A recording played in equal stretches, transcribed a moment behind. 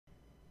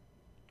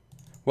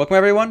Welcome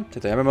everyone to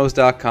the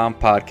MMOs.com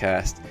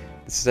podcast.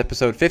 This is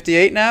episode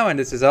 58 now, and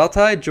this is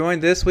Altai,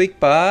 joined this week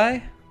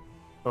by...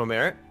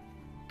 Omer.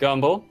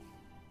 Gumball.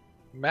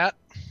 Matt.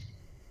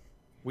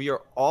 We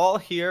are all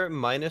here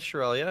minus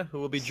Shrelia, who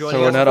will be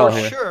joining we're us not all for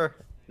here. sure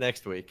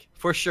next week.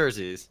 For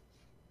surezies.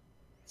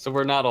 So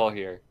we're not all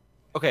here.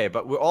 Okay,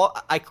 but we're all.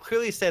 I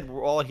clearly said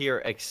we're all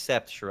here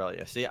except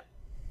Shrelia. See?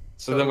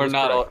 So then we're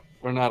not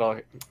all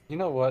here. You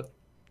know what?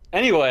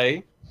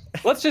 Anyway,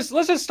 let's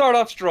just start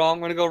off strong.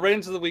 We're gonna go right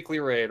into the weekly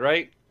raid,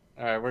 right?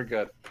 All right, we're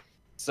good.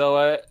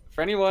 So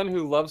for anyone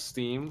who loves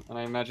Steam, and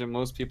I imagine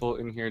most people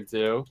in here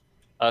do,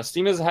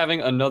 Steam is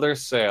having another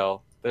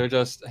sale. They're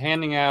just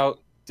handing out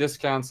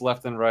discounts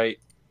left and right.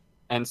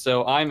 And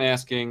so I'm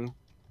asking,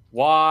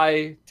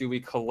 why do we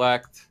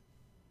collect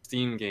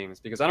Steam games?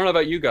 Because I don't know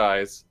about you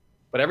guys,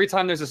 but every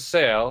time there's a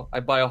sale, I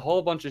buy a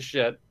whole bunch of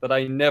shit that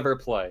I never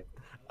play.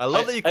 I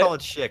love that you call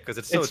it shit because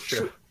it's so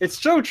true. It's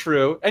so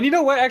true. And you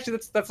know what? Actually,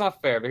 that's not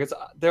fair because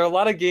there are a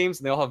lot of games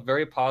and they all have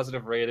very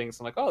positive ratings.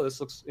 I'm like, oh, this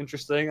looks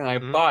interesting, and I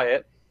buy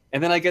it.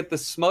 And then I get the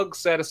smug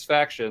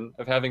satisfaction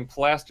of having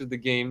plastered the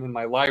game in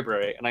my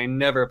library, and I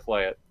never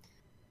play it.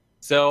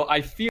 So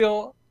I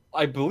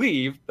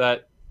believe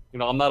that,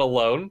 I'm not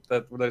alone,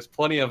 that there's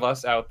plenty of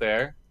us out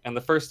there, and the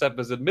first step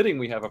is admitting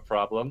we have a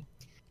problem.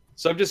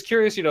 So I'm just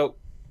curious,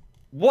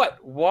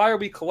 why are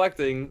we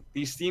collecting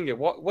these Steam games?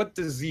 What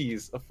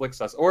disease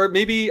afflicts us? Or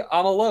maybe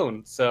I'm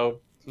alone, so...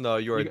 No,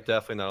 you are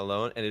definitely not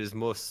alone, and it is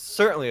most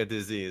certainly a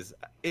disease.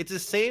 It's the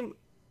same,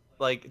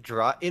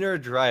 inner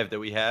drive that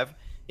we have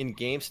in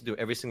games to do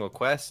every single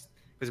quest,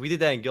 because we did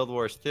that in Guild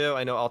Wars too.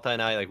 I know Altai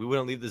and I, we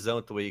wouldn't leave the zone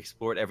until we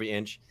explored every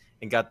inch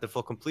and got the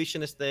full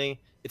completionist thing.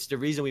 It's the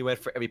reason we went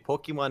for every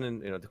Pokemon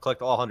and to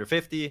collect all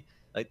 150.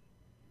 I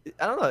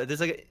don't know.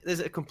 There's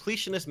a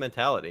completionist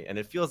mentality, and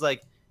it feels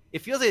like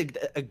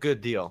a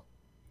good deal,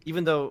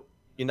 even though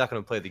you're not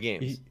going to play the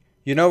games.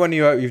 You know when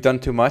you've done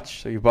too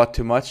much, or you bought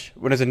too much?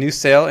 When there's a new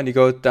sale and you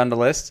go down the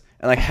list,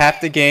 and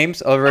half the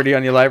games already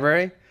on your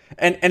library,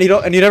 and you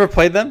never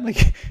played them? You're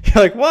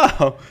like,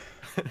 wow.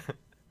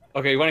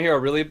 Okay, you want to hear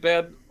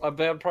a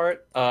bad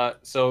part?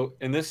 So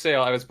in this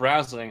sale, I was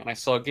browsing and I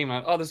saw a game.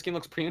 And this game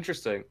looks pretty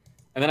interesting.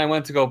 And then I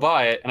went to go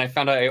buy it, and I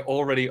found out I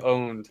already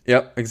owned.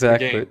 Yep,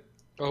 exactly. The game.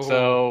 Oh.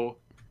 So,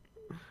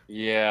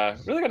 yeah,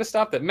 really got to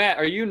stop that. Matt,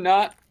 are you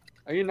not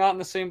in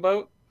the same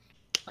boat?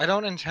 I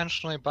don't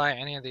intentionally buy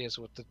any of these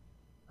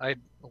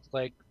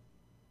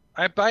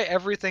I buy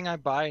everything I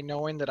buy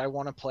knowing that I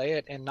want to play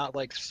it and not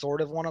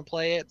sort of want to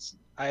play it.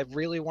 I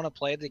really want to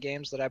play the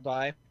games that I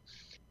buy.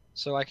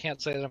 So I can't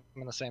say that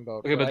I'm in the same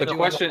boat. Okay, but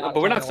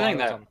we're not saying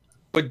that.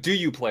 But do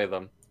you play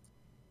them?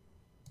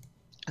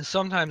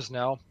 Sometimes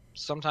no.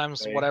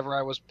 Sometimes whatever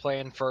I was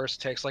playing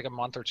first takes a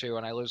month or two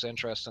and I lose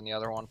interest in the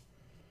other one.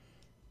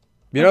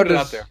 You know,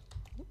 out there.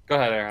 Go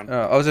ahead, Aaron.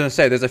 I was going to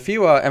say, there's a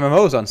few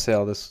MMOs on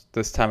sale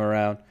this time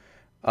around.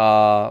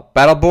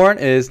 Battleborn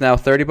is now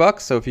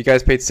 $30, so if you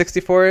guys paid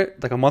 $60 for it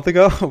a month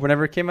ago,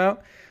 whenever it came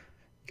out,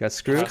 you got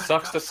screwed.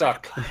 Sucks to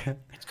suck.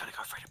 It's going to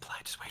go free to play.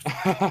 Just wait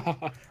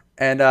for it.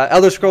 And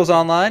Elder Scrolls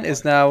Online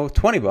is now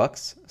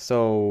 $20,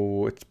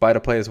 so it's buy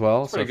to play as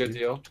well. That's a pretty good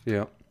deal.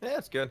 Yeah. Yeah,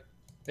 it's good.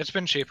 It's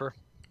been cheaper.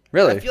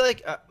 Really? I feel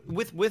like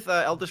with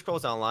Elder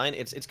Scrolls Online,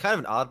 it's kind of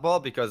an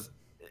oddball because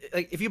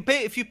if you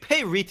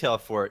pay retail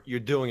for it, you're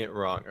doing it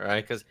wrong,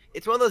 right? Because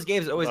it's one of those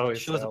games that always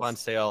shows up on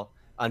sale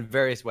on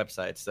various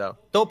websites. So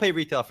don't pay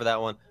retail for that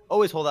one.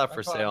 Always hold out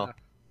for sale.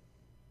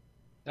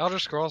 Elder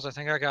Scrolls, I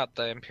think I got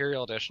the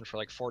Imperial Edition for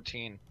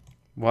 $14.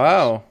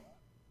 Wow.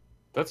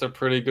 That's a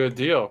pretty good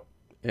deal.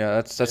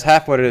 Yeah, that's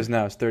half what it is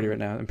now. It's 30 right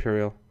now,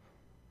 Imperial.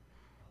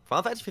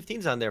 Final Fantasy 15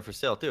 is on there for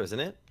sale too, isn't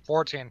it?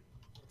 14.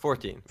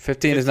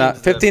 15 is not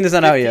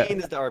out yet. 15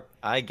 is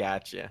I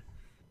gotcha.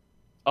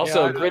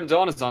 Also, Yeah, Grim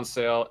Dawn is on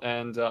sale,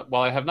 and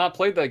while I have not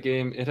played that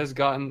game, it has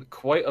gotten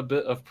quite a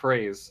bit of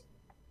praise.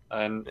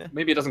 And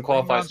maybe it doesn't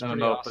qualify as an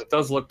MMO, but it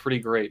does look pretty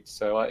great.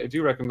 So I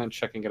do recommend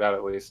checking it out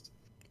at least.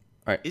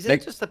 All right. Isn't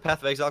it just a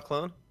Path of Exile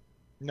clone?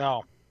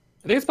 No.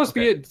 I think it's supposed to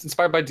be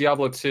inspired by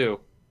Diablo 2.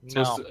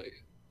 No.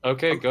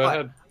 Okay, go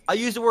ahead. I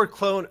use the word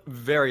clone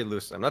very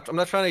loosely. I'm not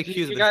trying to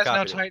accuse you it guys of know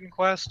copyright. Titan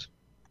Quest?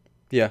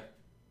 Yeah.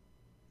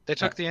 They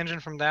took the engine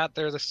from that.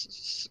 They're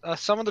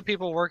some of the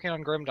people working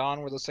on Grim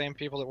Dawn were the same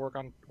people that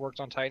worked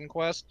on Titan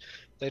Quest.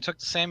 They took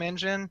the same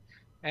engine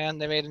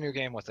and they made a new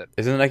game with it.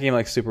 Isn't that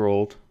game super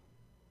old?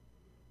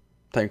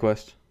 Titan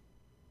Quest.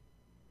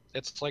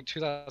 It's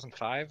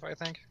 2005, I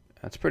think.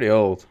 That's pretty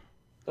old.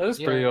 That is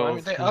pretty old. I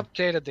mean, they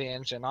updated the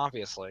engine,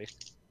 obviously.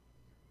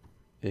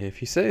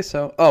 If you say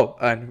so. Oh,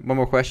 and one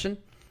more question.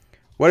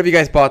 What have you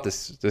guys bought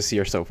this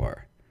year so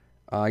far?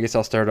 I guess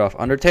I'll start off.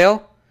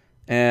 Undertale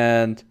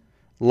and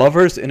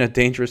Lovers in a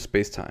Dangerous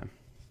Space-Time.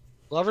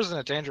 Lovers in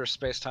a Dangerous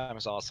Space-Time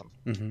is awesome.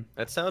 Mm-hmm.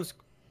 That sounds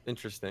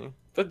interesting.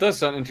 That does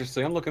sound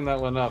interesting. I'm looking that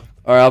one up.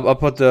 All right, I'll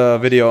put the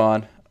video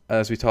on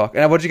as we talk.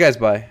 And what did you guys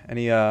buy?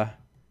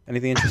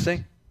 Anything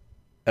interesting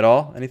at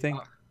all? Anything?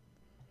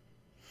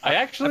 I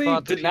actually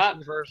bought the did not.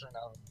 PC version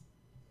of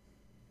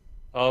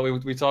Oh,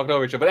 we talked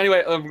over each other. But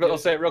anyway, I'll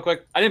say it real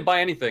quick. I didn't buy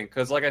anything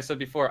because, like I said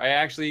before,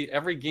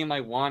 every game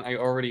I want, I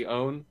already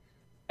own,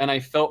 and I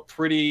felt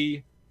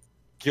pretty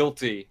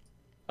guilty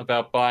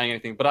about buying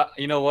anything. But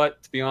you know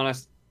what? To be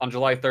honest, on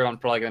July 3rd, I'm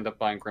probably gonna end up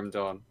buying Grim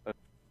Dawn. That's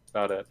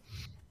about it.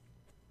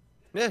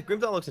 Yeah, Grim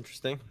Dawn looks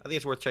interesting. I think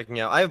it's worth checking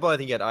out. I haven't bought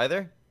anything yet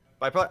either,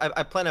 but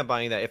I plan on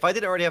buying that. If I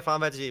didn't already have Final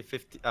Fantasy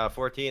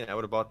 14, I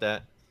would have bought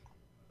that,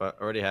 but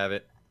I already have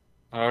it.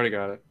 I already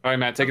got it. All right,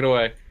 Matt, take it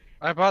away.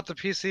 I bought the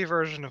PC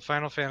version of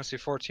Final Fantasy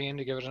XIV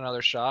to give it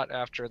another shot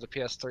after the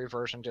PS3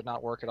 version did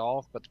not work at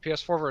all. But the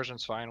PS4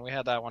 version's fine. We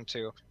had that one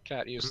too.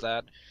 Cat used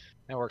that.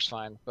 It works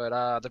fine.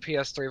 But the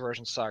PS3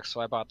 version sucks,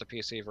 so I bought the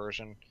PC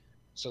version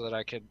so that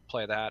I could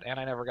play that. And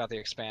I never got the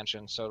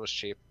expansion, so it was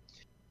cheap.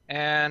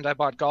 And I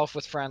bought Golf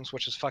with Friends,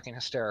 which is fucking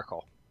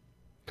hysterical.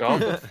 Golf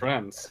with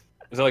friends.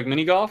 Is it like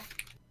mini golf?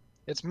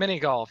 It's mini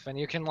golf, and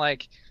you can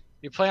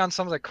you play on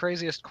some of the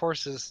craziest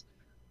courses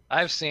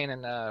I've seen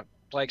in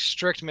like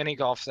strict mini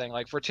golf thing.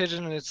 Like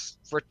vertiginous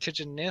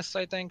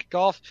I think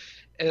golf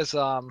is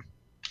a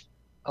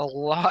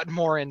lot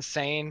more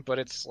insane, but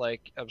it's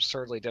like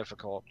absurdly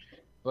difficult.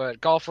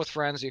 But Golf with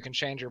Friends, you can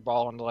change your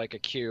ball into like a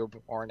cube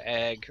or an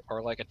egg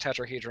or like a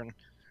tetrahedron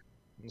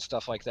and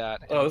stuff like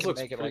that. And Oh, you this can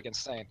looks make it pretty- like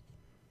insane.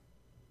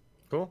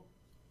 Cool.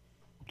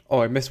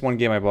 Oh, I missed one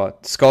game I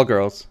bought.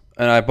 Skullgirls.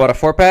 And I bought a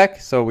 4-pack,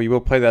 so we will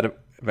play that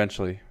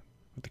eventually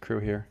with the crew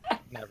here.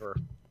 Never.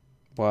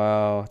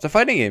 Wow. It's a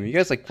fighting game. You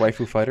guys like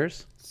waifu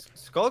fighters?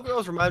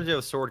 Skullgirls reminds me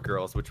of Sword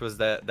Girls, which was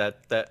that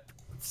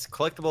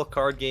collectible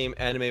card game,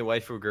 anime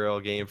waifu girl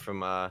game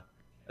from a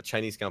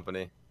Chinese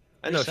company.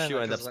 I know You're saying Shu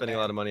that ended up 'cause of the spending a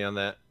name. lot of money on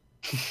that.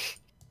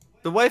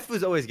 The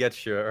waifus always get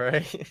Shu,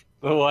 alright?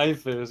 The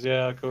waifus,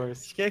 yeah, of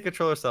course. She can't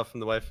control herself from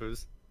the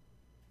waifus.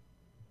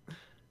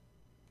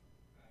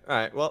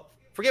 Alright, well,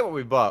 forget what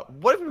we bought.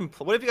 What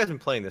have you guys been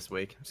playing this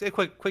week? Let's get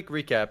a quick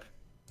recap.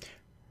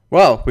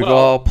 Well, we've Well-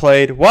 all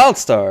played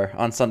WildStar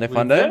on Sunday We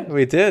Funday. did?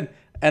 We did.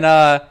 And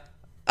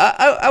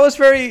I was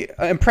very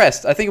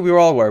impressed. I think we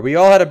all were. We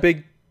all had a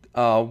big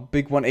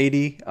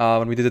 180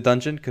 when we did the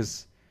dungeon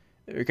because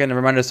it kind of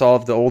reminded us all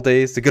of the old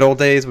days, the good old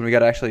days when we got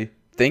to actually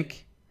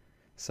think.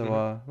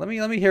 So let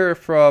me hear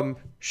from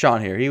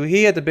Sean here.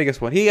 He had the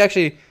biggest one. He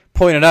actually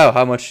pointed out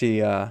how much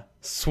he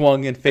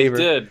swung in favor. It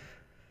did.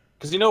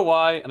 Because you know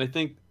why? And I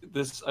think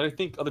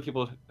other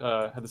people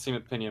had the same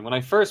opinion. When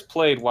I first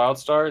played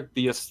WildStar,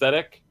 the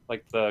aesthetic,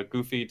 like the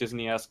goofy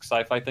Disney-esque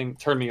sci-fi thing,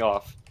 turned me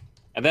off.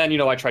 And then,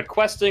 I tried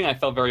questing. I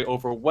felt very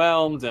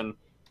overwhelmed, and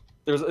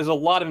there's a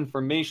lot of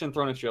information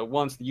thrown at you at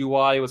once. The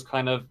UI was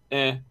kind of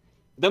eh.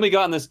 Then we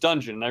got in this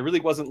dungeon, and I really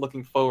wasn't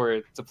looking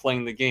forward to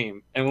playing the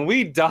game. And when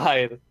we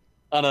died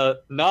on a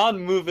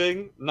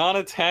non-moving,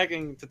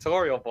 non-attacking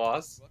tutorial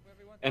boss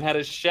and had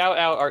to shout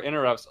out our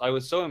interrupts, I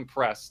was so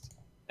impressed.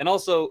 And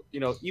also,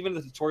 even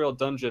the tutorial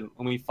dungeon,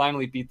 when we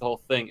finally beat the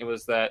whole thing, it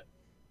was that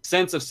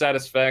sense of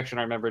satisfaction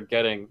I remembered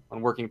getting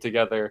when working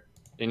together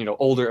in,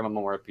 older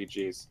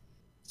MMORPGs.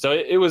 So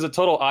it was a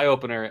total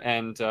eye-opener,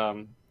 and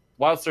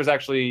WildStar's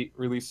actually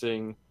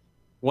releasing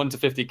 1 to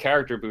 50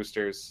 character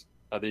boosters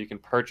that you can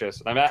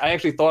purchase. I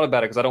actually thought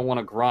about it because I don't want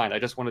to grind. I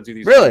just want to do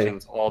these Really?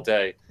 dungeons all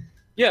day.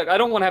 Yeah, I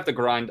don't want to have to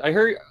grind. I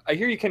hear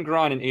you can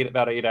grind in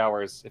about 8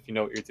 hours if you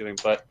know what you're doing,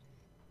 but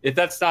if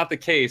that's not the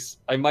case,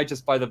 I might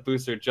just buy the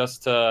booster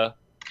just to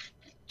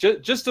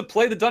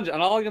play the dungeon.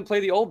 And I'll even play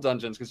the old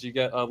dungeons because you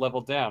get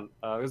leveled down.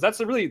 Because that's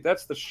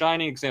the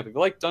shining example. If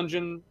you like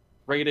dungeon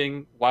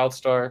rating,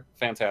 WildStar,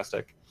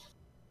 fantastic.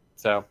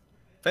 So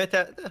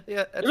Fantastic.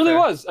 Yeah, that's it really fair.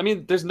 was. I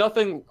mean, there's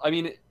nothing. I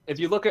mean, if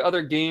you look at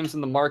other games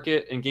in the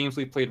market and games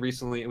we've played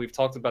recently, and we've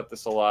talked about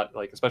this a lot,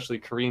 like especially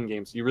Korean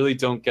games, you really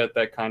don't get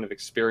that kind of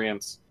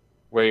experience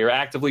where you're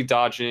actively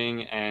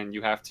dodging and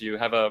you have to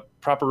have a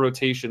proper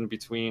rotation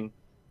between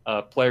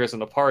players in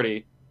the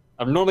party.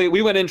 Normally,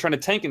 we went in trying to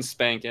tank and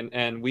spank,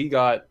 and we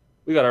got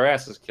our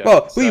asses kicked.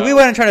 Well, we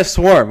went in trying to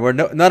swarm. Where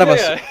none of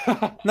us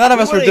none of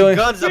us were We doing.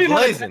 guns We didn't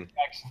have ablazing.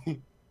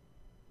 actually.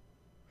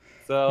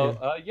 So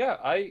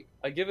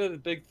I give it a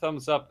big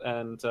thumbs up,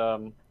 and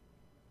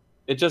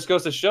it just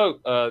goes to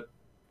show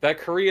that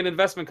Korean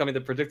investment company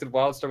that predicted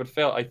WildStar would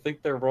fail. I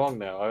think they're wrong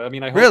now. I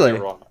mean, I hope Really?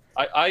 they're wrong.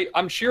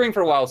 I'm cheering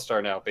for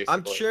WildStar now. Basically,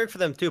 I'm cheering for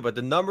them too, but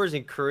the numbers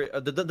in Korea,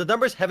 the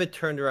numbers haven't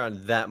turned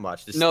around that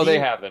much. No, they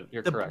haven't.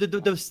 You're correct.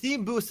 The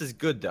Steam boost is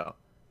good though.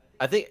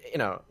 I think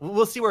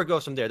we'll see where it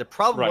goes from there. The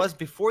problem Right. was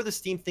before the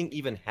Steam thing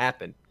even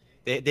happened,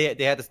 they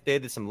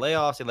did some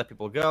layoffs. They let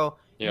people go.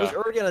 It was Yeah.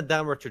 already on a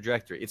downward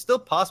trajectory. It's still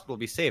possible to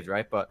be saved,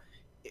 right? But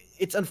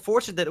it's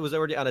unfortunate that it was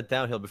already on a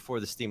downhill before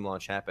the Steam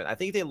launch happened. I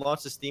think if they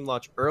launched the Steam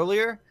launch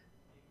earlier,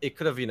 it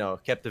could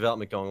have kept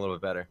development going a little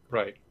bit better.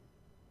 Right.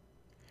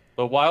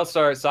 But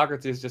WildStar,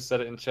 Socrates just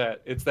said it in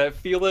chat. It's that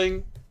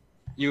feeling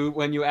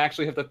when you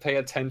actually have to pay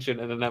attention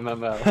in an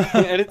MMO,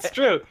 and it's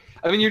true.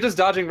 I mean, you're just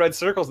dodging red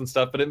circles and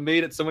stuff, but it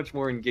made it so much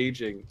more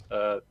engaging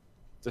to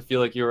feel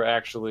like you were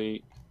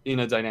actually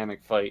in a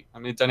dynamic fight. I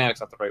mean,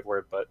 dynamic's not the right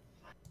word, but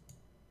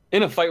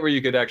in a fight where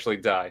you could actually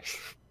die.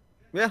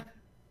 Yeah.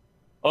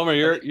 Omer,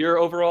 your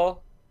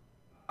overall?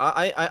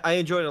 I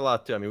enjoyed it a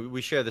lot too. I mean,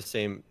 we share the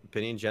same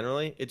opinion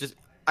generally.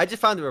 I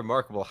just found it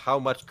remarkable how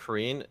much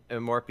Korean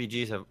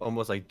MMORPGs have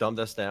almost like dumbed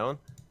us down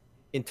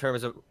in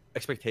terms of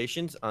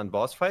expectations on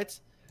boss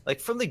fights. Like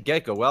from the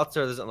get-go,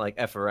 Wildstar doesn't like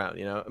F around,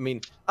 you know? I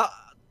mean,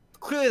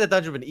 clearly that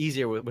dungeon would have been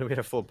easier when we had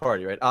a full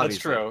party, right?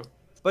 Obviously. That's true.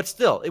 But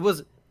still,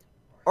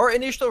 our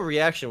initial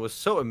reaction was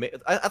so amazing.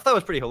 I thought it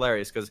was pretty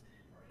hilarious because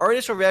our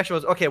initial reaction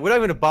was, okay, we're not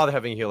going to bother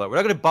having a healer. We're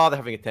not going to bother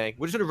having a tank.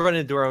 We're just going to run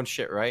into our own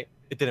shit, right?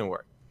 It didn't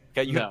work.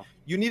 Okay,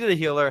 you needed a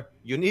healer.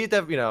 You needed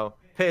to,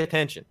 pay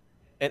attention.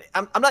 And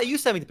I'm not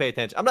used to having to pay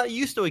attention. I'm not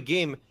used to a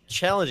game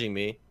challenging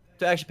me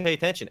to actually pay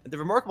attention. The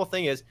remarkable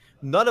thing is,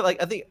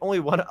 I think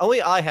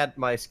only I had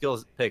my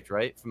skills picked,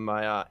 right, from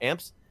my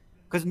amps,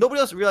 because nobody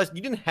else realized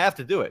you didn't have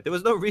to do it. There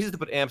was no reason to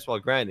put amps while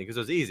grinding because it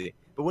was easy.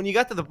 But when you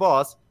got to the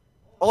boss,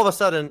 all of a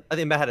sudden, I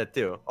think Matt had it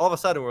too. All of a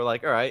sudden, we're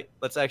like, all right,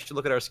 let's actually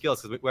look at our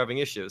skills because we're having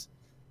issues.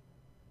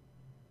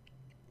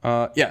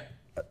 Yeah,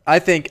 I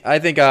think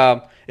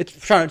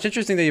it's Sean. It's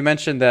interesting that you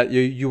mentioned that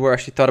you were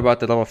actually thought about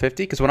the level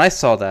 50 because when I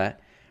saw that,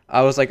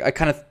 I was like, I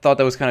kind of thought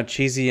that was kind of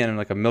cheesy and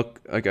like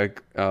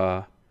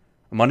a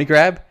money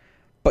grab.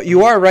 But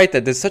you are right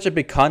that there's such a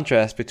big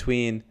contrast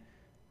between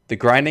the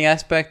grinding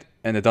aspect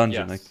and the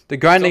dungeon. Yes. Like the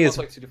grinding is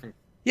like two different.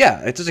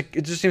 yeah, it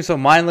just seems so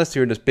mindless.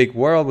 You're in this big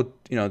world with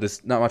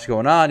there's not much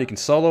going on. You can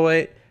solo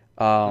it.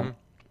 I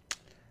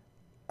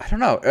don't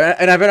know,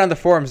 and I've read on the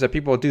forums that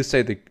people do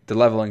say the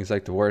leveling is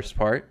like the worst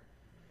part.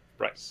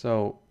 Right.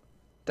 So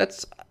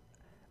that's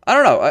I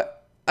don't know.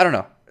 I don't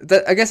know.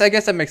 I guess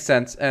that makes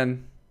sense,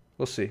 and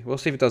we'll see. We'll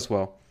see if it does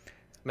well.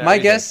 Matt, my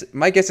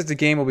guess is the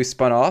game will be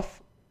spun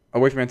off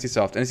away from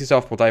NCSoft.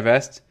 NCSoft will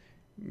divest.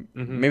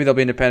 Mm-hmm. Maybe they'll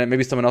be independent.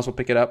 Maybe someone else will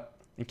pick it up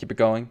and keep it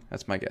going.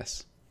 That's my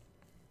guess.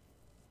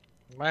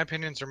 My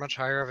opinions are much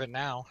higher of it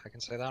now. I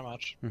can say that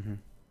much. Mm-hmm.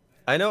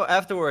 I know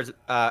afterwards,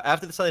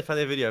 after the Sunday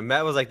Funday video,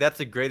 Matt was like, "That's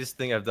the greatest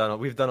thing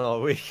we've done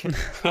all week."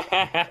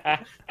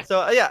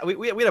 So yeah,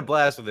 we had a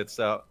blast with it.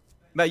 So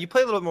Matt, you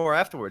played a little bit more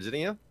afterwards,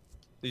 didn't you?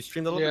 You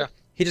streamed a little Yeah. bit.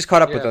 He just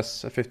caught up with Yeah.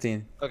 us at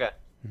 15. Okay.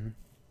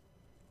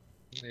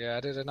 Yeah, I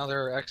did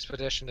another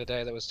expedition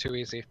today that was too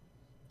easy.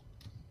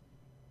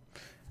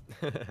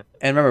 And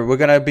remember, we're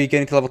gonna be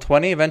getting to level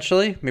 20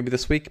 eventually. Maybe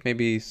this week,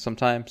 maybe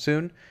sometime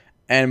soon.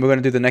 And we're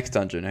gonna do the next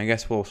dungeon. I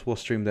guess we'll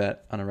stream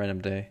that on a random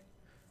day.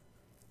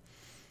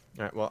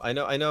 All right. Well, I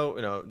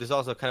know. This is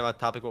also kind of on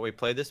topic what we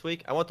played this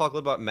week. I want to talk a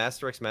little about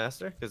Master X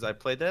Master because I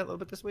played that a little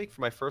bit this week for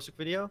my first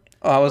video.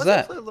 Oh, how was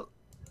that?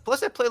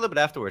 Plus, I played a little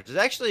bit afterwards. It's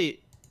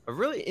actually a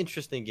really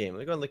interesting game. Let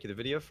me go and look at the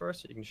video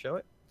first so you can show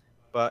it.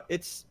 But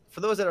it's,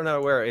 for those that are not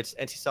aware, it's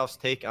NCSoft's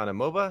take on a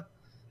MOBA.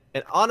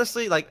 And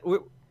honestly, like,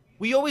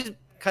 we always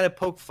kind of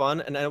poke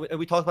fun, and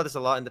we talked about this a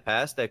lot in the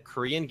past, that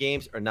Korean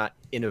games are not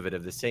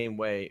innovative the same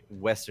way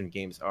Western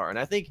games are. And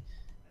I think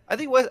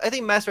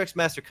Master X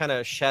Master kind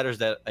of shatters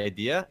that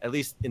idea, at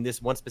least in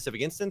this one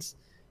specific instance.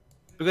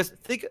 Because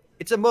think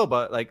it's a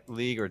MOBA like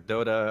League or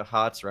Dota,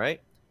 HOTS,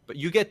 right? But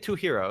you get two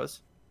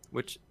heroes,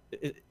 which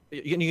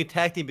you can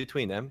tag team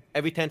between them.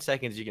 Every 10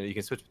 seconds, you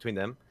can switch between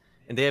them,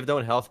 and they have their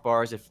own health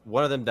bars. If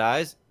one of them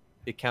dies,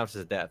 it counts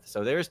as a death.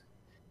 So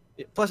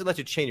plus it lets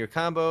you chain your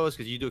combos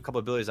because you do a couple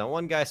abilities on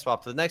one guy,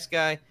 swap to the next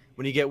guy.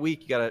 When you get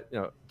weak, you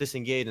gotta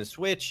disengage and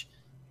switch.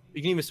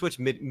 You can even switch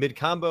mid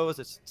combos.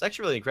 It's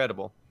actually really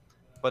incredible.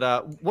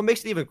 But what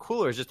makes it even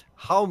cooler is just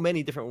how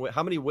many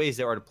ways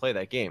there are to play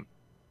that game.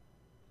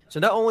 So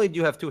not only do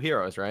you have two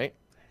heroes, right?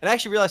 And I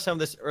actually realized some of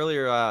this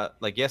earlier,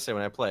 like yesterday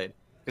when I played,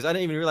 because I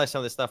didn't even realize some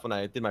of this stuff when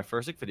I did my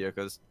first look video,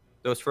 because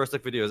those first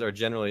look videos are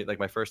generally like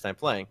my first time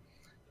playing.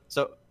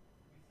 So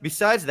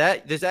besides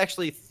that, there's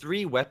actually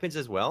 3 weapons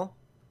as well.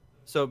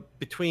 So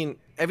between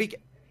every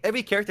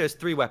character has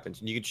 3 weapons,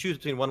 and you can choose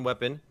between one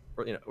weapon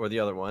or the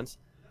other ones.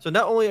 So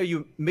not only are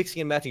you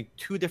mixing and matching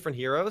 2 different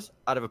heroes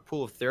out of a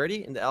pool of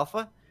 30 in the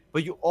alpha,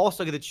 but you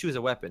also get to choose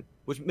a weapon,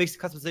 which makes the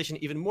customization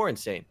even more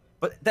insane.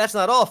 But that's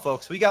not all,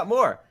 folks. We got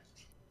more.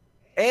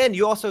 And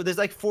there's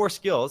like 4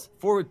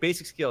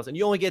 basic skills, and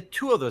you only get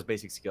 2 of those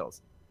basic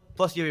skills.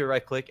 Plus you have your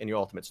right click and your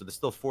ultimate, so there's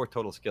still 4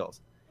 total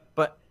skills.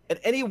 But at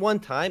any one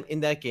time in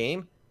that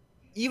game,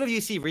 even if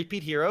you see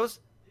repeat heroes,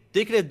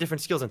 they could have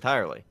different skills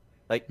entirely.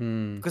 Like,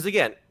 because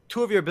again,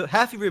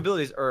 half of your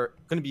abilities are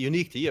going to be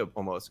unique to you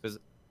almost, because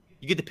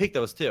you get to pick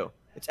those too.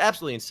 It's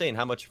absolutely insane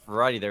how much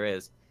variety there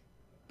is.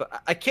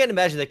 But I can't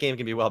imagine that game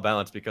can be well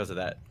balanced because of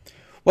that.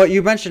 Well,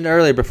 you mentioned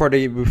earlier before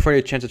you had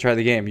a chance to try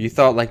the game, you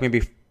thought like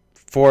maybe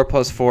 4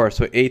 plus 4,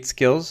 so 8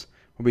 skills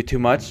would be too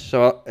much.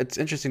 So it's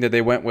interesting that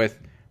they went with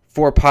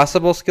 4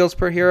 possible skills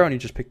per hero, and you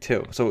just picked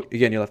 2. So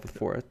again, you're left with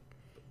 4.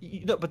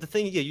 But the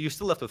thing, you're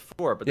still left with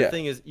 4. But the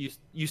thing is,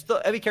 you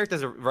still, every character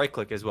has a right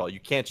click as well. You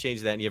can't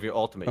change that, and you have your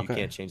ultimate. Okay. You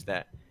can't change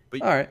that.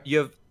 But all right.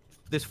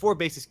 There's 4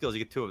 basic skills. You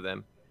get 2 of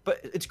them. But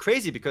it's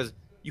crazy because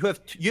you have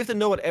to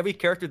know what every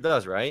character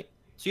does, right?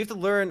 So you have to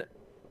learn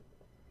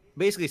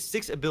basically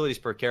 6 abilities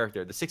per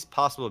character, the 6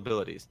 possible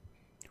abilities.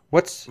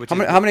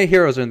 How many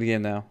heroes are in the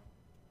game now?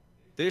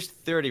 There's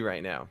 30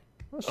 right now.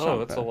 That's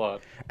a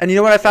lot. And you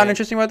know what I found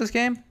interesting about this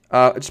game?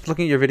 Just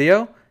looking at your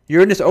video,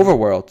 you're in this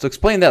overworld. So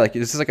explain that. Like,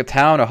 this is like a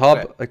town, a hub.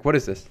 Right. Like, what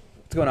is this?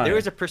 What's going on? There here?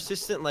 is a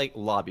persistent like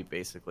lobby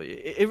basically.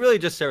 It really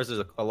just serves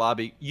as a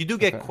lobby. You do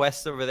get Okay.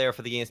 quests over there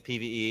for the game's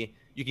PvE.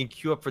 You can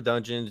queue up for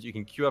dungeons. You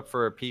can queue up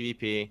for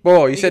PvP.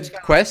 Whoa, you can said just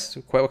kinda- quests?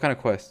 What kind of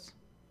quests?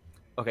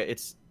 Okay,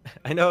 it's.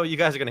 I know you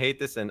guys are gonna hate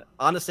this, and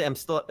honestly,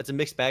 it's a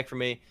mixed bag for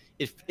me.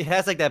 It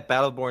has like that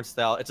Battleborn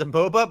style. It's a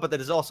MOBA, but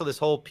there's also this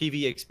whole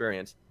PvE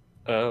experience.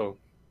 Oh.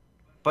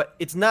 But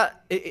it's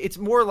not. It's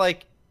more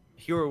like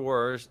Hero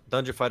Wars,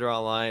 Dungeon Fighter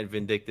Online,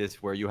 Vindictus,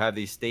 where you have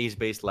these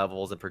stage-based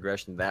levels and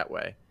progression that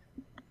way.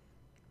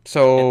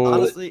 So, And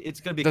honestly, it's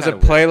gonna be. does kinda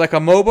it play like a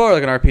MOBA or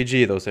like an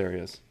RPG? Those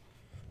areas.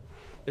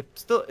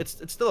 It's still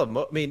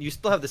I mean, you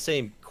still have the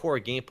same core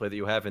gameplay that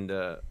you have in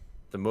the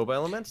MOBA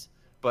elements,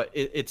 but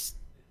it's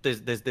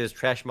there's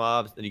trash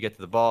mobs, then you get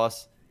to the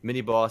boss,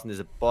 mini boss, and there's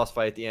a boss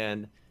fight at the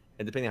end,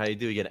 and depending on how you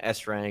do, you get an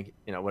S rank,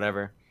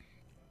 whatever.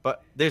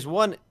 But there's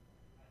one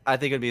I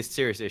think gonna be a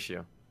serious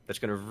issue that's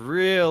gonna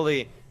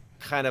really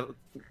kind of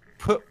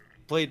put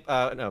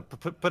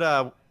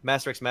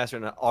Master X Master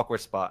in an awkward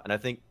spot, and I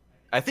think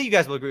you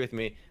guys will agree with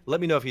me. Let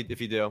me know if you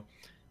do.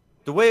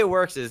 The way it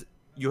works is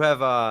you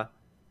have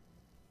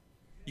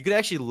you can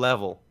actually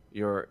level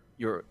your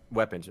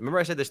weapons. Remember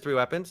I said there's 3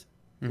 weapons?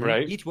 Mhm.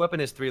 Right. Each weapon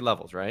has 3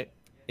 levels, right?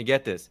 And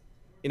get this.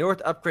 In order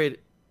to upgrade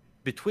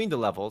between the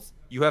levels,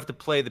 you have to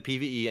play the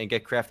PvE and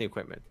get crafting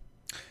equipment.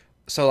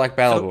 So like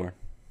Battleborn.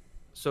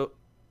 So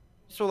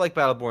like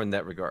Battleborn in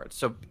that regard.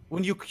 So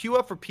when you queue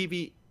up for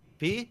PvP,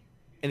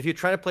 and if you're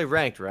trying to play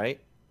ranked, right?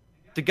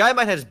 The guy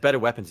might have better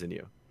weapons than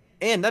you.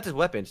 And not just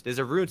weapons, there's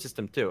a rune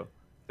system too.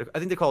 I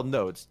think they're called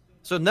nodes.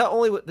 So not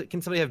only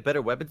can somebody have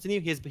better weapons than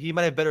you, he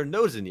might have better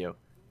nodes than you.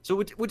 So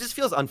it just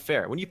feels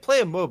unfair. When you play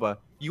a MOBA,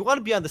 you want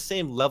to be on the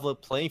same level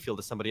of playing field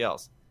as somebody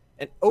else.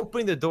 And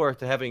opening the door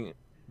to having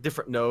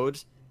different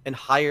nodes and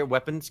higher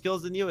weapon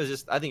skills than you is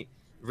just, I think,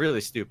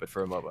 really stupid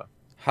for a MOBA.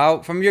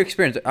 How, from your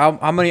experience,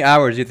 how many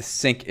hours do you have to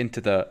sink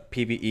into the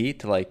PvE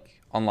to like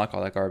unlock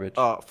all that garbage?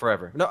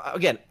 Forever. No,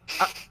 again,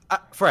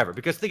 forever.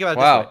 Because think about it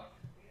Wow. this way.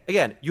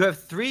 Again, you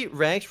have 3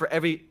 ranks for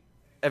every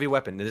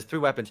weapon. There's 3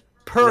 weapons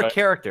per Right.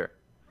 character.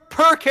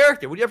 Per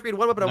character. Would you upgrade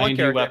one weapon on one 90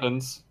 character?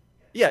 weapons.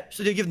 Yeah,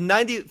 so you give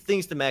 90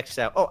 things to max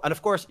out. Oh, and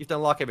of course, you have to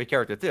unlock every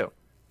character too.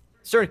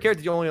 Certain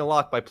characters you only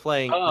unlock by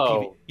playing the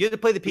Oh. PvE. You have to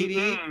play the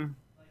PvE, Mhm.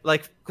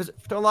 like, because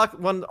to unlock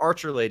one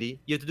archer lady,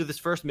 you have to do this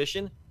first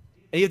mission,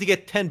 and you have to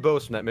get 10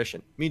 bows from that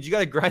mission. Means you got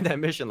to grind that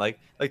mission like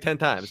 10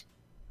 times.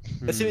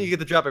 Assuming you get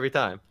the drop every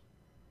time.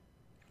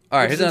 All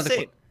right, Which here's is another.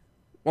 insane.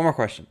 One more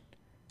question.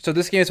 So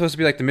this game is supposed to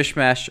be like the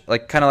mishmash,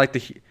 like kind of like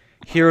the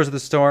Heroes of the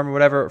Storm or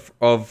whatever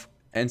of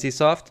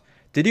NCSoft.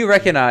 Did you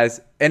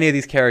recognize any of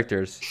these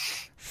characters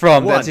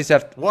from the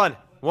NCSoft?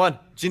 One.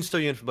 Jin So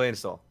Yoon from Blade and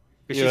Soul.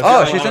 'Cause Yeah, she's that's Oh, the the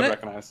only she's one in I it?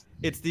 recognize.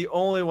 It's the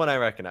only one I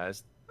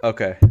recognized.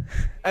 Okay.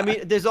 I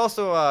mean, there's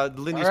also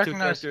the Lineage 2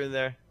 recognize- character in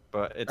there,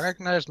 but it's I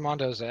recognized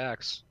Mondo's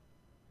axe.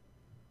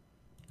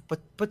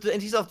 but the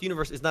NCSoft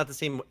universe is not the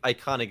same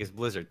iconic as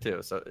Blizzard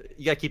too, so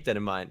you gotta keep that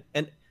in mind.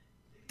 And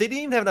they didn't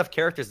even have enough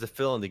characters to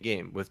fill in the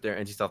game with their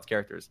NCSoft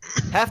characters.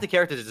 Half the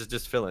characters is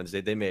just fill-ins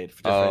they made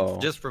Oh.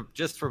 just for.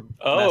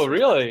 Oh, Master-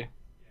 really?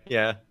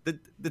 Yeah,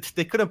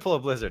 they couldn't pull a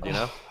Blizzard, you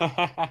know.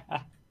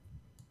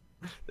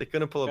 They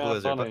couldn't pull a Yeah,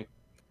 Blizzard. funny.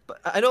 But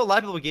I know a lot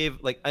of people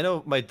gave, like, I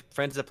know my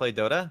friends that play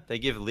Dota, they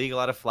give League a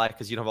lot of flack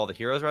because you don't have all the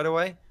heroes right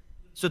away.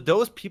 So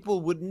those people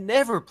would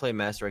never play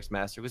Master X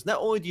Master because not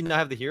only do you not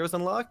have the heroes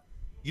unlocked,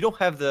 you don't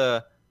have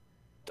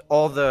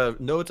all the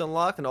nodes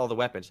unlocked and all the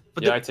weapons.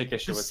 But Yeah, I take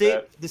issue with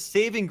that. The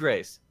saving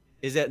grace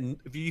is that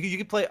if you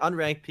can play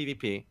unranked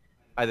PvP,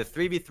 either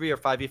 3v3 or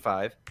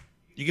 5v5,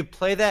 you can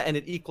play that and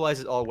it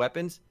equalizes all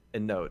weapons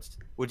and nodes,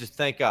 which is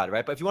thank God,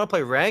 right? But if you want to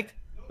play ranked,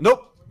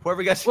 nope.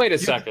 Whoever gets Wait a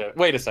second.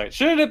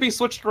 Shouldn't it be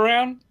switched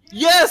around?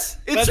 Yes,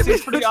 it That should be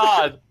seems pretty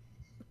odd.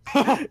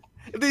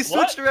 If they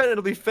switched around,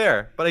 it'll be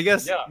fair. But I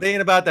guess Yeah. they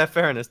ain't about that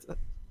fairness.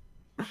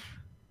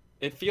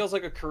 It feels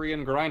like a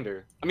Korean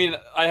grinder. I mean,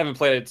 I haven't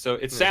played it, so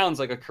it sounds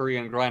like a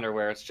Korean grinder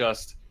where it's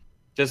just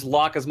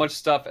lock as much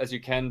stuff as you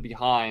can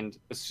behind,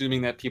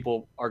 assuming that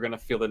people are going to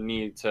feel the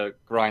need to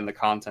grind the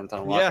content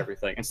and unlock Yeah.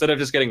 everything, instead of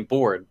just getting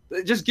bored.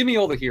 Just give me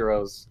all the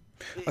heroes.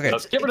 Okay.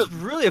 It's, Get rid it's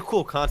really a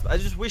cool concept. I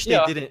just wish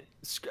Yeah. they didn't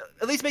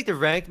at least make the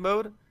ranked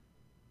mode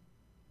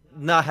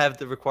not have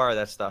to require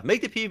that stuff.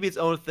 Make the PvP its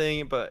own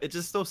thing, but it's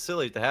just so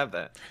silly to have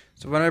that.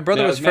 So when my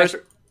brother Now, was does first,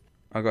 Master-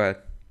 oh, go ahead.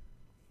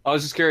 I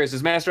was just curious,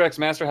 does Master X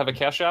Master have a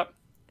cash app?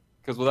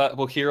 Because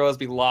will heroes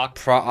be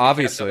locked?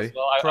 Obviously.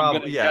 Well, I'm Probably,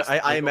 gonna yeah. guess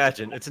I they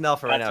imagine will. it's an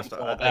alpha right now. That's So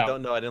what it's all I about.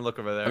 don't know. I didn't look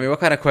over there. I mean, what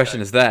kind of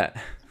question is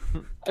that?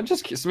 I'm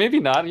just curious. Maybe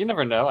not. You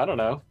never know. I don't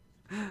know.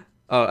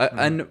 Oh,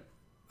 and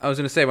I was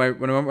gonna say when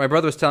my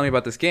brother was telling me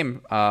about this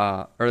game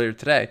earlier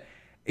today,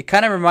 it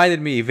kind of reminded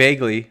me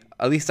vaguely,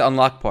 at least the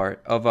unlock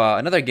part, of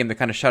another game that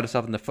kind of shot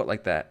itself in the foot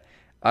like that.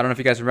 I don't know if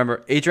you guys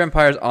remember Age of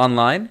Empires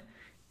Online.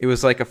 It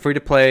was like a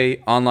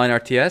free-to-play online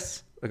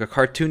RTS, like a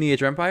cartoony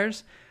Age of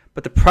Empires.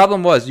 But the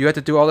problem was you had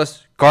to do all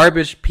this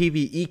garbage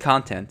PvE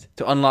content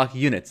to unlock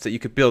units that you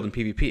could build in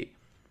PvP.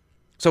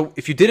 So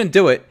if you didn't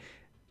do it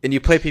and you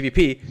play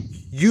PvP,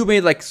 you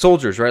made like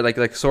soldiers, right?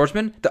 Like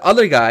swordsmen. The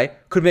other guy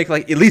could make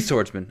like elite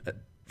swordsmen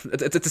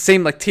It's the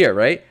same like tier,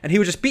 right? And he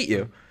would just beat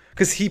you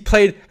because he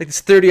played like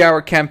this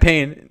 30-hour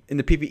campaign in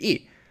the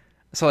PvE.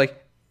 So like,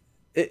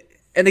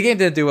 and the game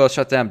didn't do well,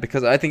 shut down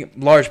because I think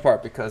large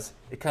part because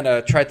it kind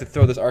of tried to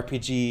throw this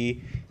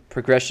RPG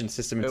progression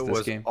system into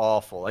this game. It was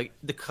awful. Like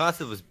the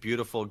concept was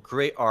beautiful,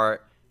 great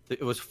art.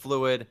 It was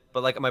fluid,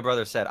 but like my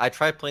brother said, I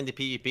tried playing the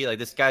PvP. Like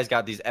this guy's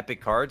got these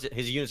epic cards.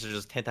 His units are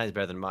just 10 times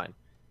better than mine.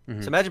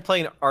 So imagine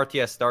playing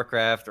RTS,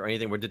 StarCraft, or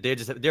anything where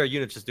their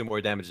units just do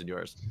more damage than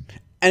yours.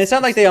 And it's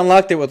not like they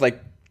unlocked it with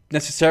like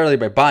necessarily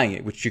by buying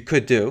it, which you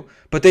could do,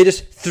 but they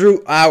just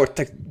threw hours,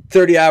 like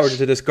 30 hours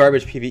into this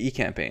garbage PvE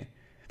campaign.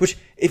 Which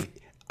if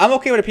I'm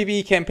okay with a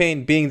PvE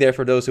campaign being there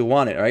for those who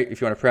want it, right?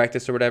 If you want to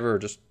practice or whatever, or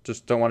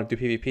just don't want to do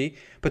PvP,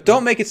 but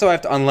don't make it so I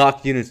have to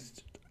unlock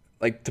units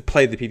like to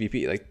play the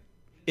PvP. Like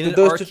in an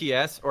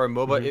RTS or a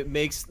MOBA, it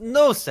makes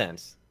no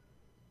sense.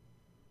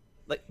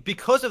 Like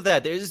because of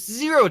that, there's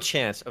zero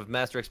chance of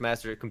Master X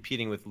Master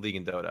competing with League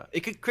and Dota. It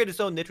could create its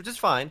own niche, which is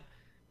fine.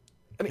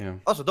 I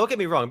mean, also don't get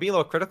me wrong, being a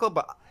little critical,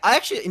 but I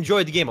actually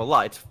enjoyed the game a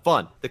lot. It's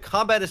fun. The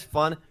combat is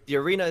fun. The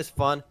arena is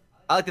fun.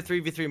 I like the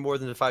 3v3 more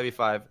than the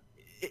 5v5.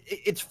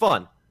 It's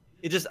fun.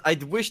 I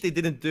wish they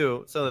didn't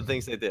do some of the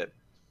things they did.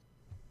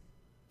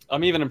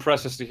 I'm even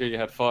impressed just to hear you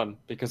had fun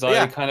because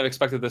I kind of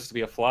expected this to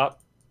be a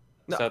flop.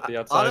 No,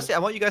 honestly, I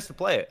want you guys to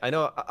play it. I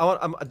know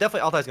I'm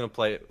definitely Altai's going to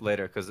play it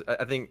later because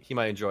I think he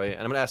might enjoy it,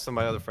 and I'm going to ask some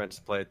of my other friends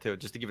to play it too,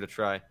 just to give it a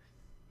try,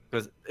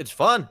 because it's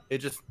fun.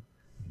 It's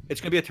going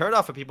to be a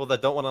turnoff for people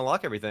that don't want to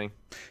unlock everything.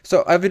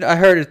 So I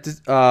heard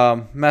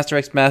Master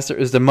X Master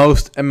is the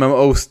most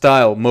MMO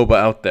style MOBA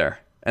out there,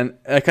 and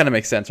that kind of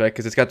makes sense, right?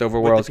 Because it's got the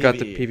overworld, it's got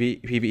the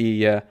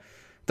PvE,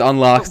 the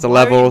unlocks, the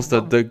levels,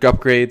 the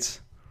upgrades.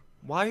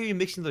 Why are you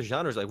mixing those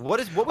genres? Like, what?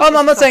 Oh no,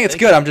 I'm not saying it's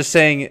good. I'm just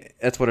saying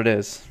that's what it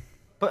is.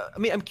 But I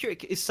mean, I'm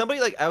curious. Is somebody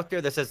like out there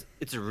that says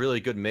it's a really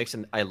good mix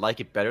and I like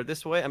it better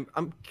this way?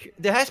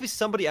 There has to be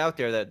somebody out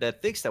there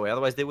that thinks that way.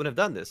 Otherwise, they wouldn't have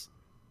done this.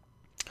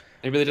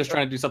 Maybe they're just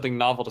trying to do something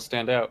novel to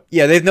stand out.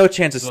 Yeah, they have no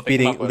chance of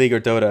beating League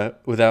or Dota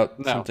without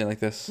something like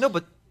this. No,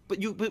 but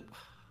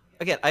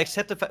again, I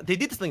accept the fact they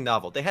did something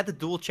novel. They had the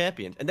dual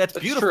champions, and that's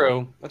beautiful.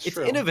 True. That's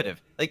true. It's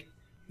innovative. Like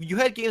you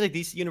had games like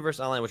DC Universe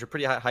Online, which are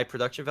pretty high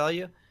production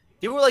value.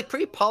 They were like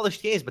pretty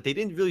polished games, but they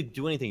didn't really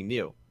do anything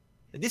new.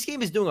 This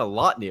game is doing a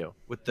lot new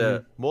with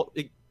the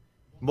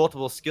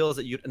multiple skills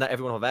that not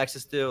everyone will have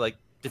access to, like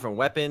different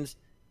weapons.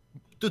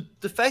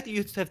 The fact that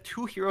you have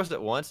two heroes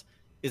at once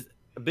is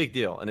a big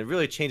deal, and it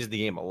really changes the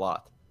game a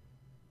lot.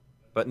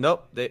 But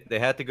nope, they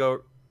had to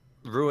go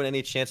ruin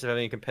any chance of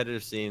having a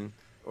competitive scene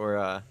or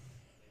of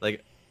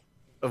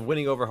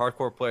winning over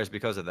hardcore players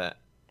because of that.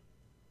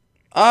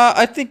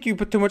 I think you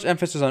put too much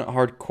emphasis on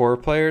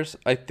hardcore players.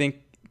 I think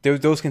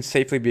those can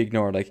safely be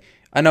ignored. Like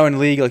I know in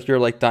League, like you're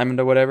like Diamond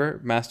or whatever,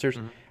 Masters.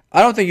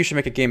 I don't think you should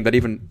make a game that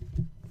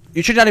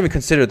you should not even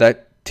consider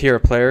that tier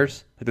of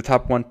players, like the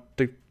top 1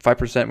 to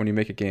 5% when you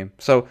make a game.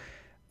 So,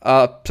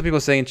 some people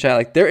say in chat,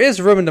 like there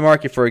is room in the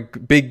market for a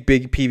big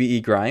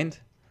PvE grind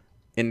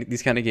in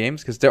these kind of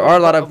games because there are a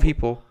lot of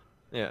people,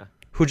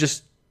 who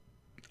just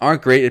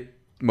aren't great at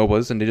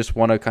MOBAs and they just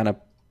want to kind of,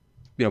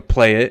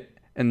 play it.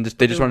 And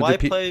they just want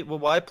to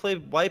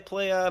why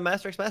play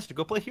Master X Master?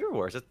 Go play Hero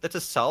Wars. That's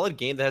a solid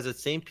game that has the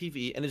same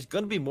PvE and it's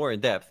going to be more in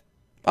depth.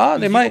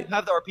 They might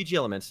have the RPG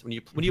elements when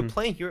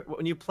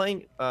you're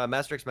playing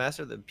Master X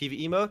Master, the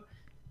PvE mode.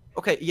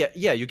 Okay,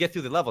 yeah, you get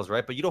through the levels,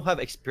 right? But you don't have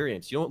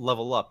experience. You don't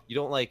level up. You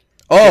don't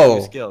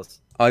get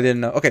skills. I didn't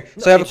know. Okay,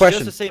 so I have a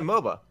question. It's just the same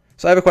MOBA.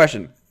 So I have a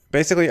question.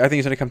 Basically, I think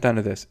it's going to come down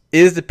to this: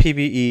 is the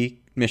PvE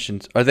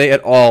missions are they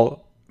at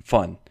all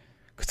fun?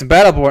 Because in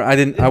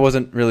Battleborn, I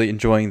wasn't really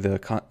enjoying the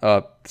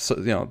the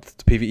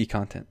PvE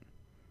content.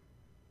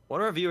 One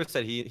of our viewers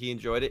said he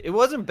enjoyed it. It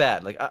wasn't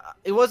bad. Like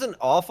it wasn't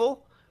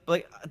awful, but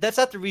like that's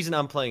not the reason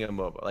I'm playing a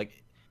MOBA.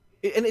 Like,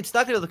 and it's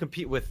not going to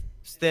compete with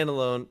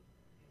standalone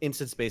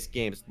instance-based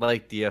games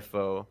like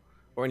DFO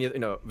or any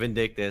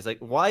Vindictus. Like,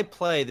 why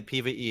play the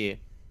PvE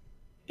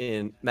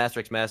in Master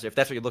X Master if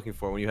that's what you're looking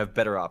for when you have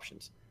better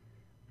options?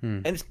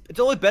 And it's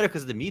only better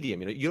because of the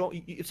medium.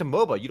 It's a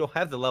MOBA. You don't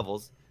have the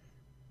levels.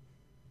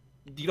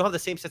 You don't have the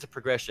same sense of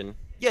progression.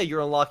 Yeah,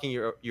 you're unlocking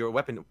your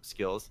weapon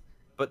skills,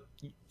 but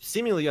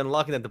seemingly you're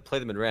unlocking them to play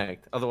them in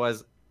ranked.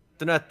 Otherwise,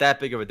 they're not that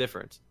big of a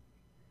difference.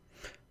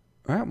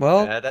 All right,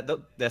 well,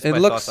 that's it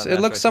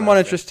looks somewhat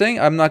interesting.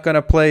 I'm not going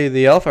to play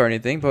the alpha or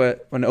anything,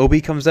 but when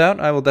OB comes out,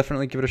 I will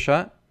definitely give it a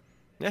shot.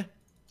 Yeah.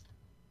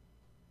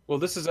 Well,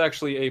 this is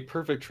actually a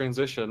perfect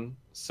transition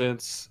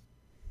since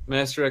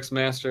Master X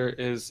Master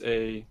is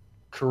a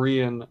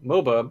Korean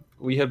MOBA.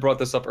 We had brought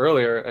this up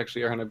earlier.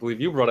 Actually, Aaron, I believe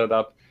you brought it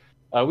up.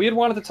 We had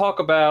wanted to talk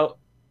about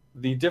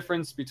the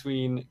difference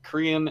between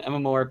Korean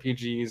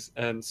MMORPGs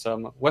and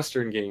some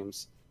Western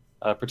games,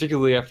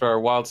 particularly after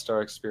our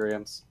WildStar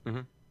experience.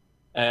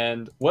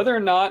 And whether or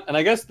not, and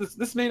I guess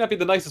this may not be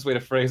the nicest way to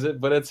phrase it,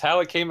 but it's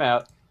how it came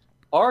out,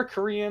 are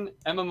Korean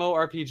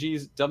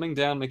MMORPGs dumbing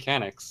down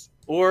mechanics?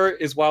 Or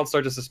is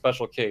WildStar just a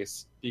special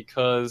case?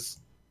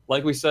 Because,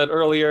 like we said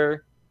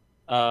earlier,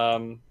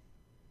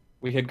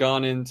 we had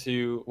gone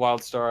into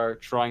WildStar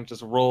trying to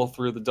just roll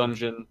through the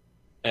dungeon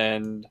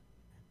and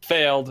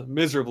failed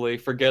miserably,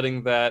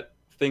 forgetting that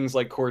things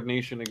like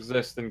coordination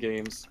exist in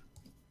games.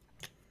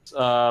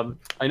 I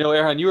know,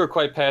 Erhan, you were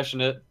quite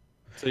passionate,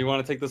 so you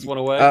want to take this one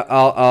away?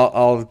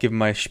 I'll give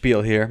my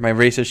spiel here, my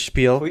racist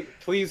spiel.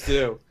 Please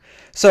do.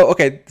 So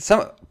okay,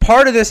 some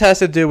part of this has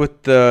to do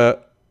with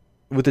the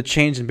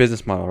change in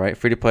business model, right?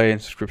 Free to play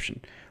and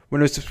subscription.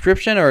 When it was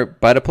subscription or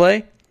buy to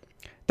play,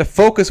 the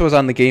focus was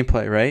on the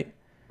gameplay, right?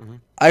 Mm-hmm.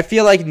 I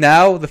feel like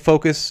now the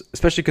focus,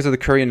 especially because of the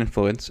Korean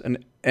influence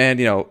and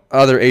you know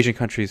other Asian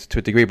countries to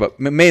a degree, but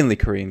mainly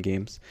Korean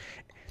games,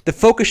 the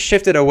focus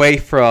shifted away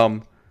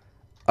from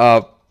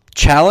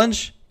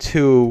challenge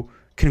to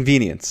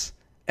convenience.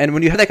 And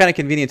when you have that kind of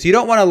convenience, you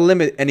don't want to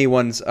limit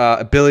anyone's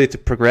ability to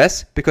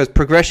progress, because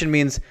progression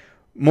means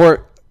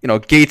more, you know,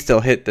 gates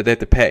they'll hit that they have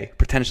to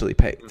potentially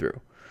pay through.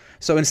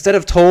 So instead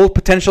of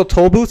potential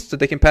toll booths that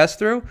they can pass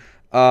through,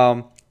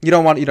 you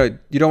don't want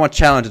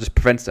challenge that just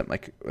prevents them,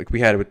 like we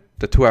had with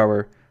the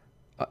 2-hour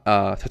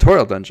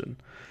tutorial dungeon.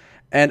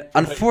 And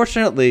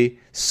unfortunately,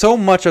 so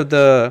much of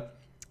the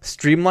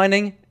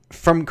streamlining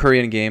from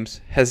Korean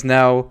games has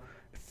now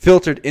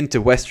filtered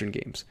into Western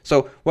games.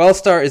 So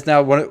WildStar is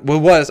now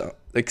was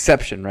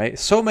exception, right?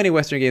 So many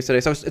Western games today.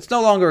 So it's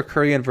no longer a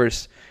Korean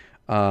versus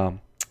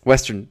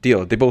Western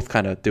deal. They both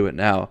kind of do it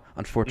now,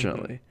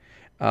 unfortunately.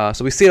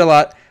 So we see it a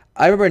lot.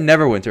 I remember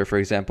Neverwinter, for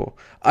example.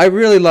 I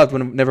really loved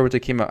when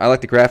Neverwinter came out. I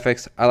liked the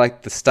graphics. I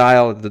liked the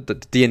style, the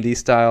D&D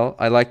style.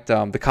 I liked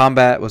the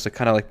combat was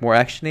kind of like more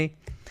actiony.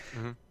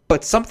 Mm-hmm.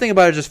 But something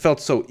about it just felt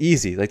so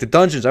easy. Like the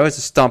dungeons, I was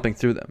just stomping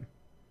through them.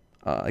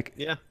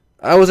 Yeah.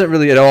 I wasn't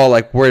really at all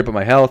like worried about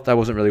my health. I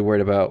wasn't really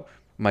worried about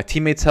my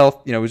teammates'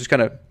 health. You know, we just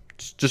kind of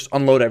just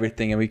unload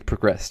everything and we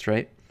progressed,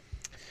 right?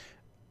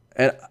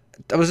 And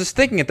I was just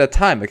thinking at that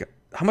time, like,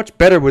 how much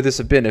better would this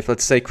have been if,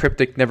 let's say,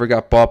 Cryptic never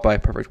got bought by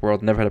Perfect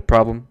World, never had a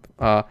problem,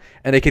 and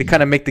they could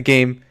kind of make the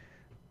game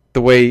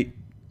the way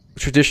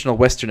traditional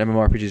Western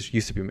MMORPGs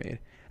used to be made.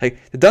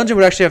 Like, the dungeon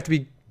would actually have to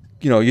be,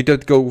 you know, you'd have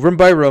to go room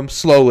by room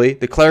slowly.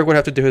 The cleric would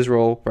have to do his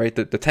role, right?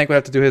 The tank would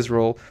have to do his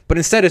role. But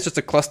instead, it's just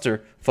a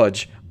cluster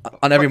fudge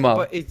on every mob.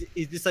 But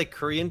is this like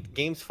Korean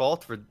games'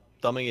 fault for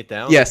dumbing it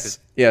down? Yes.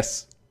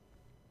 Yes,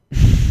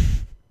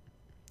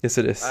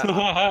 it is.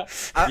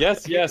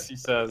 Yes, he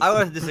says. I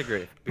would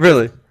disagree.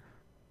 Really?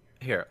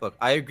 Here, look,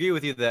 I agree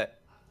with you that.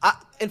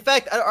 In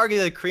fact, I'd argue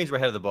that the Koreans were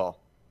ahead of the ball.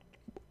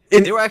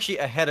 In- They were actually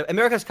ahead of.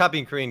 America's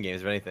copying Korean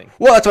games, if anything.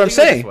 Well, that's what I'm Think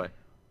of it saying. this way.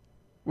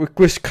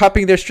 We're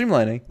copying their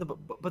streamlining. No,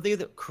 but think of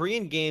the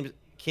Korean games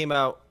came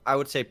out, I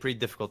would say, pretty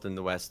difficult in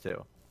the West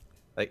too.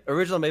 Like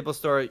original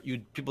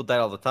MapleStory, people died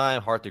all the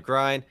time, hard to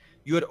grind.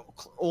 You had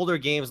older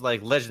games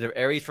like Legend of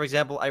Ares, for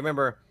example. I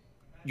remember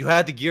you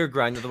had to gear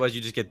grind, otherwise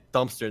you just get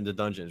dumpster in the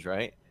dungeons,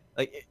 right?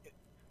 Like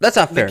That's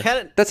not fair.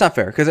 That's not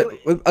fair, because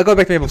I'll go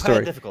back to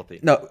MapleStory. Difficulty.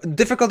 No,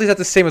 difficulty is not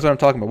the same as what I'm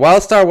talking about.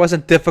 WildStar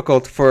wasn't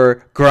difficult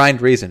for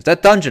grind reasons.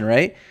 That dungeon,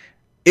 right?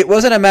 It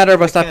wasn't a matter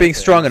of us not being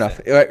strong enough.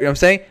 You know what I'm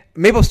saying?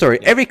 MapleStory,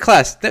 every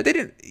class, they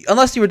didn't,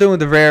 unless you were doing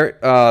the rare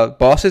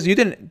bosses, you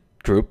didn't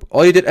group.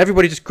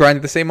 Everybody just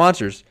grinded the same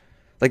monsters.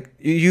 Like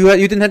you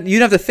didn't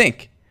have to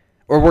think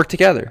or work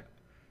together.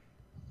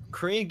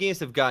 Korean games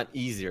have gotten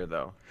easier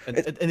though, and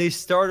they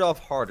started off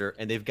harder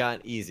and they've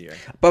gotten easier.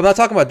 But I'm not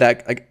talking about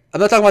that. Like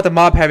I'm not talking about the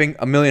mob having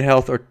 1 million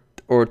health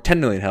or 10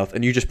 million health,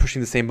 and you just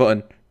pushing the same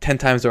button 10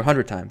 times or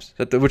 100 times,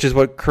 which is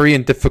what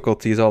Korean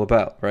difficulty is all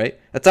about, right?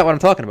 That's not what I'm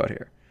talking about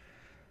here.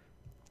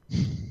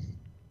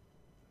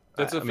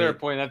 That's a fair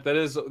point. That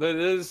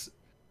is.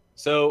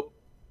 So,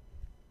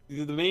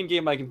 the main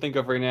game I can think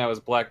of right now is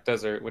Black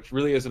Desert, which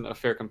really isn't a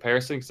fair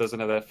comparison because it doesn't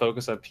have that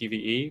focus on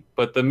PvE.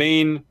 But the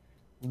main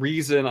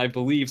reason I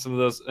believe some of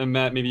those, and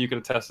Matt, maybe you can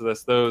attest to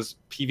this, those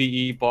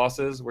PvE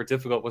bosses were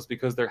difficult was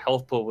because their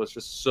health pool was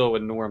just so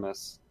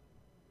enormous.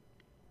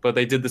 But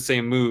they did the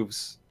same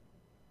moves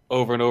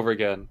over and over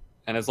again.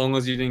 And as long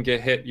as you didn't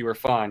get hit, you were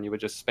fine. You would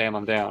just spam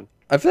them down.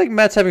 I feel like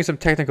Matt's having some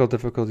technical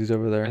difficulties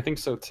over there. I think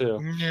so too.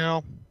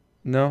 No,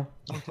 No?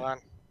 I'm fine.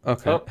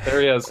 Okay. Oh,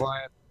 there he is.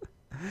 Quiet.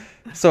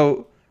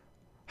 So,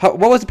 what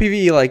was the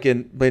PvE like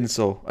in Blade and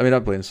Soul? I mean,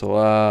 not Blade and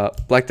Soul.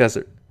 Black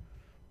Desert.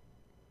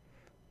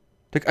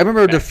 Like, I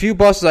remember the few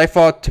bosses I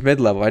fought to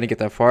mid-level, I didn't get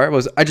that far,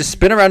 was I just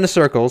spin around in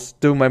circles,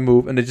 doing my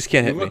move, and they just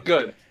can't hit me. Look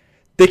good.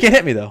 They can't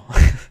hit me, though.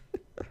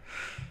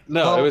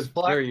 No, Oh, it was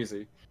Black- very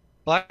easy.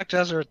 Black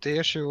Desert, the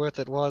issue with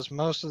it was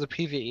most of the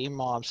PvE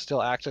mobs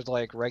still acted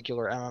like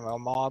regular MMO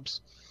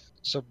mobs.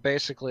 So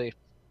basically,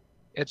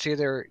 it's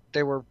either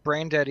they were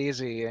brain dead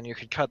easy and you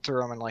could cut through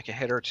them in like a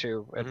hit or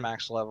two at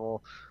max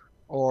level,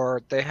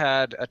 or they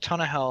had a ton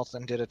of health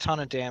and did a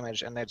ton of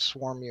damage and they'd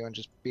swarm you and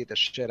just beat the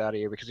shit out of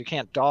you because you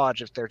can't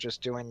dodge if they're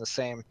just doing the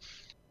same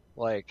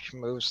like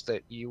moves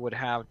that you would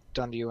have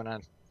done to you in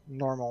a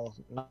normal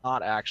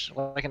not action,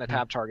 like in a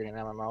tab targeting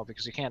MMO,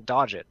 because you can't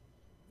dodge it.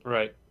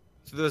 Right.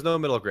 So there was no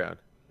middle ground.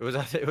 It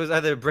was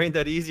either brain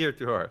dead easy or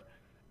too hard.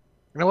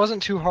 And it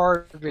wasn't too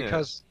hard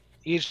because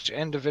each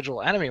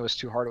individual enemy was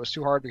too hard. It was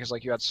too hard because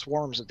like you had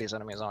swarms of these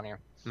enemies on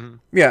you.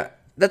 Yeah,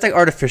 that's like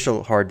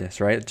artificial hardness,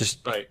 right?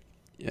 Just Right.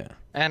 Yeah.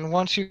 And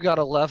once you got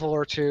a level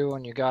or two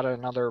and you got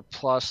another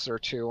plus or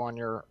two on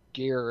your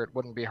gear, it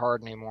wouldn't be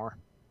hard anymore.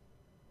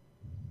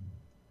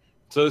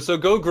 So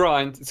go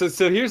grind. So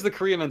here's the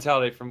Korean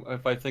mentality from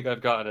if I think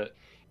I've got it.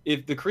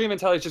 If the Korean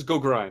mentality is just go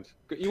grind.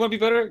 You want to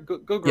be better? Go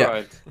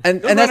grind. And Go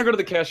and grind that's or go to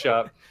the cash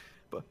shop.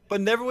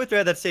 But Neverwinter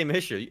had that same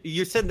issue.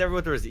 You said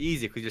Neverwinter was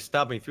easy because you're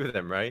stomping through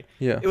them, right?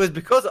 yeah. It was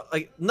because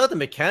like nothing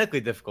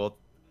mechanically difficult.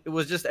 It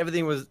was just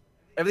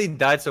everything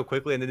died so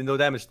quickly and it did no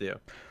damage to you.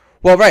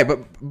 Well, right,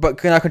 but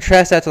can I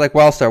contrast that to like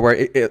WildStar, where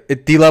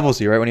it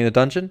de-levels you, right, when you're in a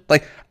dungeon?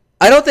 Like,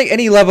 I don't think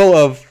any level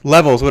of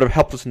levels would have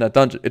helped us in that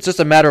dungeon. It's just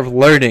a matter of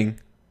learning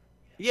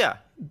Yeah.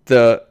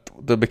 the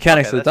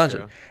mechanics Okay, of the that's dungeon.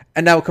 true.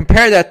 And now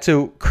compare that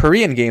to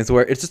Korean games,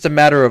 where it's just a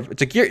matter of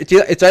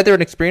it's either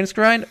an experience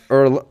grind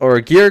or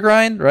a gear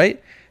grind, right?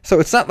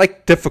 So it's not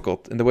like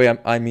difficult in the way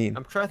I mean.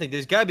 I'm trying to think.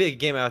 There's got to be a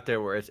game out there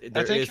where I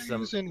there think is you're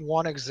some. using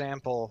one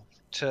example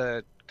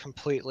to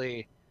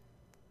completely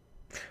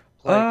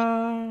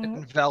like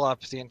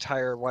envelop the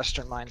entire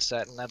Western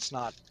mindset, and that's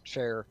not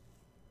fair.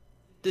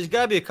 There's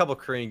got to be a couple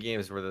Korean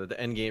games where the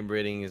end game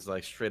rating is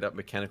like straight up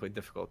mechanically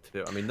difficult to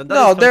do. I mean,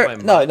 No, there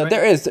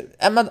is.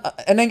 I'm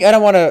not, and I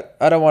don't want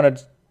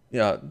to. You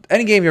know,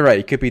 any game you're right.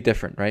 It could be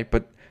different, right?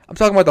 But I'm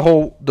talking about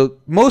the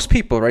most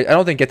people, right? I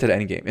don't think get to the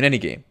end game in any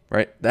game,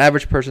 right? The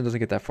average person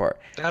doesn't get that far.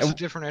 That's And- a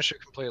different issue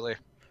completely.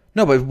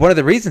 No, but one of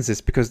the reasons is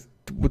because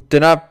they're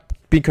not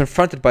being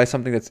confronted by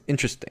something that's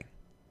interesting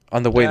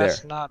on the way there.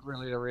 That's not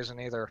really the reason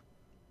either.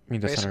 I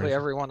mean, that's not a Basically, reason.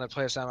 everyone that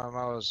plays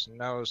MMOs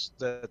knows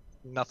that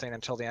nothing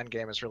until the end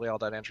game is really all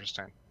that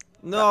interesting.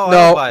 No, I No,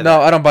 don't buy no,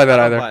 that. I don't buy that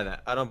I either. don't buy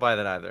that. I don't buy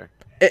that either.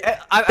 It-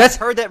 I've that's-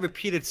 heard that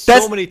repeated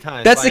that's- so many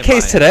times. That's but I the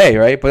ain't case buying it. today,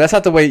 right? But that's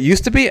not the way it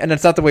used to be, and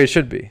it's not the way it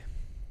should be.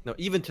 No,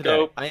 even today,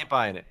 Go. I ain't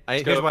buying it.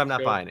 Here's Go, why I'm not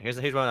go. buying it. Here's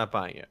why I'm not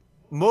buying it.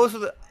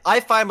 I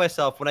find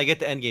myself when I get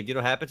to end game. Do you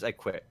know what happens? I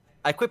quit.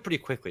 I quit pretty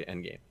quickly at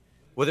end game.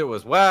 Whether it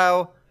was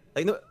WoW,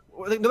 no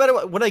matter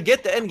what. When I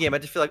get to end game, I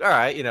just feel like, all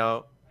right,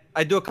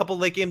 I do a couple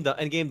late game,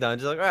 end game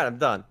dungeons. Like, all right, I'm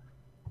done.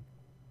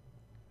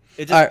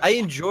 It just, All right. I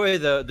enjoy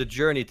the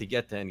journey to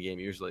get to end game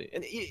usually,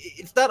 and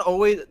it's not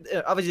always.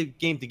 Obviously,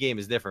 game to game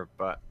is different,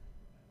 but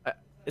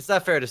it's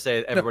not fair to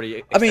say that everybody I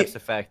accepts mean, the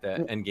fact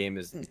that end game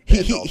is. the He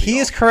end all, he be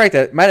is all.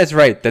 correct. Matt is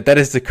right that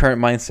is the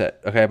current mindset.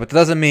 Okay, but that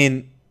doesn't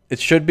mean it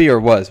should be or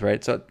was,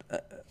 right? So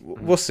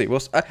we'll see.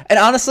 And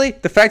honestly,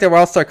 the fact that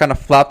WildStar kind of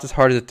flopped as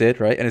hard as it did,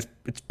 right? And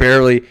it's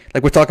barely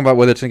like we're talking about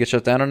whether it's gonna get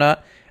shut down or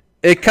not.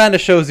 It kind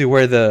of shows you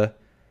where the,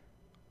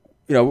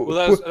 Well,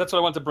 that's what I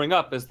want to bring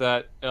up is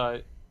that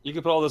you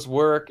can put all this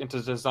work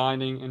into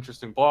designing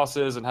interesting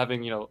bosses and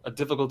having a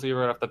difficulty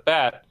right off the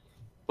bat,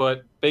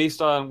 but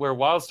based on where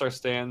WildStar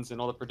stands and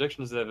all the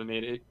predictions that have been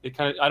made, it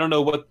kind of I don't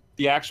know what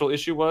the actual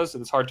issue was,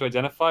 and it's hard to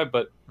identify,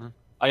 but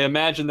I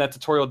imagine that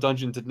tutorial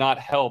dungeon did not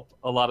help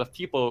a lot of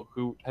people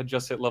who had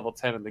just hit level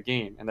 10 in the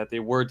game, and that they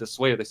were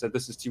dissuaded. They said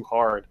this is too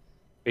hard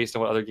based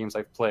on what other games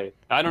I've played.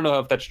 I don't know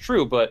if that's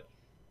true, but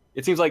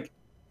it seems like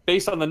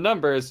based on the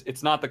numbers,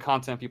 it's not the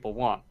content people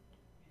want.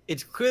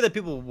 It's clear that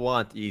people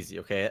want easy,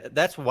 okay?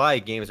 That's why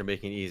games are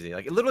making it easy.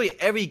 Like, literally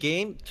every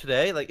game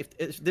today, like,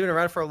 if they've been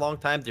around for a long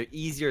time, they're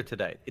easier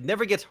today. It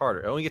never gets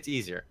harder. It only gets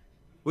easier.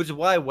 Which is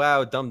why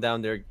WoW dumbed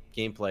down their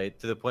gameplay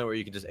to the point where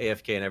you can just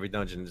AFK in every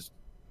dungeon and just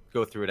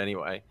go through it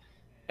anyway.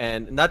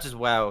 And not just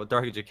WoW,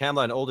 Dark Age of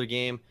Camelot, an older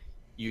game,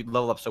 you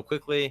level up so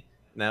quickly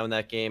now in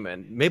that game.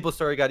 And Maple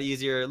Story got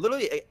easier.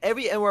 Literally,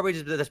 every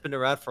MMORPG that's been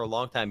around for a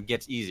long time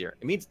gets easier.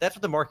 It means that's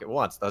what the market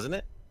wants, doesn't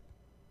it?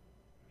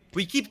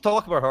 We keep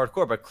talking about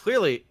hardcore, but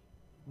clearly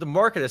the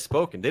market has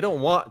spoken. They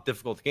don't want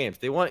difficult games.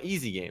 They want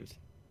easy games.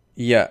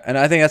 Yeah, and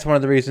I think that's one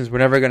of the reasons we're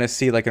never going to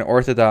see like an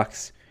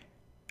orthodox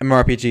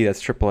MMORPG that's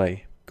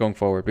AAA going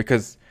forward,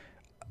 because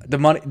the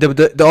money,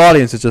 the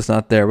audience is just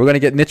not there. We're going to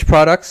get niche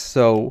products.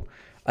 So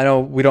I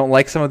know we don't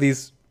like some of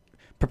these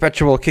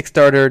perpetual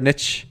Kickstarter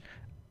niche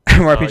Oh,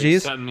 you're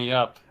MMORPGs, setting me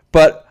up.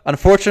 but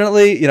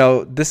unfortunately,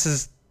 this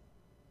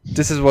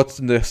is what's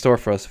in the store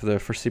for us for the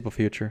foreseeable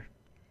future.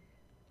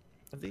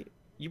 I think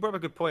you brought up a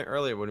good point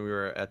earlier when we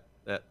were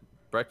at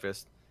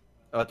breakfast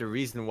about the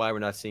reason why we're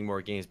not seeing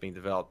more games being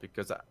developed,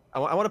 because I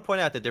want to point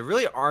out that there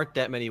really aren't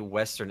that many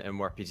Western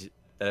MMORPGs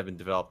that have been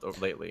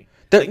developed lately.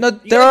 There, Like, no, you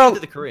there gotta are. give it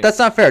to the Koreans. That's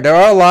not fair. There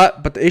are a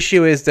lot, but the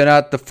issue is they're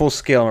not the full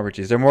scale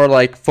RPGs. They're more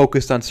like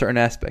focused on certain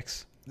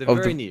aspects. They're of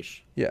very the-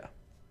 niche. Yeah.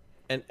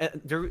 And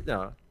they're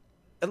no.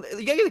 And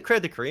you gotta give the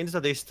credit to Koreans, though.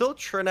 They still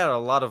churn out a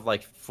lot of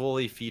like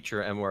fully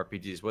feature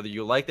MMORPGs, whether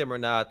you like them or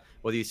not,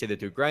 whether you say they're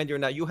too grindy or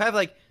not. You have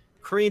like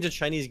Koreans and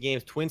Chinese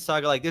games, Twin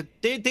Saga, like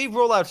they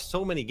roll out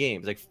so many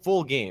games, like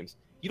full games.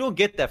 You don't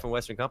get that from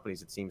Western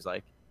companies, it seems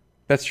like.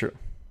 That's true.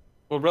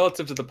 Well,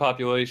 relative to the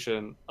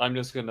population, I'm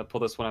just going to pull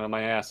this one out of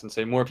my ass and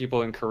say more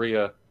people in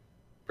Korea,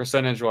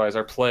 percentage-wise,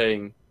 are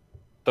playing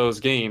those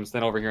games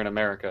than over here in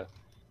America.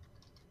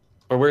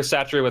 But we're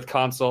saturated with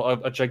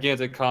a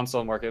gigantic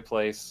console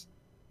marketplace.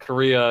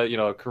 Korea,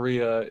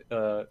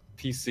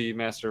 PC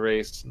Master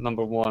Race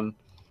 #1.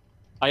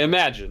 I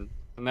imagine,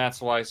 and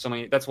that's why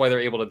they're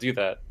able to do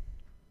that.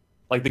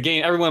 Like the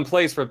game, everyone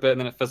plays for a bit and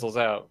then it fizzles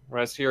out.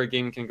 Whereas here, a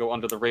game can go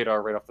under the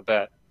radar right off the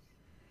bat.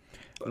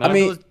 I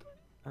mean,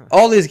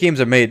 all these games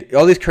are made.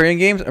 All these Korean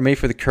games are made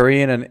for the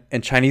Korean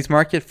and Chinese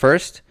market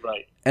first,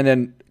 Right. and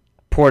then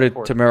ported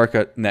to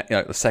America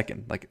the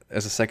second, like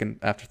as a second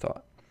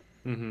afterthought.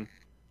 Mm-hmm.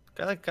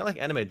 Kind of like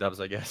anime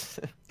dubs, I guess.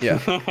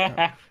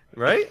 Yeah.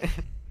 Right?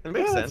 It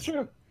makes That's sense.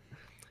 true.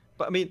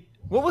 But I mean,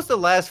 what was the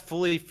last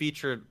fully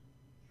featured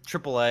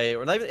AAA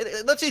or not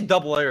even? Let's say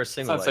AA or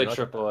single Let's A.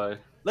 say AAA.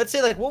 Let's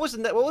say like what was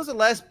the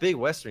last big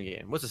Western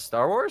game? Was it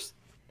Star Wars?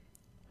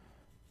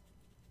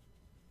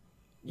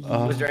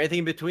 Was there anything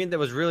in between that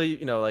was really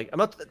like I'm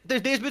not?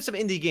 There's been some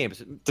indie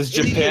games. Does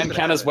Indie Japan games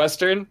count as have it.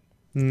 Western?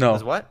 No.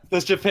 Does what?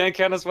 Does Japan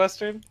count as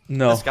Western?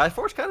 No. Does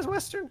Skyforge count as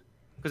Western?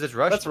 Because it's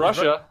Russia. That's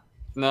Russia.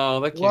 No,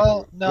 that can't.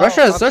 Well, no.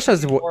 Russia's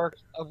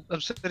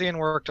Obsidian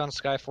worked on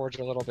Skyforge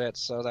a little bit,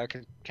 so that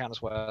could count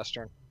as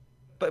Western.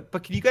 But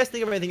can you guys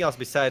think of anything else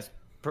besides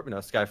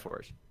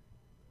Skyforge?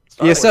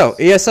 Star ESO. Wars.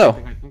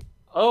 ESO.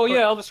 Oh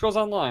yeah, Elder Scrolls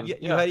Online. You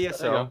Yeah, had there you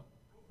ESO.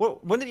 go.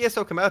 When did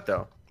ESO come out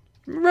though?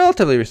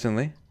 Relatively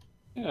recently.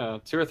 Yeah,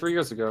 2 or 3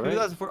 years ago, right?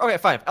 2004. Okay,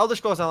 fine. Elder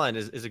Scrolls Online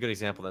is a good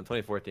example then.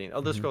 2014.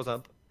 Elder Scrolls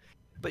on,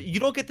 but you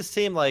don't get the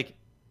same like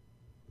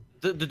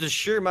the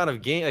sheer amount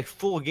of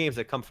full games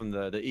that come from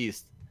the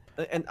East,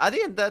 and I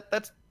think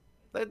that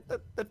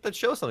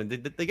shows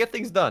something. They get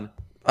things done.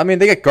 I mean,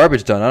 they get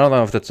garbage done. I don't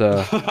know if that's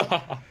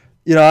I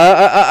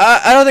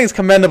don't think it's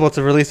commendable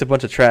to release a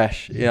bunch of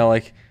trash.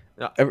 Like.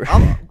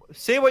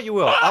 Say what you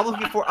will. I'm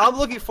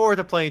looking forward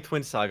to playing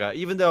Twin Saga,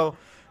 even though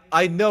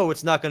I know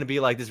it's not going to be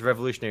like this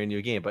revolutionary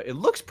new game, but it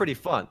looks pretty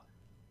fun.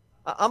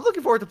 I'm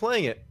looking forward to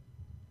playing it,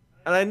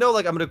 and I know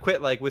like I'm going to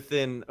quit like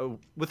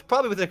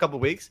probably within a couple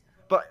of weeks.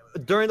 But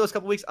during those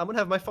couple of weeks, I'm going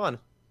to have my fun.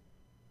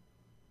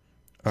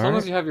 As long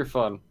as you have your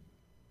fun.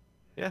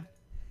 Yeah.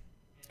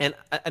 And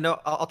I know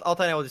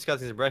Altai and I were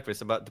discussing at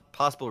breakfast about the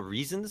possible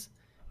reasons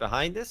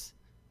behind this.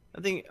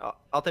 I think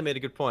Altai made a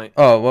good point.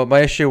 Oh well, my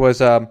issue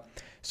was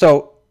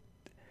so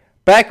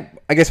back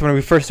I guess when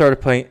we first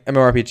started playing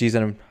MMORPGs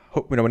and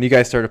when you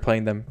guys started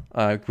playing them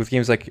with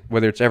games like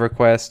whether it's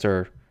EverQuest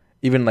or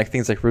even like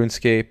things like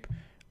RuneScape,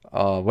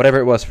 whatever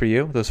it was for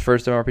you, those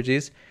first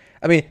MMORPGs.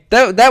 I mean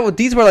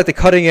these were like the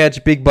cutting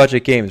edge big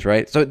budget games,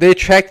 right? So they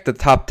attract the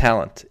top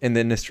talent in the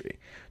industry.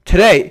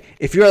 Today,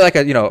 if you're like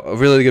a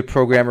really good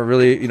programmer,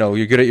 really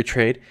you're good at your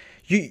trade,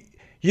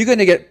 you're going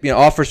to get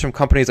offers from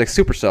companies like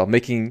Supercell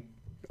making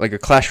like a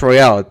Clash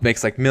Royale. It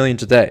makes like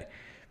millions a day.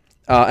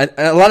 And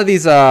a lot of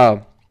these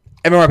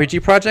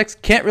MMORPG projects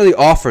can't really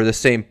offer the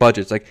same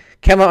budgets. Like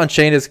Camelot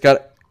Unchained has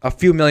got a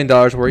few $1 million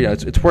where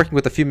it's working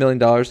with a few $1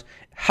 million.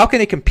 How can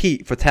they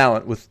compete for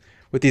talent with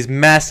these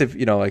massive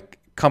like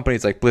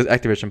companies like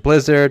Activision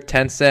Blizzard,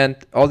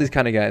 Tencent, all these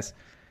kind of guys?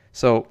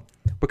 So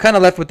we're kind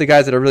of left with the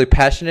guys that are really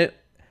passionate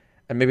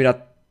and maybe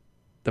not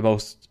the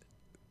most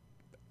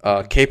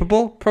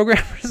capable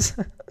programmers.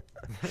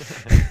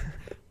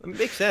 It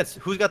makes sense.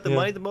 Who's got the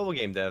money? The mobile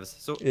game devs.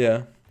 So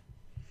yeah.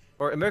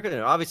 Or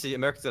America, obviously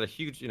America's got a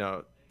huge,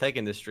 tech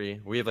industry.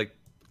 We have like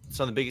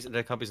some of the biggest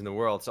tech companies in the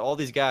world. So all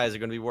these guys are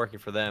going to be working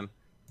for them.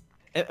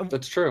 And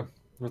That's true.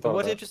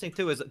 what's interesting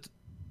too is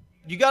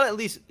you got to at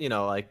least,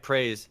 like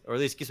praise or at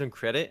least give some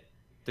credit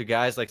to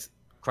guys like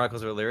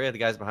Chronicles of Illyria, the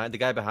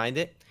guy behind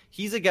it.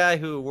 He's a guy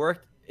who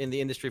worked in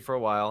the industry for a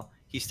while.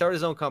 He started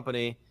his own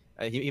company.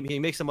 He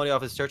makes some money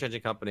off his search engine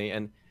company,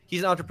 and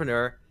he's an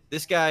entrepreneur.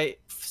 This guy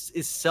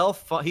is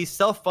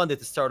self-funded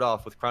to start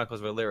off with Chronicles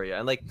of Illyria,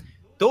 and like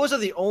those are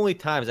the only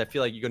times I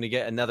feel like you're going to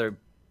get another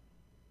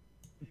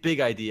big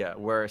idea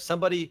where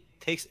somebody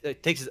takes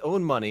his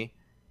own money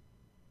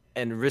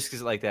and risks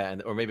it like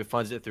that, or maybe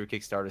funds it through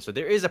Kickstarter. So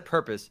there is a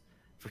purpose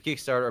for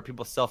Kickstarter or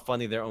people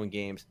self-funding their own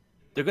games.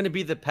 They're going to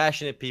be the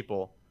passionate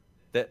people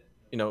that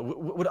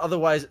would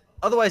otherwise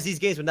these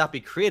games would not be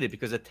created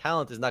because the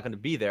talent is not going to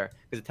be there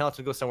because the talent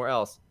will go somewhere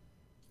else.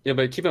 Yeah,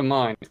 but keep in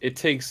mind, it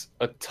takes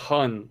a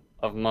ton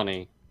of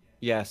money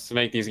Yes. to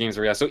make these games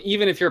a reality. So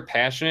even if you're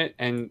passionate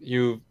and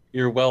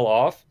you're well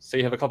off, say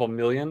you have a couple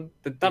million,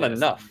 that's not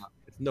enough.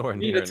 It's nowhere You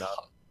need near a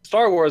enough.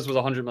 Star Wars was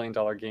a $100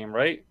 million game,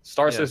 right?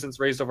 Star Yeah. Citizen's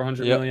raised over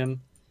 100 Yep.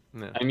 million.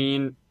 Yeah. I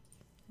mean,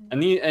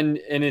 and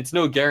it's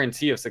no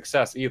guarantee of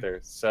success either.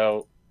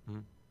 So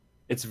Mhm.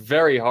 it's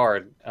very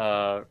hard.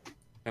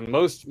 And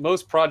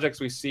most projects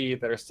we see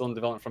that are still in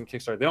development from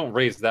Kickstarter, they don't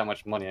raise that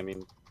much money. I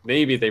mean,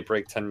 maybe they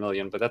break 10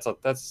 million, but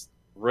that's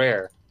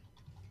rare.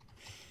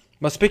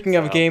 Well, speaking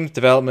of So- games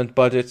development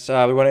budgets, we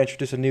want to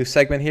introduce a new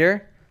segment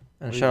here.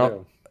 And We Sean,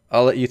 do.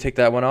 I'll let you take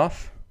that one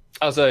off.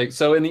 I was like,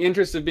 so in the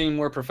interest of being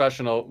more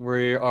professional,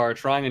 we are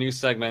trying a new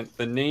segment.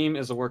 The name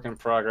is a work in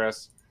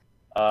progress.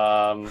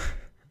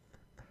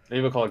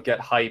 Maybe we'll call it Get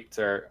Hyped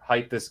or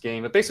Hype This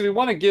Game. But basically, we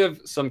want to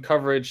give some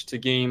coverage to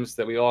games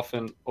that we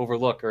often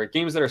overlook or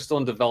games that are still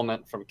in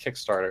development from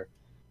Kickstarter.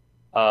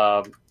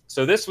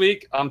 So this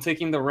week, I'm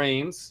taking the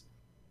reins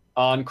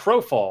on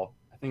Crowfall.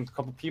 I think a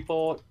couple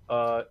people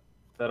that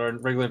are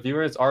regular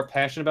viewers are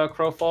passionate about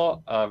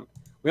Crowfall.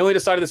 We only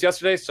decided this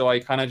yesterday, so I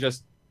kind of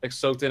just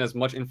soaked in as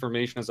much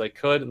information as I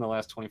could in the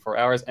last 24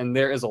 hours, and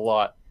there is a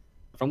lot.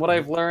 From what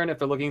I've learned, if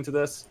they're looking into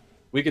this,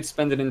 we could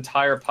spend an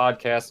entire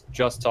podcast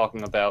just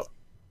talking about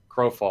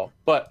Crowfall.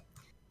 But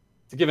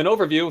to give an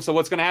overview, so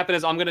what's going to happen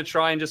is I'm going to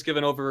try and just give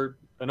an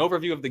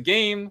overview of the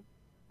game.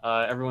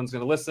 Everyone's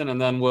going to listen,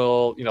 and then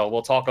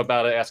we'll talk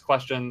about it, ask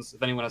questions.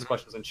 If anyone has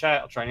questions in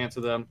chat, I'll try and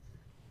answer them.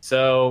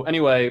 So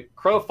anyway,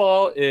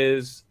 Crowfall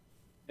is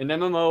an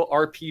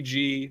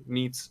MMORPG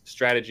meets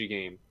strategy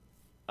game,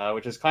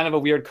 which is kind of a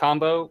weird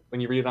combo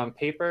when you read it on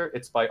paper.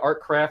 It's by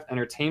Artcraft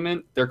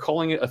Entertainment. They're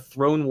calling it a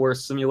Throne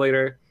Wars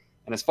simulator.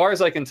 And as far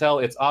as I can tell,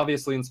 it's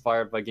obviously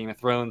inspired by Game of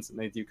Thrones, and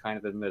they do kind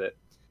of admit it.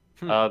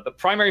 The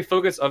primary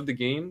focus of the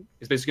game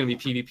is basically going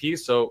to be PvP.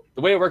 So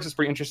the way it works is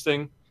pretty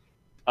interesting.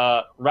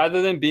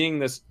 Rather than being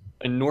this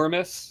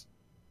enormous,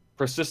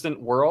 persistent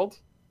world,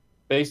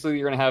 basically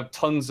you're going to have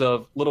tons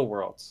of little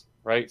worlds,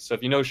 right? So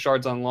if you know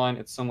Shards Online,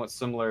 it's somewhat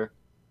similar.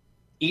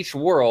 Each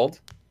world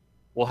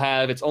will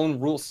have its own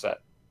rule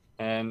set,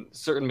 and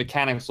certain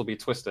mechanics will be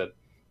twisted.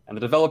 And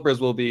the developers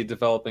will be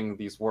developing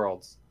these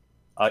worlds.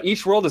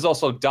 Each world is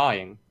also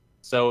dying,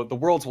 so the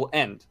worlds will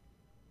end.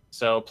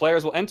 So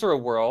players will enter a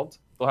world,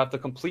 they'll have to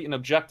complete an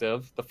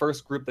objective. The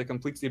first group that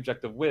completes the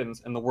objective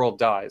wins, and the world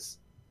dies.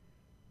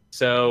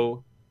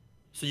 So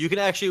you can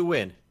actually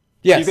win.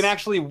 Yes. You can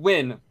actually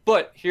win,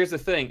 but here's the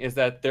thing, is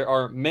that there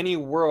are many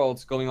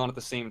worlds going on at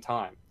the same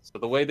time. So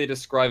the way they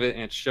describe it,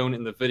 and it's shown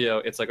in the video,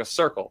 it's like a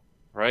circle,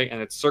 right?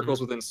 And it's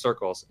circles within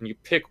circles, and you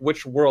pick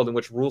which world and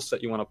which rule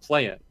set you want to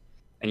play in.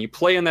 And you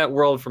play in that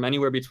world from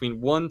anywhere between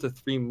 1 to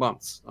 3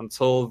 months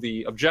until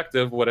the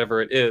objective,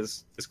 whatever it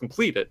is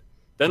completed.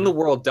 Then the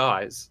world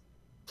dies.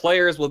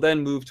 Players will then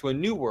move to a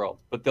new world,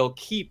 but they'll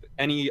keep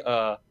any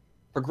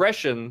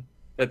progression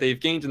that they've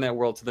gained in that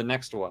world to the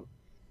next one.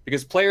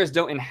 Because players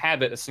don't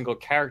inhabit a single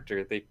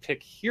character. They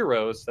pick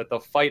heroes that they'll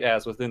fight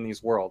as within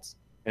these worlds.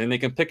 And then they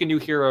can pick a new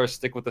hero or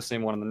stick with the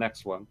same one in the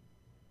next one.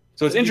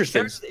 So it's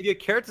interesting. If your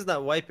character's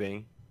not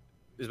wiping...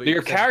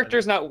 Your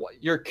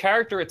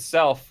character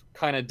itself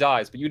kind of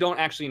dies, but you don't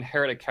actually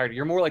inherit a character.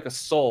 You're more like a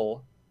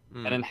soul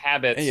and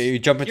inhabits you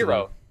jump into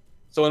hero. them.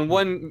 So in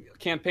one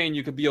campaign,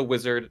 you could be a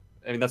wizard.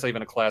 I mean, that's not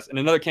even a class. In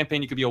another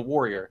campaign, you could be a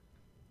warrior.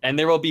 And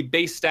there will be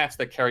base stats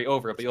that carry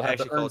over, but you'll have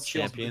to earn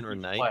champion or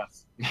knight.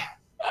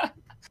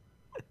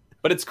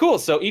 But it's cool.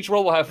 So each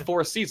world will have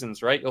 4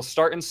 seasons, right? You'll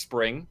start in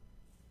spring.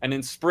 And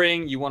in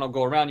spring, you want to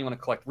go around, you want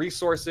to collect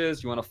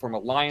resources, you want to form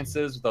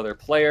alliances with other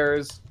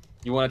players.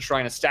 You want to try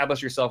and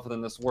establish yourself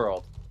within this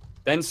world.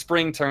 Then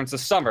spring turns to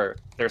summer.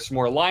 There's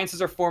more alliances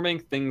are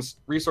forming,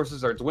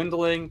 resources are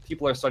dwindling,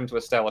 people are starting to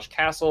establish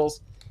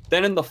castles.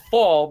 Then in the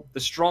fall, the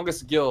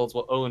strongest guilds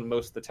will own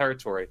most of the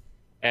territory.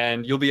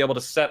 And you'll be able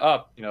to set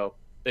up,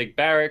 big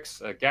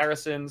barracks,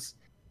 garrisons.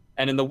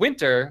 And in the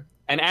winter,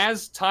 and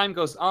as time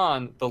goes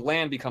on, the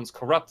land becomes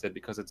corrupted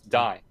because it's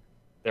dying.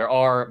 There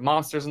are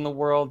monsters in the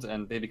world,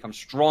 and they become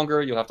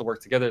stronger. You'll have to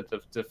work together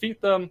to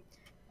defeat them.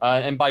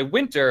 And by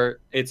winter,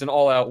 it's an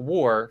all-out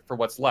war for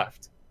what's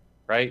left,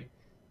 right?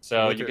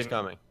 So Winter is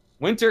coming.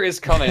 Winter is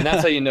coming.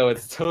 That's how you know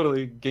it's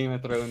totally Game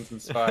of Thrones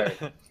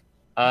inspired.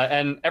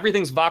 And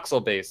everything's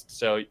voxel-based,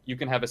 so you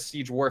can have a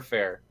siege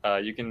warfare.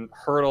 You can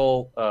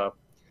hurl, what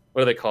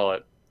do they call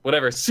it?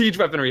 Whatever, siege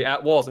weaponry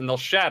at walls, and they'll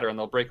shatter and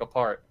they'll break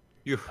apart.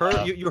 You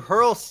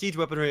hurl siege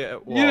weaponry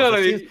at walls. You know what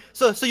I mean?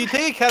 So you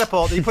take a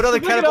catapult, and you put another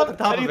catapult on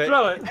top and of you it,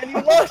 throw it. and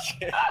you launch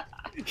it.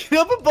 You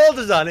don't put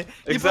boulders on it.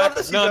 You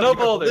Exactly. put No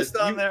boulders.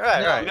 On there.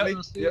 Right.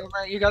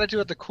 You got to do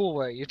it the cool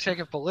way. You take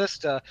a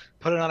ballista,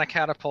 put it on a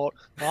catapult,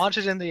 launch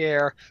it in the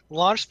air,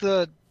 launch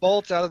the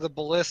bolts out of the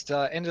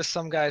ballista into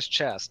some guy's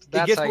chest.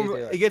 That's how you do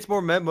it. It gets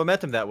more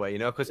momentum that way,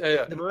 because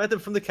the momentum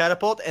from the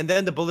catapult and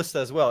then the ballista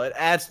as well. It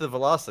adds to the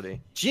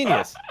velocity.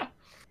 Genius.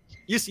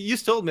 You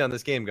sold me on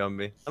this game,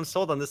 Gumby. I'm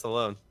sold on this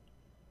alone.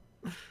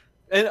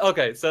 And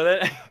okay, so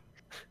then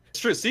it's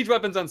true. Siege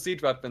weapons on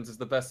siege weapons is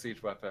the best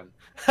siege weapon.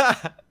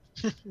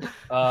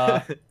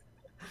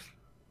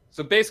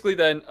 So basically,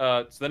 then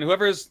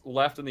whoever's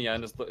left in the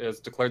end is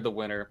declared the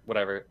winner,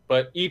 whatever.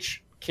 But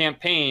each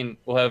campaign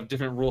will have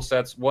different rule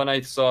sets. One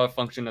I saw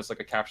function as like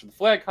a capture the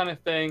flag kind of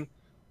thing.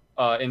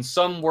 In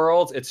some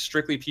worlds, it's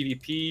strictly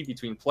PvP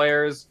between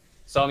players.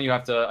 Some you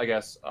have to, I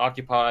guess,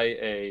 occupy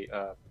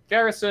a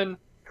garrison.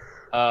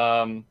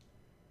 Right,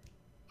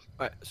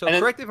 so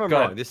correct me if I'm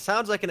wrong. This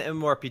sounds like an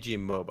MMORPG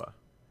MOBA.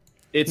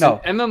 It's an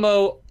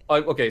MMO.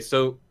 Okay,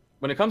 so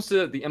when it comes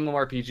to the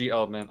MMORPG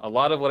element, a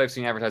lot of what I've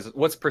seen advertised,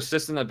 what's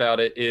persistent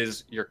about it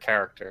is your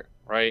character,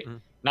 right? Mm-hmm.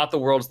 Not the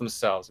worlds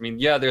themselves. I mean,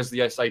 yeah, there's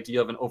this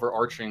idea of an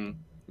overarching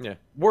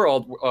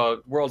world,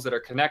 worlds that are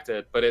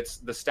connected, but it's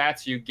the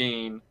stats you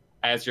gain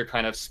as your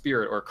kind of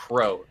spirit or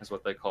crow is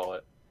what they call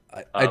it.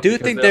 I do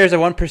think there's a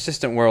one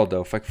persistent world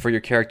though, for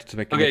your character to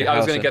make. Okay, I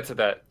was going to get to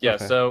that. Yeah,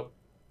 okay. So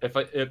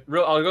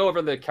I'll go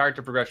over the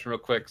character progression real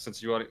quick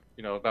since you want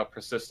about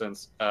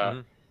persistence.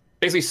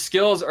 Basically,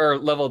 skills are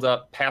leveled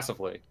up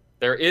passively.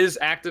 There is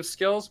active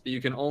skills, but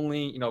you can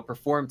only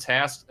perform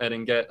tasks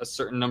and get a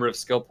certain number of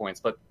skill points.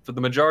 But for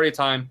the majority of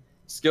time,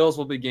 skills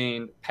will be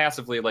gained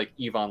passively, like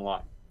EVE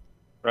Online,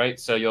 right?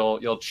 So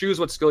you'll choose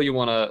what skill you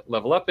want to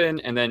level up in,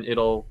 and then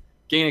it'll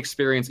gain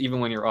experience even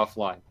when you're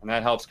offline, and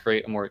that helps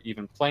create a more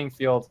even playing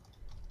field.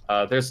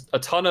 There's a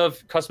ton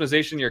of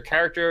customization in your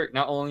character.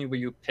 Not only will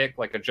you pick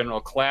like a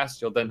general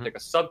class, you'll then pick a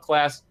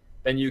subclass.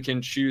 Then you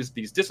can choose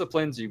these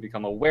disciplines. You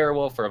become a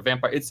werewolf or a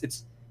vampire.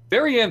 It's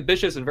very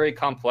ambitious and very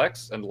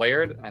complex and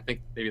layered. And I think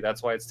maybe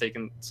that's why it's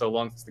taken so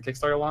long since the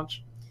Kickstarter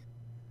launch.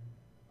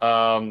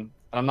 I'm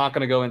not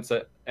going to go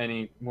into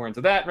any more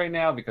into that right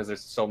now because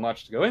there's so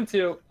much to go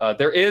into.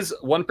 There is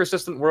one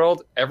persistent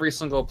world. Every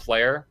single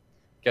player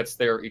gets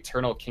their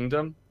eternal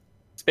kingdom.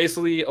 It's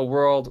basically a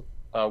world.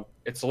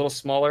 It's a little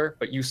smaller,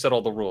 but you set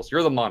all the rules.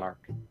 You're the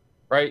monarch,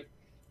 right?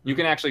 You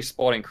can actually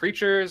spawn in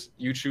creatures.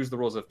 You choose the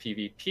rules of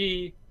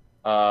PvP.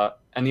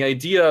 And the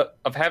idea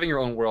of having your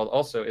own world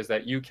also is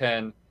that you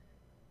can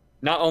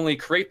not only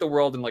create the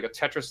world in like a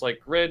Tetris-like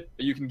grid,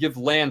 but you can give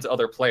land to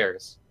other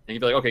players. And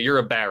you'd be like, okay, you're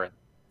a baron.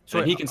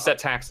 So he can set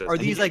taxes. Are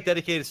these like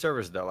dedicated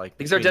servers though? Like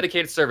these are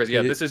dedicated servers.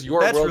 Yeah, this is your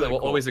world really that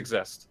will always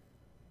exist.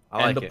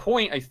 And the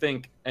point, I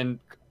think, and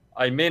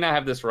I may not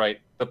have this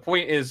right, the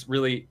point is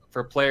really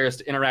for players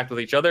to interact with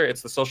each other.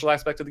 It's the social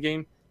aspect of the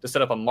game, to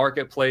set up a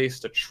marketplace,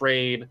 to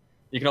trade.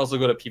 You can also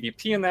go to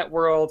PvP in that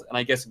world, and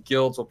I guess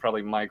guilds will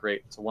probably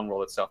migrate to one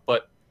world itself.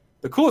 But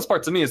the coolest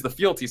part to me is the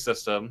fealty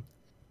system,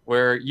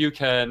 where you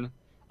can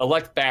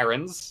elect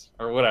barons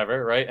or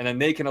whatever, right? And then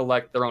they can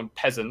elect their own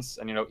peasants,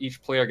 and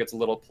each player gets a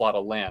little plot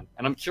of land.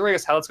 And I'm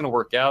curious how it's going to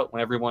work out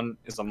when everyone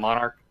is a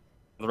monarch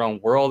of their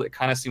own world. It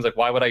kind of seems like,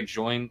 why would I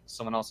join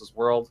someone else's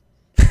world?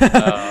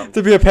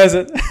 To be a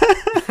peasant.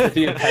 To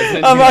be a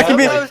peasant. I can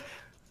be.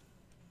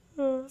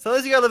 So at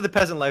least you gotta live the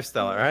peasant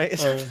lifestyle, all right?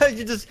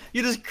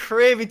 You're just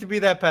craving to be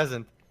that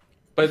peasant.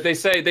 But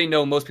they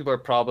know most people are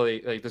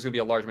probably like there's gonna be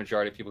a large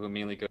majority of people who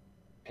mainly go to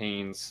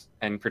campaigns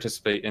and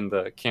participate in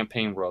the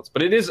campaign worlds.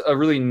 But it is a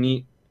really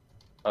neat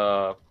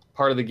part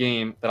of the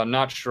game that I'm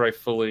not sure I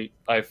fully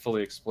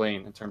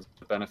explained in terms of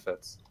the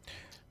benefits.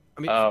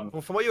 I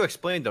mean, from what you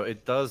explained though,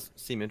 it does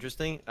seem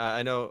interesting.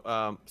 I know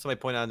somebody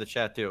pointed out in the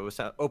chat too. It was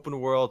an open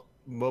world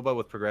MOBA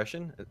with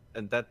progression,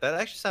 and that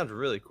actually sounds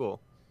really cool.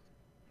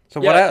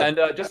 So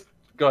just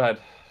go ahead.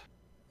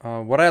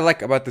 What I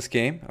like about this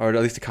game, or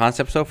at least the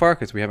concept so far,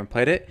 because we haven't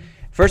played it.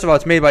 First of all,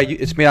 it's made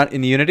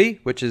in Unity,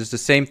 which is the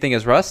same thing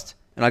as Rust,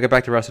 and I'll get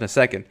back to Rust in a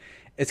second.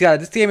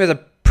 This game has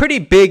a pretty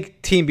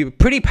big team,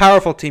 pretty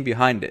powerful team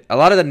behind it. A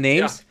lot of the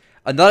names,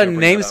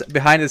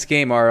 behind this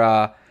game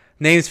are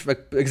names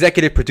like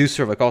executive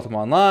producer of like Ultima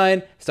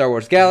Online, Star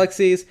Wars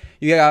Galaxies.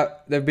 They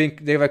have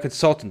a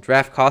consultant,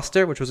 Raph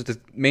Koster, which was the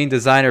main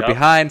designer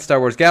behind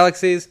Star Wars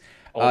Galaxies.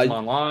 Ultima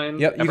Online.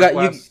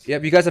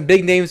 Yep, you got some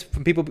big names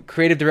from people.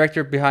 Creative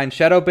director behind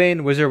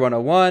Shadowbane, Wizard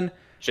 101.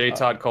 J.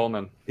 Todd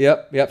Coleman.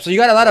 Yep. So you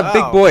got a lot of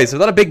big boys. A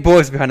lot of big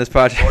boys behind this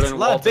project. A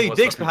lot of big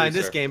dicks behind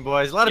this game,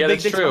 boys. A lot of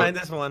big dicks behind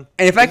this one.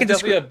 And if I can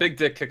definitely a big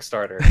dick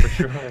Kickstarter for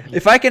sure.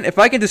 if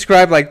I can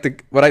describe like the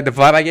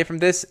vibe I get from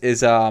this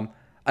is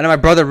I know my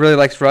brother really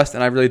likes Rust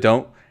and I really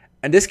don't.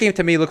 And this game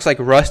to me looks like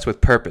Rust with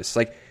purpose.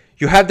 Like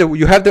you have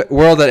the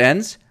world that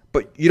ends,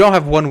 but you don't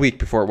have 1 week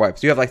before it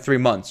wipes. You have like 3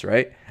 months,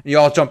 right? And you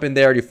all jump in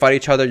there, you fight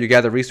each other, you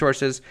gather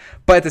resources,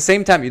 but at the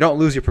same time, you don't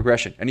lose your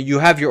progression, and you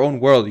have your own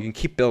world. You can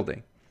keep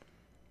building.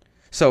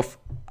 So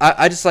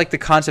I just like the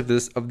concept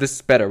of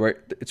this better,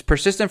 where it's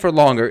persistent for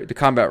longer, the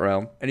combat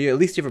realm, and at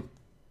least you have a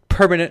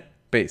permanent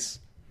base.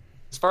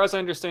 As far as I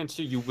understand,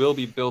 too, you will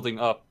be building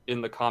up in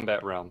the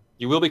combat realm.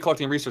 You will be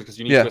collecting resources because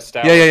you need to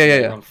establish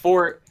your own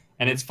fort,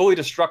 and it's fully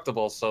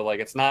destructible. So like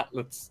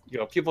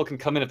people can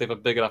come in if they have a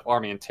big enough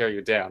army and tear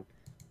you down.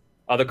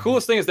 The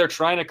coolest thing is they're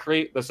trying to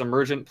create this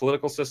emergent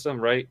political system,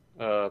 right?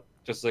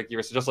 Just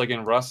like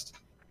in Rust.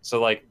 So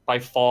like by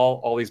fall,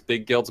 all these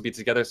big guilds will be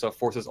together. So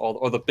forces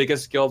or the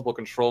biggest guild will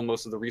control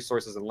most of the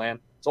resources and land.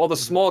 So all the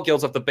small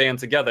guilds have to band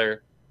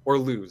together or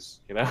lose,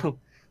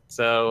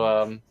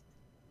 So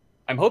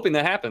I'm hoping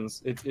that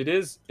happens.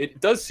 It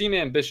does seem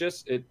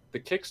ambitious. The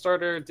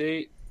Kickstarter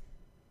date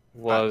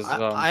was.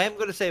 I am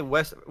going to say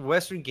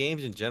Western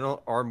games in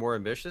general are more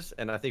ambitious,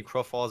 and I think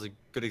Crowfall is a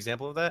good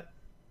example of that.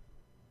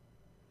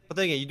 But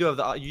then again,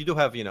 you do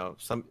have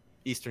some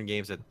Eastern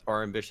games that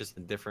are ambitious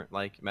and different,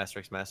 like Master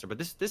X Master. But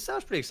this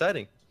sounds pretty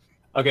exciting.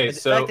 Okay, and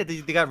the fact that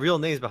they got real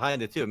names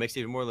behind it too, it makes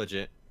it even more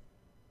legit.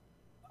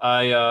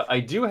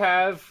 I do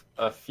have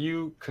a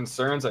few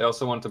concerns I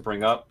also want to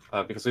bring up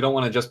because we don't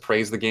want to just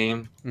praise the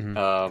game.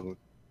 Mm-hmm.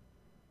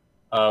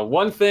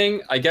 One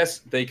thing, I guess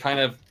they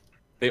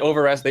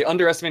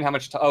underestimate how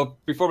much.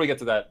 Before we get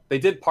to that, they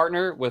did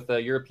partner with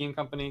a European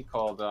company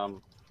called.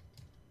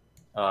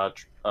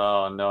 It's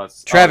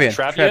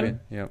Travian.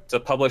 Yep. To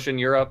publish in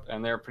Europe,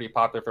 and they're pretty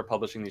popular for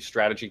publishing these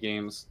strategy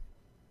games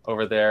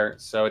over there.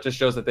 So it just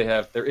shows that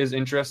there is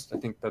interest. I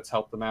think that's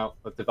helped them out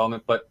with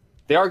development. But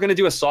they are going to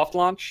do a soft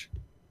launch.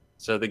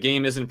 So the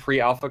game isn't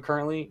pre-alpha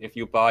currently. If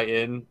you buy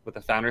in with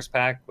the Founders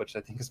Pack, which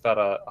I think is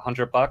about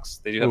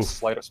 $100, they do have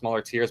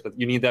smaller tiers, but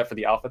you need that for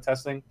the alpha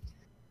testing.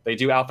 They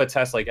do alpha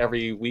tests like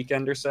every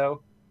weekend or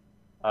so.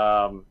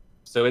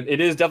 So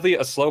it is definitely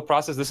a slow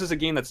process. This is a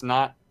game that's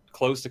not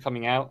close to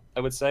coming out,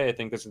 I would say. I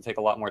think this will take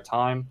a lot more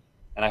time,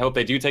 and I hope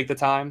they do take the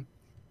time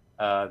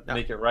to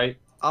make it right.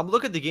 I'm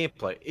looking at the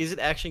gameplay. Is it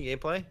action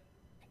gameplay?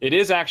 It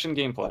is action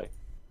gameplay.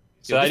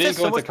 So Dude, I this didn't has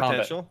go so into much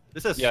combat. potential.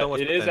 This has Yeah, so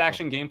much it potential. is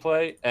action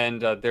gameplay,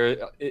 and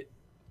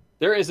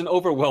there is an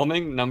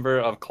overwhelming number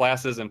of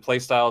classes and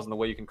playstyles and the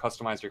way you can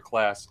customize your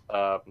class.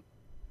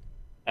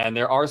 And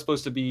there are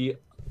supposed to be,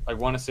 I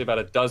want to say, about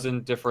a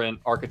dozen different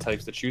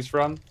archetypes to choose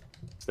from.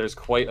 So there's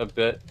quite a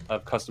bit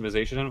of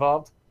customization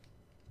involved.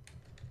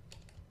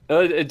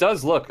 It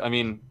does look, I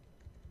mean,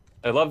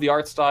 I love the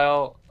art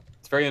style.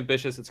 It's very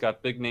ambitious. It's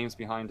got big names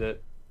behind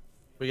it.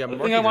 We got The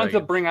Murky thing I wanted to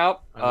Dragon. bring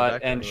out, On the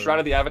back and of the Shroud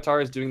of the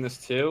Avatar is doing this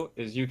too,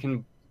 is you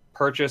can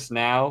purchase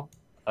now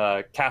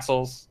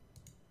castles.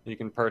 You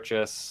can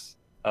purchase,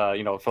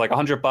 for like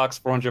 $100,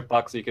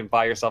 $400, you can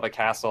buy yourself a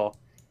castle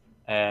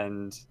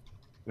and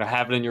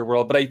have it in your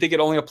world. But I think it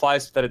only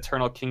applies to that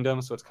Eternal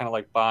Kingdom, so it's kind of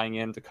like buying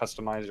in to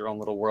customize your own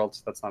little world.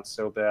 So that's not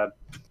so bad.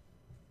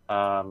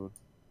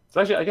 So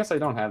actually, I guess I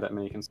don't have that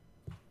many.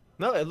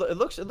 No, it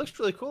looks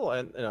really cool,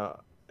 and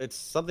it's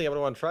something I would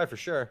want to try for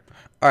sure.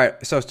 All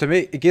right, so to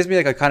me, it gives me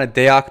like a kind of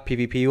Daok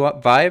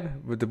PvP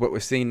vibe with what we're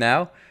seeing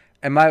now.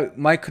 And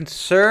my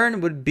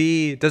concern would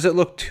be, does it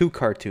look too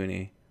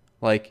cartoony?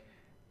 Like,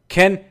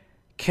 can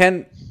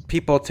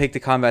people take the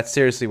combat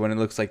seriously when it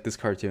looks like this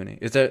cartoony?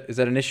 Is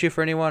that an issue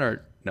for anyone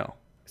or no?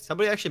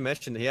 Somebody actually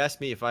mentioned, he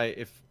asked me if I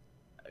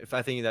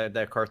think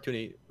that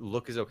cartoony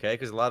look is okay,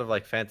 because a lot of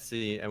like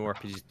fantasy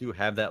MMORPGs do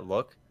have that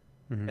look,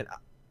 and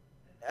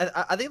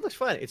I think it looks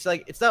fine. It's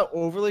like, it's not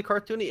overly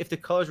cartoony. If the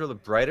colors were a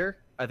little brighter,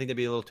 I think that'd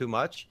be a little too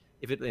much.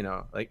 If it,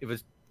 like if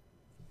it's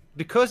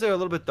because they're a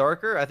little bit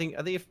darker, I think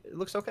it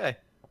looks okay.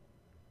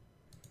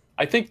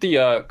 I think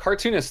the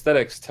cartoon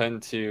aesthetics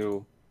tend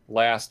to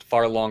last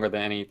far longer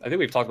than any. I think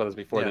we've talked about this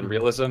before. Than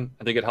realism.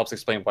 I think it helps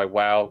explain why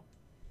WoW,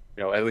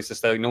 at least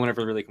aesthetic, no one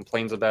ever really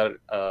complains about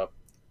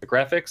the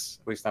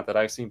graphics. At least not that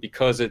I've seen,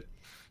 because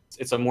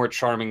it's a more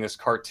charming, this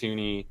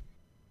cartoony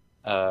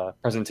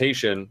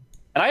presentation.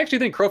 And I actually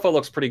think Crowfall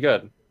looks pretty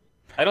good.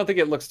 I don't think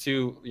it looks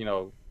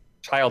too,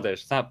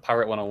 childish. It's not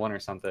Pirate 101 or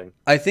something.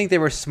 I think they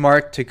were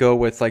smart to go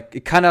with like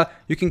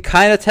you can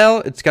kind of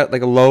tell it's got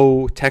like a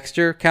low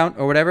texture count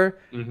or whatever,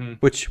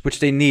 which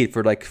they need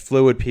for like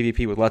fluid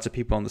PvP with lots of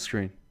people on the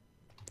screen.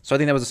 So I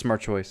think that was a smart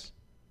choice.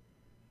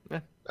 Yeah,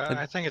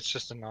 I think it's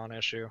just a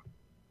non-issue.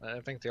 I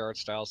think the art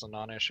style is a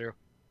non-issue.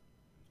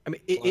 I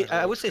mean,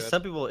 I would say good.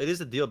 some people, it is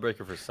a deal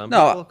breaker for some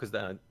No, people, because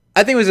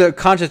I think it was a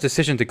conscious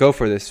decision to go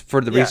for this for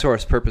the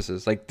resource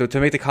purposes, like to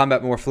make the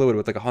combat more fluid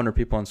with like 100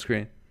 people on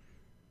screen.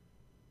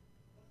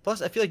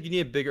 Plus, I feel like you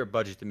need a bigger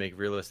budget to make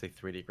realistic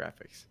 3D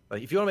graphics.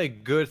 Like, if you want to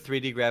make good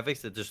 3D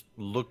graphics that just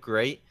look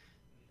great,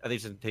 I think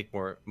it's going to take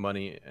more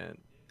money. And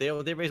they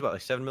raised about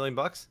like $7 million.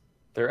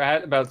 They're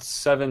at about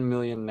 7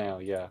 million now.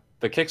 Yeah,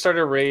 the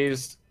Kickstarter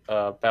raised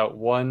about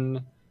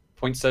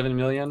 1.7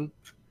 million.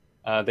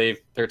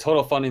 Their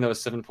total funding though is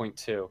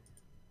 7.2.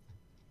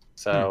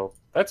 So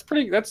that's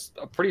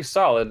pretty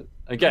solid.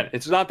 Again,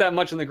 it's not that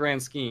much in the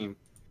grand scheme,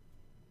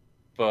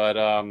 but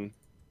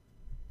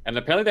and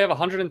apparently they have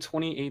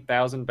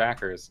 128,000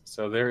 backers.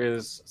 So there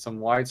is some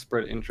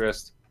widespread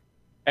interest.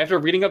 After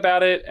reading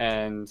about it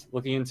and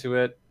looking into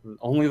it,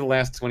 only the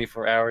last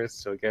 24 hours.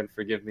 So again,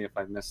 forgive me if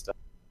I missed it.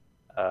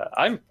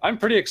 I'm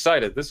pretty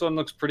excited. This one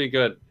looks pretty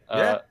good.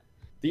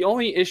 The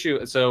only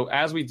issue, so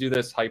as we do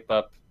this hype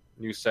up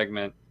new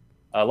segment,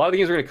 a lot of the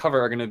games we're going to cover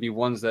are going to be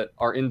ones that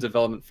are in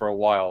development for a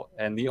while.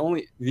 And the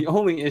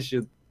only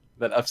issue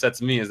that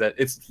upsets me is that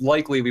it's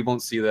likely we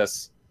won't see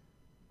this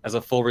as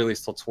a full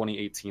release till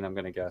 2018, I'm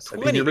going to guess.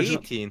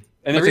 2018?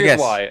 And the reason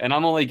why, and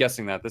I'm only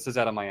guessing that, this is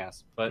out of my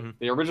ass, but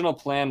the original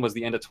plan was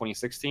the end of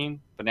 2016.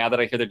 But now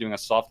that I hear they're doing a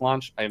soft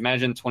launch, I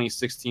imagine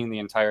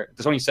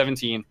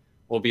 2017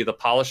 will be the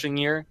polishing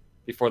year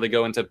before they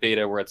go into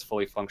beta where it's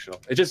fully functional.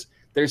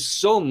 There's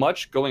so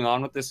much going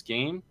on with this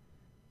game.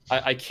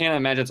 I can't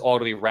imagine it's all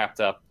going to be wrapped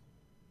up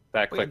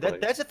that quickly.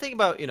 That's the thing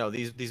about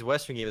these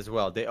Western games as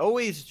well. They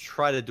always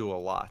try to do a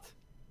lot.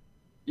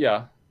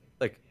 Yeah.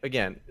 Like,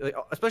 again,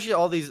 especially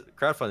all these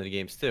crowdfunded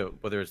games too.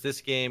 Whether it's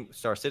this game,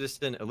 Star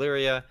Citizen,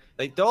 Illyria,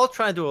 they're all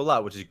trying to do a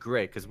lot, which is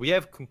great because we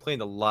have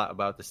complained a lot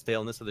about the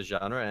staleness of the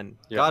genre, and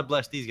God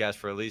bless these guys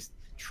for at least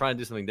trying to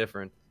do something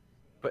different.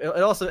 But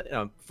it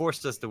also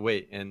forced us to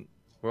wait, and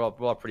we're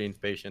all pretty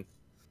impatient.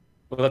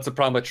 Well, that's the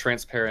problem with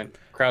transparent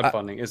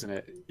crowdfunding, isn't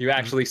it? You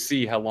actually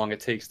see how long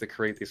it takes to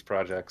create these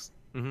projects.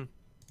 Can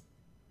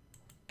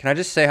I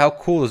just say, how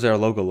cool does their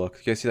logo look?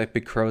 You guys see that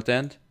big crow at the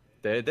end?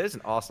 There's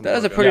an awesome That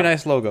is logo. a pretty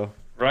nice logo.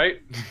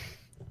 Right?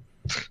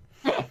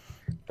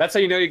 That's how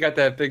you know you got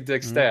that big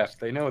dick staff.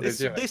 They know what they're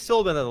doing. They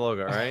sold me on the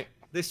logo, right?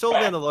 They sold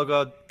me on the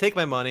logo. Take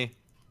my money.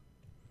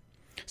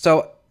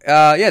 So,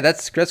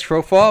 that's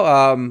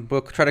Crowfall.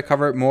 We'll try to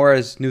cover it more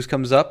as news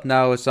comes up.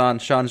 Now it's on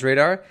Sean's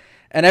radar.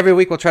 And every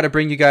week we'll try to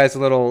bring you guys a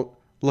little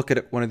look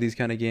at one of these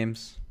kind of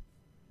games.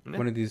 Yeah.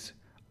 One of these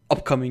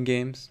upcoming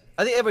games.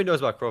 I think everybody knows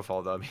about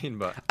Crowfall, though.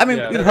 We've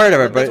heard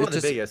of it, but it's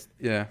just... biggest.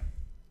 Yeah.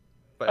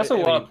 But I also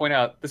want to point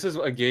out, this is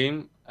a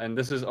game, and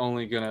this is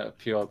only going to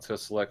appeal to a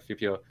select few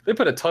people. They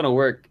put a ton of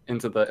work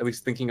into at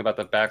least thinking about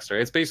the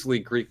backstory. It's basically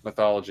Greek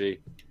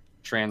mythology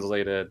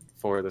translated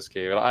for this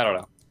game. I don't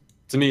know.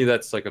 To me,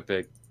 that's like a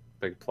big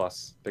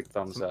plus, big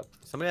thumbs up.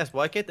 Somebody asked,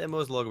 why can't the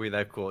MMO's logo be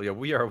that cool? Yeah,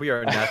 we are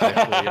not that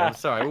cool. Yeah, I'm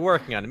sorry, we're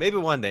working on it. Maybe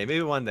one day,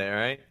 all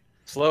right?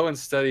 Slow and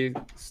steady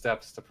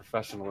steps to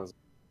professionalism.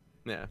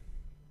 Yeah.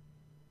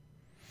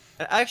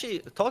 Actually,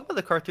 talk about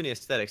the cartoony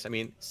aesthetics. I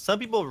mean, some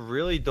people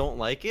really don't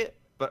like it,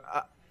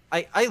 but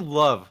I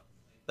love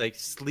like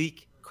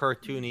sleek,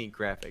 cartoony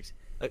graphics,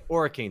 like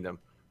Aura Kingdom,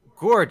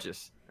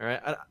 gorgeous. All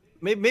right,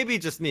 maybe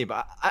just me,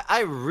 but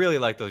I really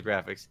like those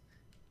graphics.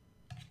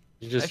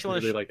 You just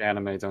really like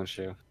anime, don't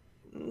you?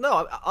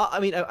 No, I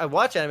mean I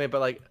watch anime,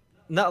 but like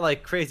not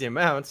like crazy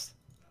amounts.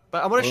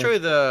 But I want to show you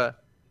the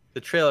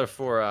trailer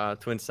for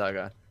Twin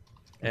Saga.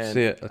 Let's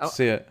see it. Let's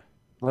see it.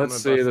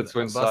 Let's see the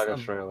Twin Saga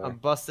trailer. I'm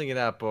busting it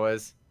out,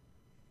 boys.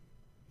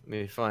 Let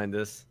me find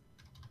this.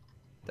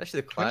 It's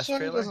actually the class Twin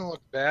Saga trailer. doesn't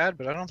look bad,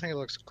 but I don't think it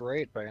looks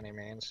great by any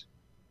means.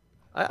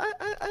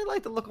 I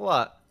like the look a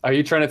lot. Are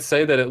you trying to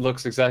say that it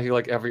looks exactly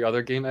like every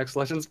other game X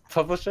Legends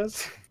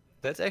publishes?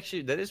 That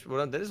is what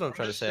I'm trying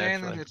to just say.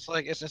 saying Actually, it's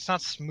like it's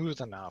not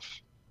smooth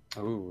enough.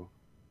 Ooh.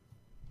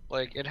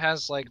 Like it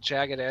has like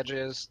jagged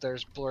edges.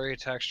 There's blurry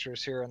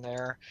textures here and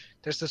there.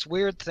 There's this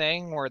weird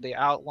thing where the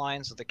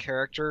outlines of the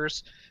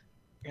characters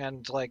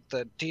and like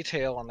the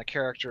detail on the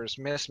characters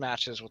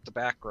mismatches with the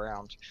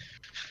background.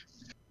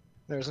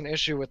 There's an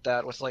issue with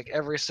that with like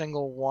every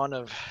single one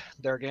of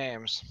their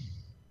games.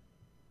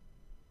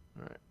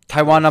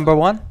 Taiwan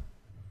 #1.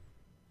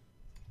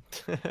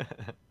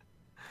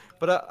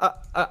 But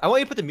I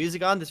want you to put the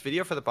music on this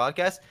video for the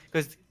podcast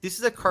because this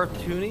is a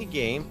cartoony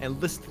game, and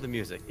listen to the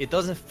music. It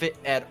doesn't fit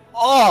at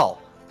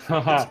all.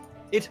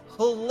 It's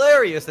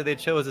hilarious that they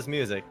chose this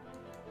music.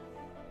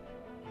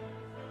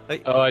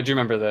 Like, Oh, I do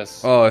remember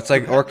this. Oh, it's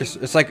like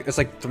orchestra. It's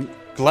like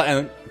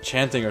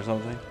chanting or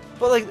something.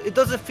 but like it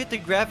doesn't fit the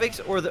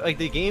graphics or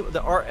the game,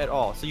 the art at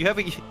all. So you have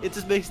it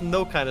just makes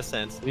no kind of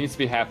sense. It needs to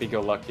be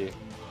happy-go-lucky.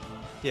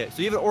 Yeah.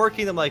 So you have an Aura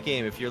Kingdom-like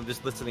game if you're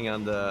just listening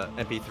on the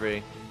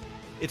MP3.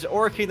 It's an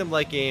Aura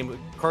Kingdom-like game,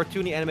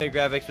 cartoony anime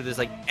graphics with this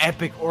like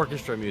epic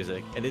orchestra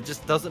music, and it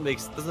just doesn't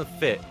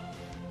fit.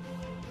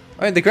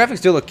 I mean, the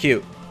graphics do look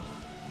cute.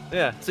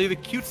 Yeah, so you have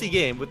a cutesy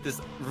game with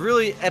this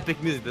really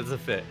epic music that doesn't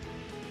fit.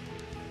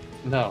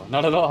 No,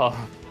 not at all.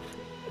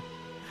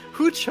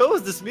 Who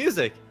chose this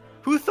music?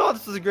 Who thought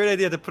this was a great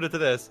idea to put it to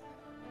this?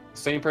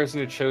 Same person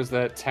who chose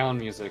that town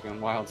music in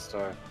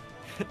WildStar.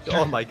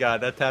 Oh my god,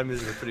 that town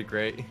music was pretty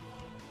great. It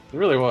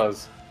really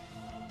was.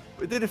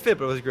 It didn't fit,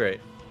 but it was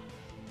great.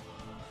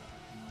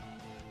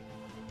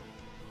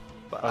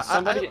 But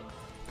Somebody...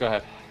 Go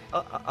ahead.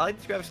 I like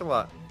these graphics a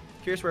lot.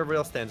 Curious where everybody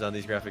else stands on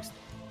these graphics.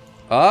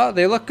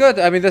 They look good.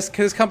 I mean, this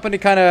company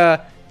kind of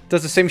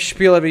does the same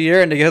spiel every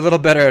year, and they get a little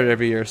better at it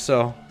every year.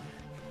 So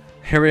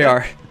here we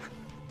are.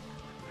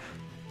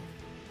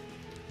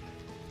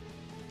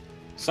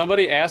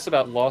 Somebody asked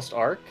about Lost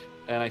Ark,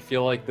 and I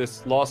feel like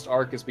this Lost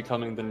Ark is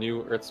becoming the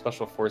new Earth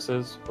Special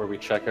Forces, where we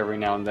check every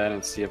now and then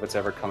and see if it's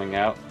ever coming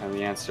out, and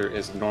the answer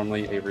is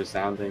normally a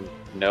resounding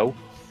no.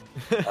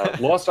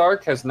 Lost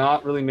Ark has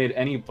not really made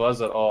any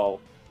buzz at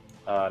all.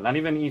 Not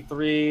even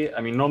E3.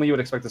 I mean, normally you would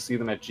expect to see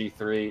them at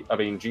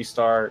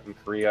G-Star in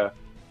Korea,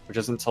 which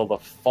isn't until the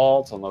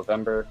fall, till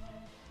November.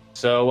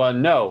 So,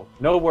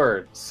 no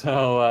word.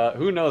 So,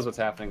 who knows what's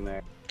happening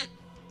there?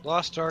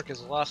 Lost Ark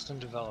is lost in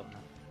development.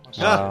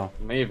 Wow.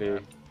 Maybe.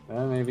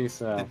 Maybe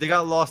so. They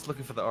got lost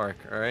looking for the Ark,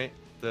 alright?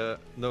 The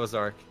Noah's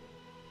Ark.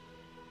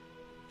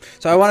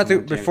 So I wanted to,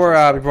 before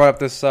we brought up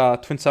this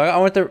Twin Saga, I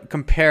wanted to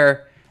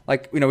compare,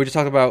 like, we just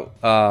talked about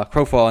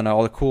Crowfall and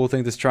all the cool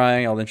things it's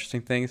trying, all the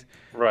interesting things,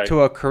 Right.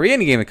 to a Korean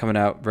game coming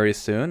out very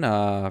soon,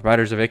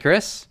 Riders of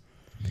Icarus.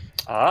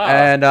 Ah.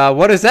 And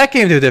what does that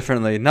game do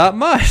differently? Not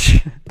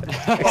much.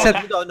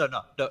 Except,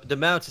 No. The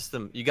mount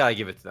system, you gotta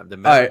give it to them. The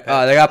all mount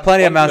right, they got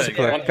plenty of mounts to thing,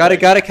 collect. one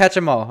Gotta catch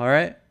them all. All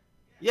right.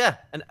 Yeah,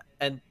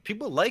 and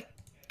people like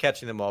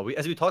catching them all.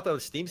 As we talked about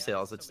with Steam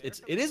sales,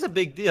 it is a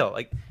big deal.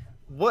 Like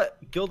what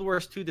Guild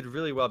Wars 2 did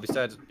really well,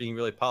 besides being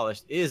really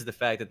polished, is the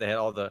fact that they had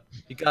all the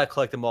you gotta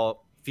collect them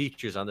all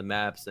features on the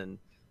maps and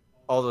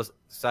all those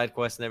side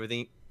quests and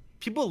everything.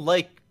 People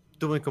like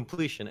doing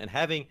completion and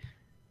having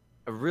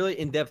a really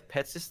in-depth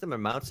pet system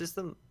and mount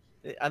system.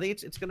 I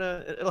think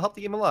it'll help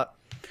the game a lot.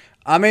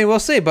 I mean, we'll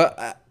see,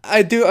 but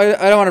I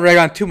don't want to rag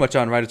on too much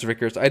on Riders of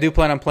Icarus. I do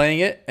plan on playing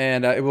it,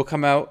 and it will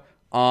come out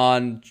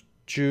on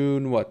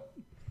June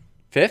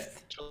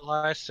 5th?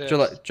 July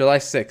 6th. July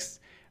 6th.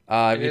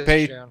 If It you is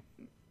pay June.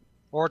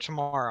 Or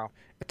tomorrow.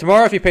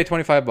 if you pay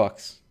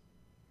 $25.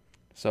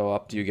 So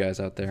up to you guys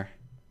out there.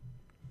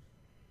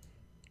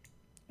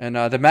 And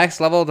the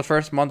max level the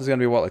first month is gonna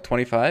be what, like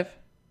 25?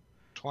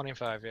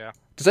 25, yeah.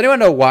 Does anyone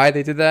know why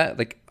they did that?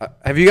 Like,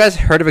 have you guys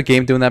heard of a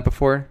game doing that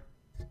before?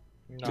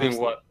 No. Doing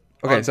what?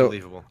 Okay, so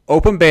Unbelievable.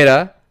 open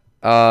beta,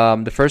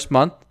 the first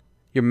month,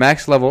 your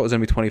max level is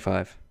gonna be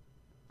 25.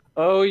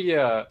 Oh,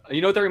 yeah.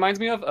 You know what that reminds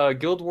me of?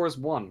 Guild Wars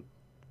 1.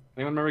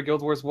 Anyone remember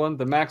Guild Wars 1?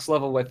 The max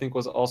level, I think,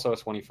 was also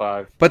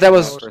 25. But that when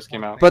was, it first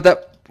came out. but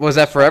that was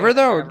that forever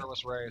though? Never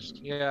was raised.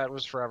 Yeah, it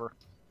was forever.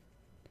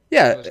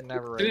 Yeah, It was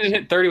never Didn't it raised.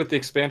 hit 30 with the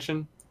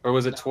expansion? Or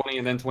was it 20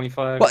 and then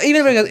 25? Well,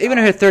 even if it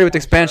hit 30 with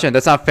expansion,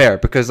 that's not fair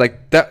because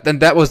like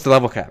that was the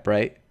level cap,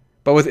 right?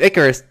 But with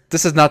Icarus,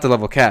 this is not the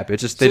level cap.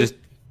 It's just they just.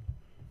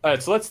 All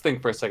right, so let's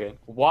think for a second.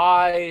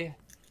 Why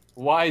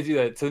do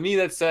that? To me,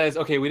 that says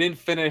okay, we didn't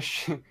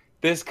finish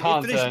this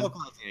content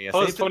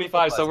post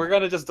 25, so we're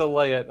gonna just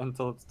delay it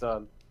until it's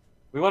done.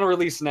 We want to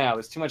release now.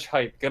 There's too much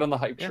hype. Get on the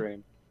hype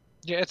train.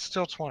 Yeah, it's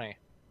still 20.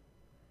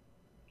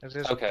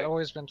 It's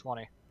always been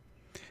 20.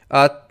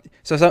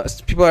 So some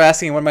people are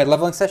asking what my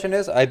leveling session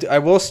is. I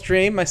will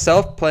stream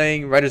myself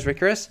playing Riders of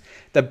Icarus.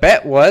 The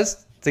bet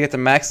was to get to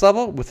max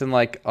level within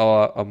like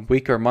a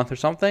week or a month or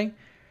something.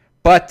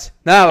 But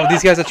now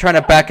these guys are trying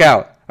to back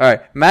out. All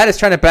right, Matt is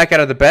trying to back out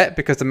of the bet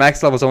because the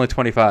max level is only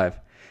 25.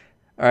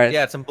 All right.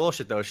 Yeah, it's some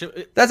bullshit though.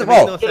 That's it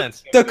makes no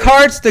sense. The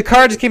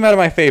cards came out of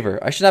my favor.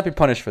 I should not be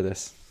punished for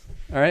this.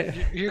 All right.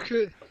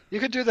 You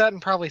could do that in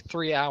probably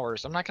 3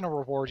 hours. I'm not going to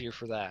reward you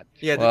for that.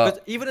 Yeah, well,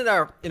 but even in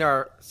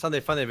our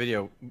Sunday Funday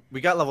video, we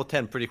got level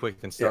 10 pretty quick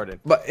and started. Yeah,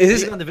 but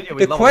is this,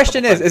 the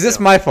question is this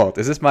my fault?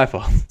 Is this my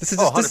fault? This is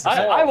just,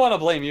 I want to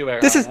blame you,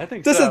 Aaron. This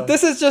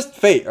is just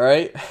fate, all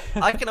right?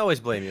 I can always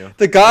blame you.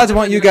 The gods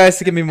want you guys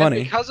to give me money.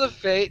 And because of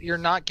fate, you're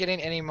not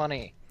getting any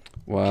money.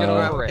 Wow. Get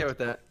I'm over okay it. with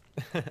that.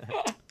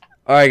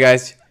 All right,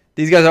 guys.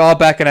 These guys are all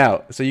backing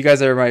out. So you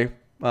guys are my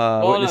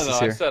witnesses no.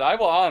 here. I said I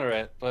will honor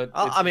it, but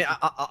I'll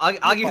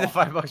give you the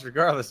 $5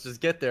 regardless.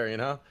 Just get there, you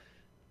know.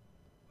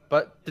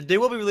 But they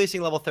will be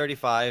releasing level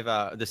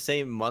 35 the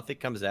same month it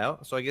comes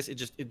out. So I guess it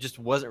just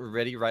wasn't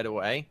ready right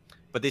away.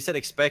 But they said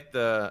expect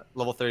the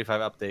level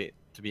 35 update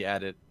to be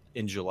added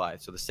in July.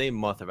 So the same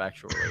month of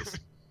actual release.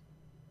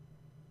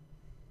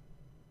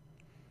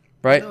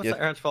 Right? It's not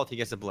Aaron's fault. He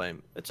gets to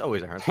blame. It's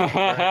always Aaron's fault.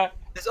 Right?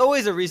 There's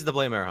always a reason to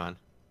blame Aaron.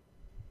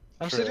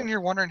 I'm sitting here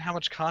wondering how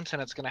much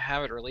content it's going to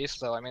have it released,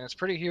 though. I mean, it's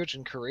pretty huge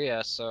in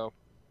Korea, so...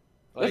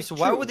 Wait, so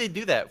why would they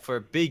do that for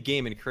a big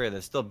game in Korea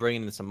that's still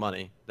bringing in some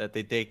money? That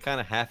they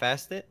kind of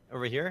half-assed it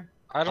over here?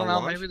 I don't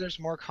know. Maybe there's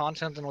more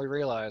content than we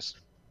realize.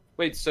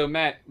 Wait, so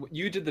Matt,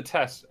 you did the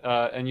test,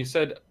 and you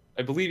said,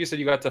 I believe you said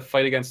you got to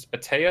fight against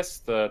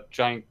Ateus, the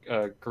giant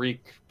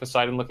Greek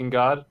Poseidon-looking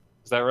god.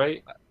 Is that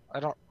right? I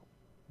don't...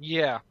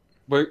 Yeah.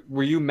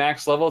 Were you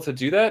max level to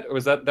do that, or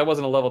was that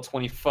wasn't a level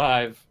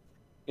 25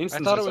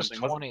 instance? I thought it was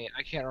 20.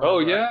 I can't remember. Oh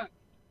yeah.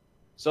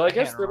 So I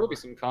guess there will be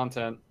some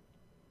content.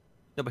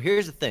 No, but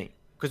here's the thing,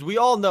 because we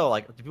all know,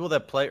 like the people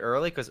that play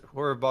early, because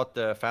we're about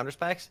the founders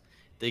packs,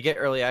 they get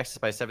early access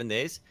by 7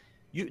 days.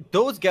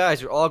 Those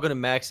guys are all going to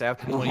max out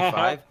to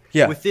 25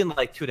 within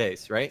like 2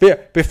 days, right? Yeah.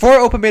 Before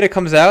open beta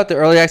comes out, the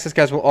early access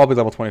guys will all be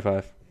level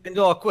 25. And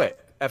they'll all quit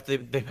after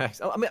they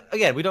max. I mean,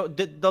 again, we don't.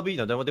 They'll be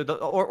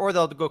or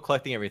they'll go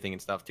collecting everything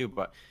and stuff too.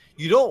 But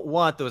you don't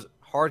want those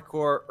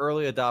hardcore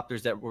early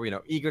adopters that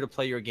were eager to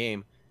play your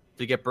game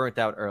to get burnt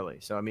out early.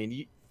 So I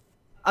mean,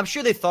 I'm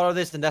sure they thought of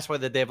this, and that's why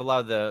they've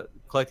allowed the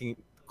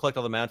collect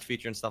all the mounts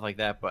feature and stuff like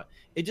that. But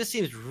it just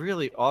seems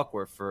really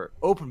awkward for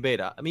open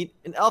beta. I mean,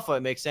 in alpha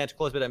it makes sense,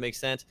 closed beta it makes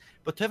sense,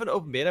 but to have an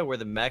open beta where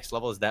the max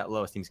level is that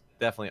low seems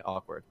definitely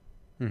awkward.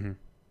 Mm-hmm.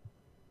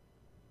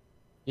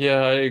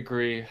 Yeah, I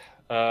agree.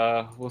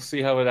 We'll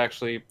see how it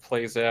actually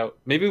plays out.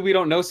 Maybe we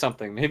don't know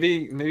something.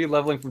 Maybe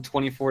leveling from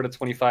 24 to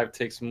 25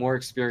 takes more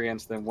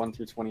experience than 1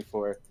 through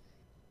 24.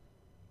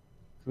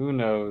 Who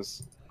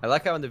knows? I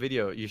like how in the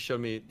video you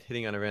showed me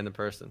hitting on a random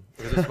person,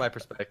 because it's my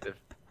perspective.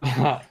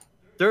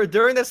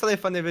 During that Sunday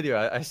Funday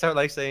video, I started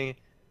like saying,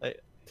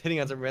 like, hitting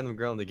on some random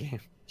girl in the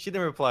game. She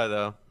didn't reply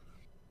though.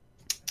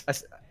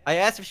 I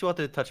asked if she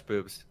wanted to touch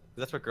boobs.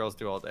 That's what girls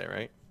do all day,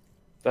 right?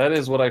 That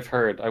is what I've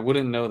heard. I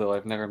wouldn't know though.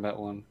 I've never met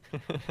one.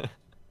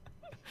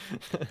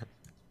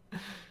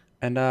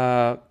 And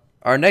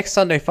our next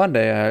Sunday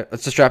Funday,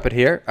 let's just drop it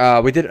here.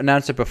 We did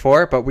announce it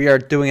before, but we are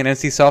doing an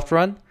NCSoft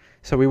run.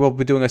 So we will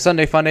be doing a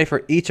Sunday Funday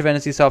for each of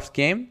NCSoft's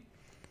game.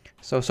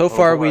 So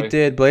far we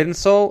did Blade and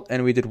Soul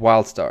and we did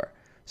Wildstar.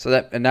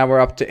 And now we're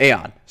up to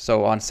Aeon.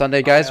 So on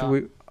Sunday, guys,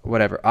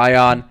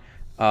 Ion.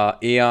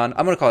 Eon.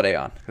 I'm gonna call it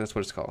Aeon because that's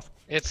what it's called.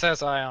 It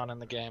says Ion in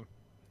the game.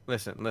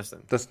 Listen.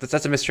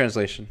 That's a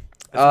mistranslation.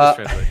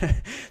 That's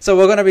So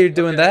we're gonna be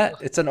doing that.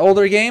 It's an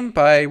older game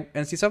by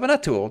NCSoft, but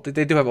not too old.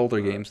 They do have older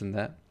games than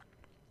that.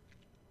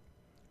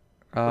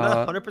 We're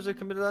not 100%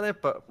 committed on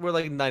it, but we're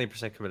like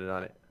 90% committed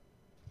on it.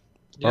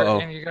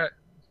 And you got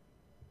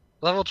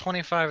level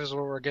 25 is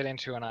what we're getting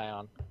to in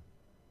Ion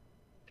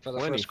for the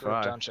first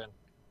group dungeon.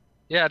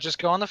 Yeah, just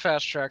go on the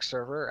fast track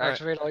server,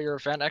 activate all your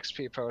event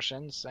XP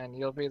potions, and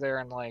you'll be there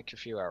in like a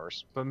few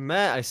hours. But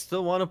Matt, I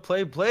still want to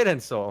play Blade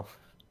and Soul.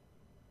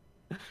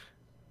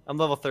 I'm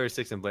level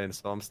 36 in Blade and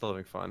Soul. I'm still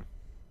having fun.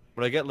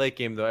 When I get late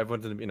game though,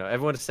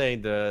 everyone's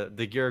saying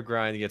the gear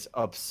grind gets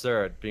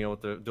absurd. Being able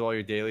to do all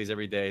your dailies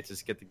every day to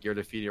just get the gear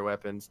to feed your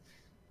weapons.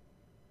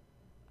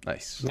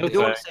 Nice. I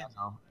do want to say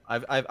though,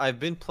 I've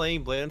been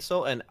playing Blade and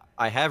Soul, and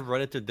I have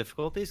run into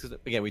difficulties because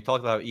again we talked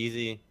about how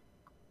easy,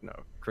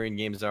 Korean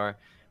games are,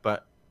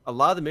 but a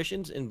lot of the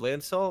missions in Blade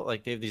and Soul,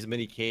 like they have these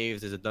mini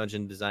caves. There's a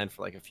dungeon designed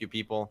for like a few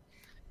people.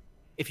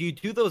 If you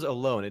do those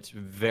alone, it's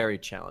very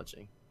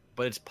challenging,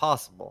 but it's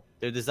possible.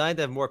 They're designed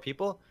to have more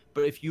people,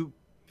 but if you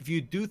if you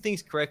do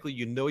things correctly,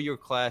 you know your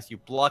class, you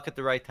block at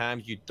the right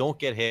times, you don't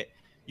get hit,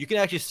 you can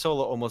actually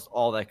solo almost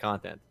all that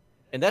content.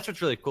 And that's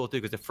what's really cool too,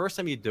 because the first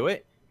time you do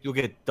it, you'll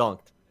get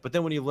dunked. But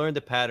then when you learn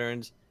the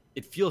patterns,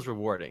 it feels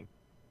rewarding.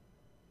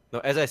 No,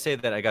 as I say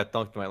that, I got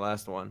dunked in my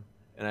last one.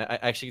 And I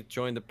actually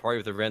joined the party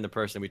with a random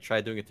person. We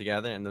tried doing it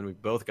together, and then we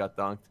both got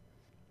dunked.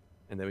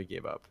 And then we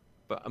gave up.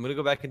 But I'm going to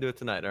go back and do it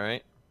tonight, all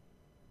right?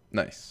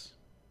 Nice.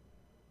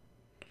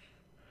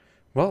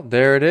 Well,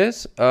 there it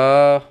is.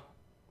 No,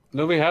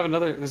 we have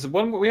another. There's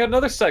one. We had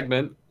another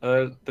segment.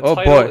 The Oh,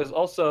 title boy. is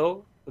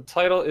also the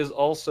title is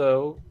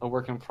also a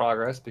work in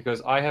progress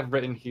because I have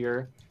written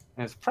here,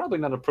 and it's probably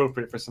not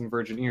appropriate for some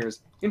virgin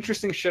ears.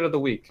 Interesting shit of the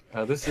week.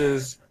 This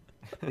is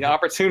the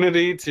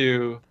opportunity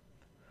to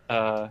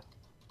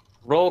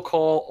roll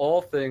call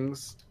all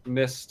things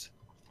missed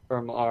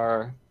from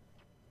our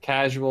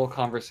casual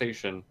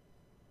conversation,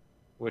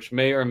 which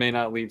may or may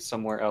not lead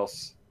somewhere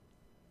else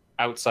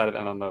outside of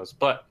MMOs.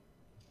 But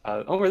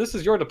Omer, this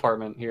is your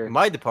department here.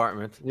 My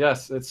department.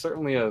 Yes, it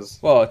certainly is.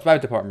 Well, it's my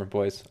department,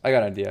 boys. I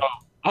got an idea.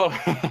 Oh,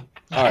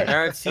 All right.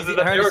 Aaron, This season, is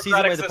a Aaron, season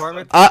my bureaucratic system.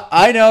 department.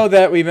 I know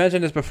that we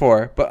mentioned this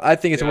before, but I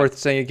think it's Yeah. worth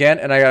saying again.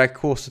 And I got a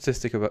cool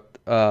statistic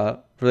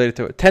about related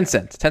to it.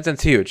 Tencent.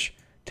 Tencent's huge.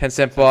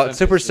 Tencent bought Tencent is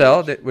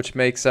Supercell, huge. which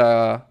makes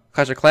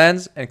Clash of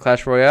Clans and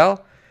Clash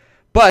Royale.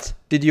 But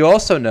did you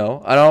also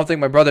know? I don't think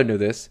my brother knew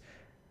this.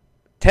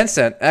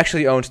 Tencent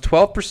actually owns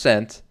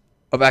 12%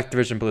 of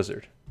Activision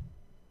Blizzard.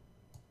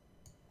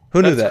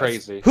 Who knew That's that?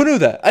 crazy. Who knew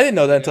that? I didn't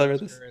know that until I read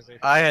this.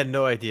 I had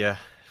no idea.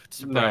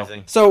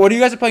 Surprising. So when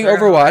you guys are playing They're on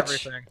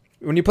Overwatch, everything.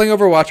 when you're playing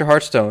Overwatch or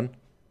Hearthstone,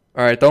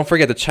 all right, don't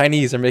forget the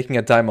Chinese are making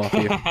a dime off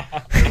you.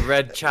 The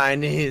red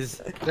Chinese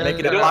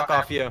making a They're buck on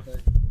off you.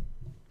 everything.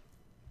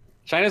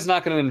 China's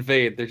not going to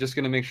invade. They're just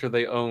going to make sure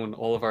they own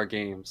all of our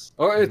games.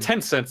 Or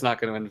Tencent's not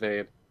going to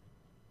invade.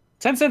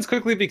 Tencent's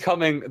quickly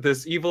becoming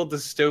this evil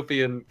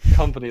dystopian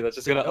company that's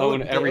just going to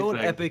own everything. They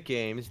own Epic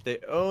Games. They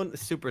own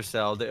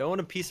Supercell. They own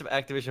a piece of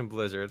Activision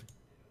Blizzard.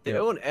 They Yep.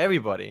 own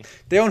everybody.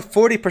 They own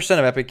 40%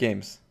 of Epic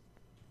Games.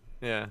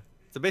 Yeah.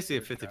 So basically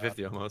a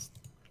 50-50 almost.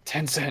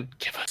 Tencent,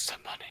 give us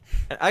some money.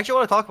 And I actually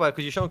want to talk about it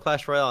because you're showing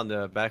Clash Royale in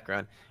the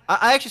background.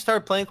 I actually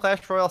started playing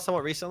Clash Royale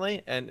somewhat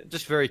recently, and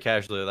just very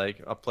casually,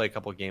 like I'll play a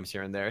couple games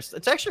here and there.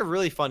 It's actually a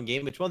really fun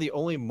game. It's one of the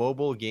only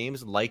mobile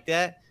games like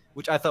that,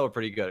 which I thought were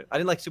pretty good. I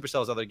didn't like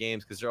Supercell's other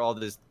games because they're all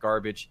this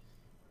garbage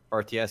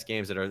RTS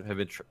games that have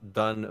been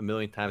done a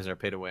million times and are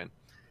pay to win.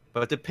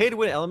 But the pay to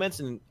win elements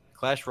in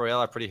Clash Royale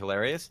are pretty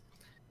hilarious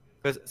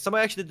because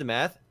somebody actually did the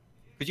math.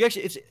 Because you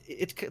actually,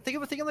 it's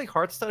think of like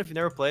Hearthstone if you've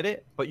never played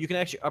it, but you can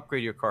actually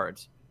upgrade your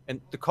cards,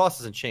 and the cost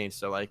doesn't change.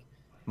 So like,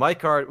 my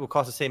card will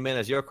cost the same mana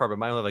as your card, but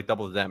mine will have like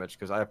double the damage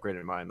because I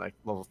upgraded mine like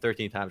level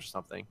 13 times or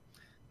something.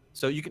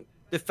 So you can,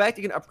 the fact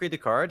you can upgrade the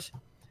cards,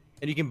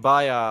 and you can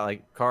buy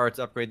like cards,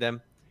 upgrade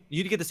them. You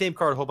need to get the same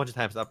card a whole bunch of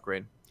times to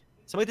upgrade.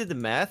 Somebody did the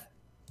math.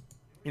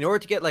 In order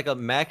to get like a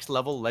max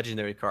level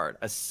legendary card,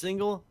 a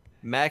single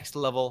max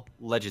level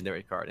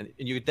legendary card, and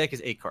your deck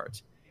is 8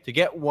 cards. To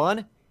get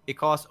one, it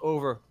costs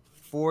over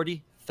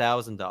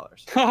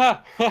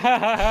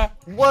 $40,000.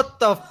 What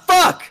the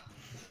fuck?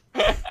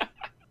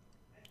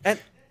 And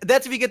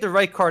that's if you get the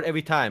right card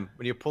every time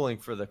when you're pulling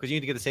for because you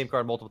need to get the same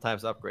card multiple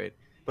times to upgrade.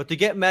 But to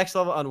get max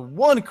level on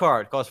one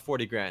card costs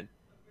 40 grand.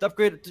 To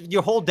upgrade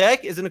your whole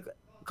deck is gonna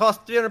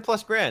cost 300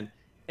 plus grand.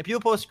 And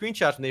people post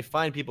screenshots when they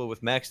find people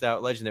with maxed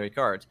out legendary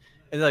cards,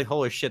 and they're like,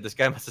 "Holy shit, this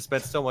guy must have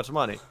spent so much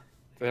money."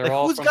 They're Like,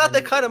 all who's from got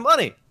that kind of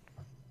money?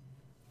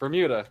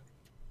 Bermuda.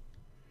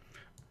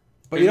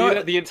 But you know Bermuda,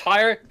 what?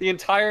 the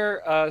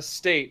entire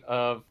state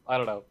of, I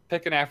don't know,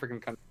 pick an African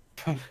country.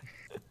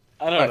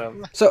 I don't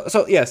know.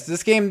 So yes,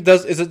 this game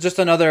is just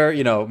another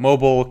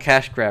mobile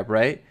cash grab,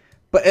 right?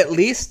 But at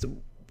least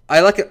I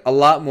like it a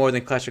lot more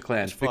than Clash of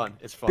Clans. It's fun.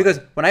 It's fun. Because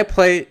when I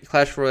play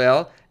Clash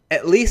Royale,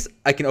 at least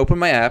I can open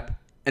my app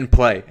and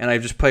play, and I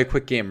just play a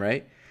quick game,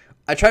 right?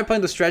 I try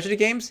playing the strategy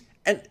games,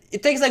 and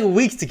it takes like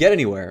weeks to get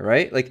anywhere,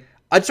 right? Like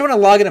I just want to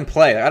log in and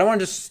play. I don't want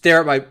to just stare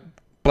at my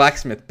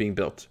blacksmith being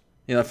built,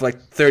 for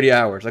like 30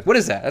 hours. Like what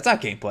is that? That's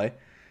not gameplay.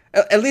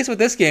 At least with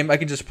this game, I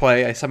can just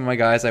play. I summon my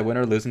guys. I win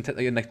or lose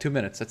in like 2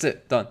 minutes. That's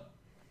it. Done.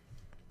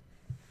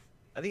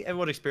 I think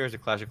everyone's experience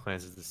of Clash of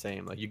Clans is the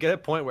same. Like you get a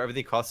point where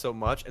everything costs so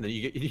much, and then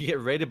you get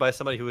raided by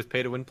somebody who is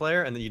pay to win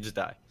player, and then you just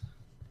die.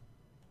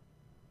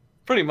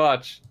 Pretty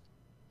much.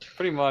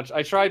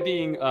 I tried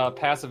being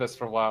pacifist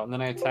for a while, and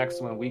then I attacked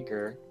someone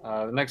weaker.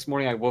 The next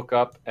morning I woke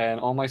up, and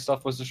all my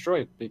stuff was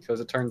destroyed,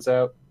 because it turns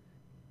out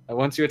that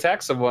once you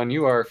attack someone,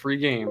 you are a free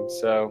game.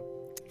 So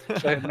I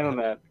had known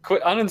that.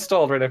 Quit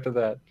uninstalled right after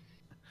that.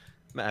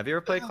 Matt, have you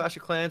ever played Clash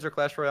of Clans or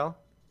Clash Royale?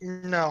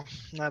 No,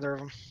 neither of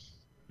them.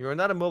 You are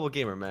not a mobile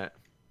gamer, Matt.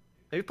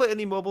 Have you played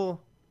any mobile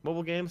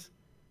games?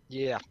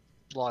 Yeah,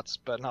 lots,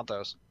 but not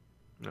those.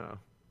 No.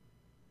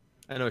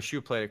 I know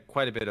Shu played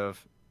quite a bit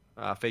of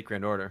Fate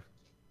Grand Order.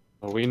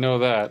 Well, we know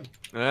that.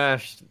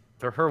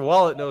 Her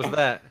wallet knows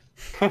that.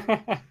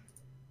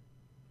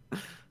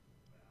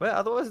 Well,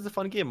 otherwise it's a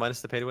fun game,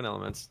 minus the pay-to-win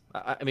elements.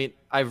 I mean,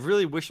 I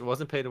really wish it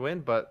wasn't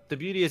pay-to-win, but the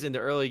beauty is in the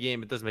early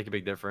game, it does make a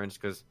big difference,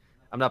 because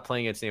I'm not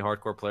playing against any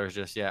hardcore players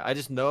just yet. I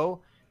just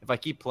know if I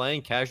keep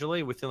playing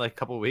casually within like a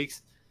couple of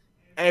weeks,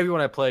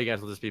 everyone I play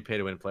against will just be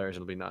pay-to-win players.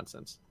 It'll be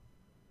nonsense.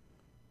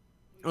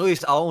 Or at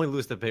least I'll only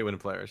lose to pay-win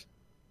players.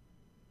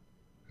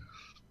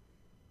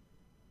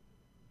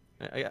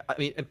 I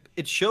mean,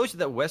 it shows you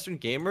that Western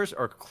gamers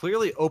are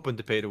clearly open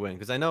to pay-to-win.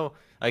 Because I know,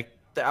 like,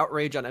 the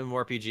outrage on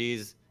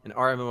MMORPGs and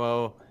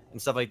RMMO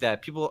and stuff like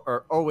that, people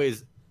are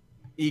always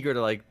eager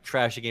to, like,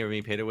 trash a game or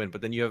being pay-to-win.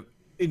 But then you have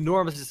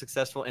enormously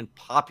successful and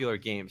popular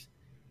games.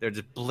 They're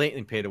just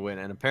blatantly pay-to-win.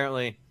 And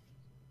apparently,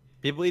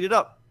 people eat it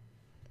up.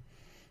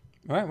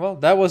 All right, well,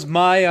 that was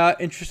my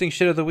interesting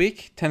shit of the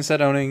week.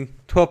 Tencent owning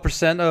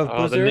 12% of Oh,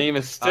 Blizzard. the name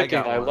is sticking.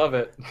 I one. love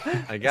it.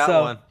 I got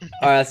one.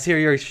 All right, let's hear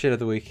your shit of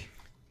the week.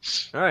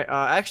 All right.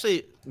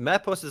 Actually,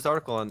 Matt posted this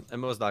article on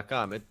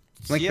MMOs.com.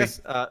 Link me.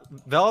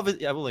 Valve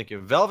is, I will link you.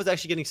 Valve is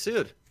actually getting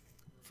sued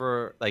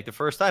for like the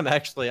first time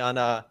actually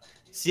on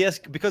CS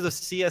because of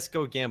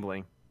CS:GO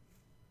gambling.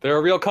 They're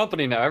a real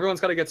company now. Everyone's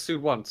got to get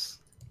sued once.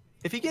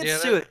 If you get Yeah,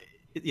 sued,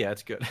 yeah,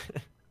 it's good.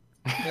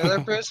 Yeah, they're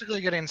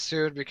basically getting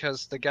sued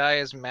because the guy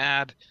is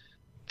mad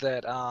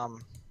that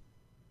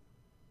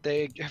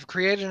they have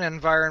created an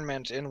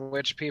environment in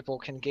which people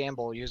can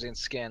gamble using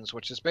skins,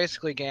 which is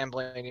basically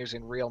gambling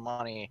using real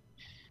money,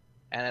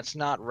 and it's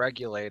not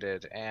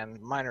regulated,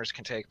 and minors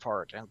can take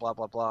part, and blah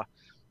blah blah.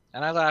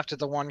 And I laughed at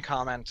the one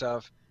comment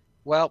of,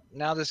 well,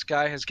 now this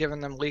guy has given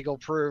them legal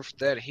proof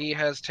that he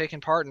has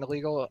taken part in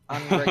illegal,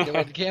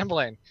 unregulated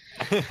gambling.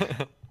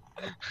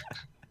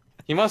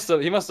 He must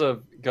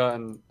have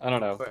gotten. I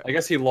don't know. I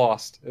guess he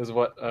lost. Is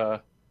what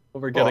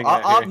we're getting Well,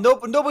 at here.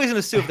 nobody's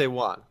gonna sue if they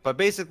want, but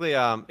basically,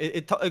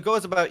 it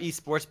goes about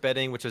esports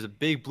betting, which was a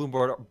big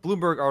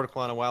Bloomberg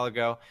article on a while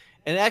ago,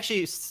 and it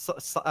actually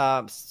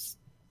sized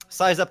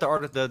up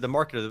the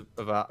market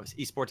of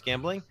esports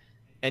gambling,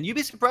 and you'd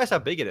be surprised how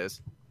big it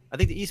is. I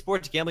think the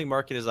esports gambling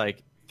market is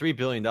like $3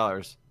 billion,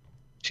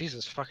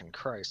 Jesus fucking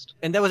Christ.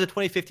 and that was in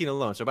 2015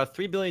 alone. So about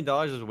 $3 billion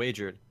was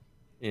wagered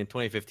in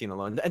 2015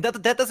 alone, and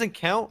that doesn't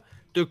count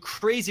the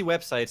crazy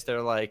websites that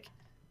are like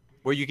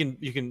where you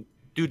can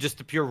do just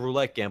the pure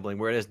roulette gambling,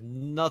 where it has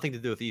nothing to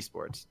do with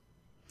esports.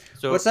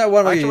 So What's that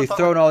one where actually, you we're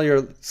throw in talking- all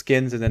your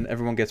skins and then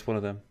everyone gets one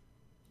of them?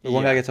 Or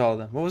one Yeah. guy gets all of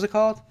them. What was it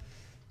called?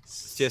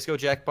 CS:GO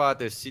jackpot?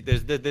 There's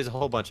a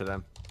whole bunch of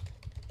them.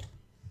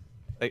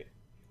 Like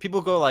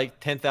people go like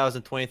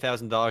 $10,000,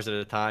 $20,000 at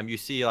a time. You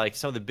see like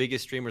some of the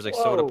biggest streamers like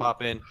Soda Whoa.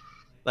 pop in.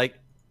 Like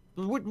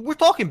we're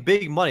talking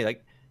big money.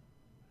 Like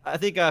I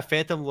think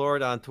Phantom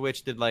Lord on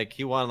Twitch did like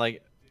he won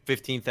like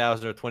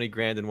 15,000 or 20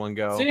 grand in one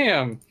go.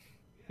 Damn,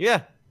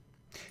 Yeah.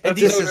 that's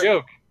these no is-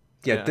 joke.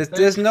 Yeah, Yeah.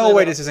 there's no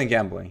way this isn't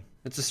gambling.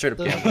 It's just straight up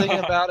The gambling. thing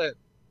about it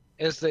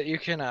is that you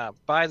can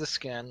buy the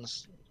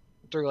skins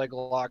through like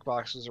lock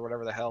boxes or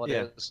whatever the hell it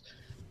is.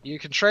 Yeah. You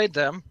can trade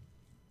them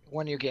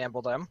when you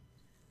gamble them,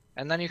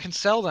 and then you can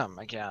sell them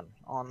again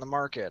on the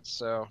market.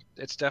 So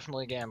it's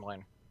definitely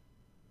gambling.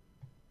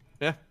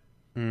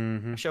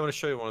 Mm-hmm. Actually, I want to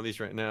show you one of these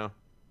right now.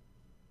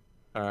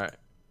 All right,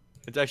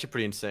 it's actually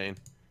pretty insane.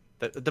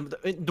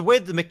 The way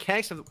the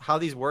mechanics of how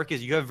these work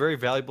is you have very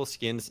valuable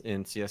skins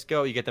in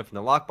CS:GO. You get them from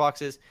the lock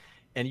boxes,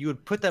 and you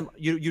would put them.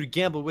 You'd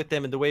gamble with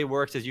them, and the way it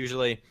works is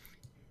usually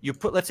you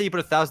put. Let's say you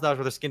put $1,000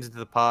 worth of skins into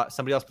the pot.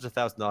 Somebody else puts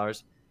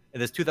 $1,000,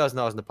 and there's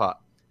 $2,000 in the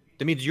pot.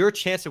 That means your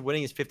chance of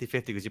winning is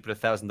 50-50 because you put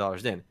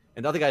 $1,000 in,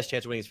 and the other guy's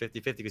chance of winning is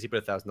 50-50 because he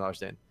put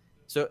 $1,000 in.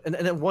 So and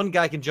then one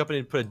guy can jump in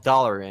and put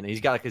 $1 in, and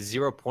he's got like a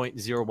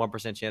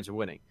 0.01% chance of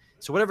winning.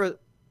 So whatever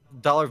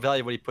dollar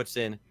value what he puts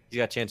in, he's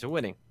got a chance of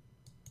winning.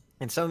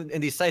 And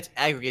these sites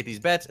aggregate these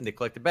bets, and they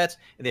collect the bets,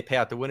 and they pay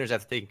out the winners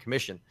after taking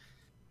commission.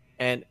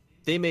 And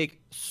they make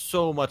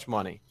so much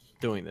money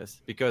doing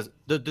this because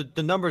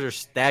the numbers are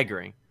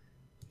staggering.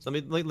 So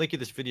let me link you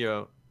this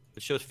video.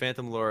 It shows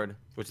Phantom Lord,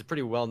 which is a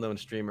pretty well-known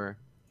streamer,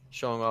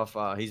 showing off.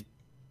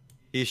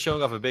 He's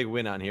showing off a big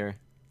win on here.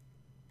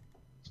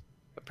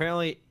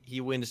 Apparently, he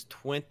wins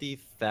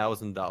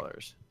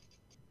 $20,000.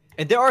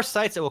 And there are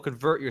sites that will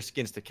convert your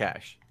skins to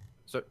cash.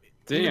 So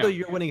even Damn. though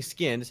you're winning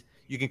skins,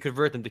 you can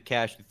convert them to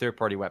cash through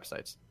third-party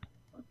websites.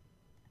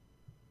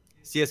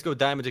 CS:GO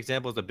Diamonds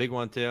example is a big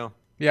one too.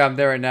 Yeah, I'm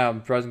there right now. I'm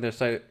browsing their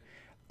site.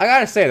 I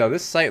gotta say though,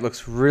 this site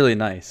looks really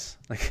nice.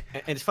 Like,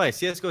 And it's funny,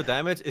 CS:GO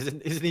Diamonds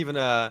isn't even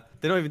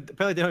they don't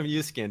even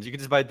use skins. You can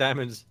just buy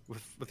diamonds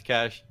with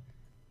cash.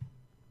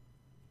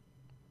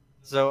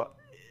 So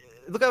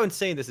look how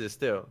insane this is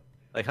too.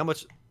 Like how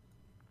much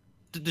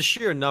the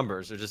sheer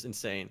numbers are just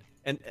insane.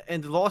 And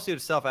the lawsuit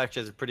itself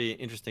actually has a pretty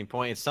interesting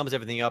point. It sums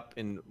everything up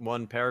in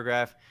one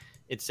paragraph.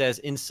 It says,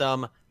 in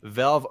sum,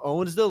 Valve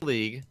owns the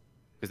league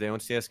because they own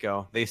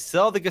CS:GO. They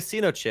sell the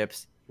casino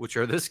chips, which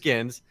are the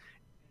skins.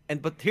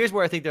 But here's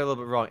where I think they're a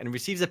little bit wrong. And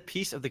receives a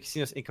piece of the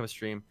casino's income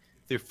stream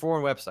through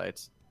foreign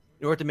websites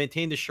in order to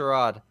maintain the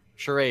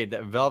charade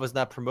that Valve is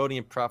not promoting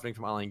and profiting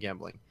from online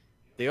gambling.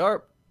 They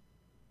are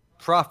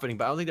profiting,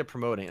 but I don't think they're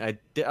promoting.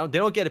 They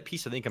don't get a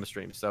piece of the income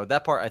stream. So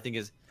that part I think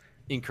is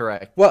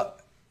incorrect. well,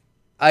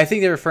 I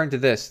think they're referring to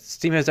this.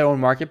 Steam has their own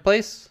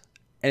marketplace,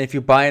 and if you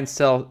buy and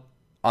sell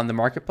on the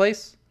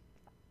marketplace,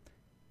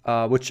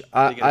 which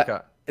They get a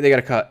cut. they got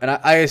a cut, and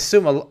I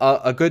assume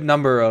a good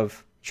number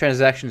of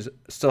transactions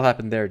still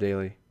happen there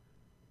daily.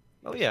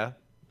 Oh yeah.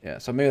 Yeah,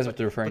 so maybe that's what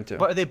they're referring to.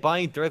 But are they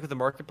buying directly with the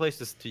marketplace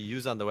just to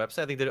use on the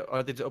website? I think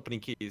are they just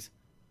opening keys?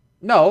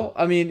 No,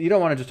 I mean you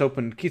don't want to just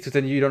open keys because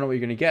then you don't know what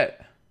you're gonna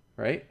get,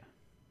 right?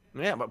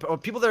 Yeah,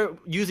 but people that are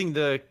using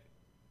the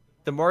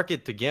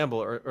market to gamble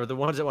or the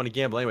ones that want to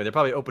gamble anyway, they're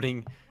probably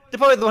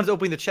the ones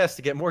opening the chest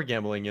to get more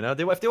gambling. You know,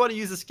 if they want to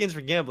use the skins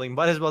for gambling,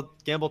 might as well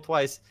gamble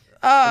twice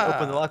and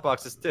open the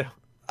lockboxes too.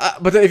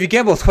 But if you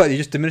gamble twice, you're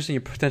just diminishing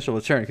your potential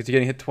return because you're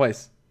getting hit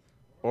twice.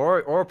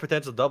 Or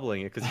potential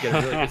doubling it because you get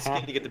a really good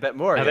skin to get to bet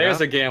more. Now, there's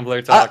a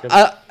gambler talking.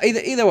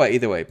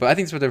 Either way. But I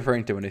think it's what they're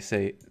referring to when they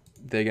say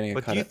they're getting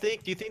a cut. But do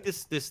you think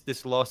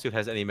this lawsuit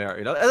has any merit?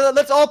 You know,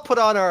 let's all put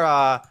on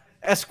our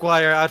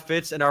Esquire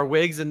outfits and our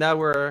wigs, and now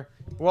we're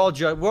all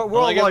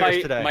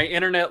lawyers today. My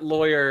internet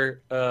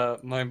lawyer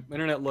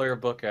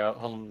book out.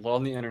 Hold on,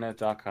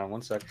 lonelyinternet.com.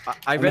 1 sec.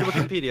 I read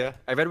Wikipedia.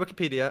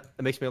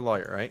 It makes me a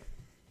lawyer, right?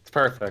 It's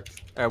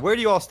perfect. All right, where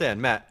do you all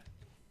stand, Matt?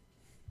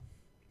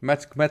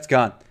 Matt's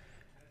gone.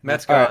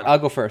 Matt's All gone. right, I'll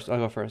go first. All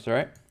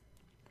right.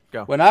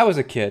 Go. When I was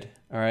a kid.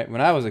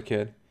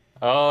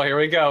 Oh, here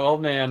we go,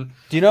 old man.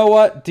 Do you know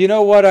what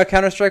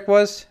Counter-Strike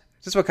was?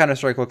 This is what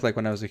Counter-Strike looked like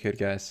when I was a kid,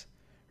 guys.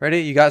 Ready?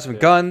 You got some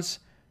guns,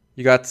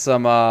 you got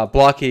some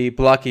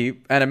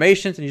blocky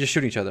animations, and you just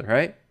shoot each other,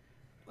 right?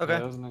 Okay.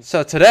 Yeah, nice.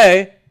 So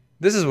today,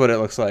 this is what it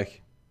looks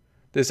like.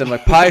 There's some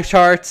like pie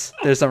charts.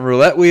 There's some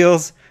roulette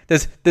wheels.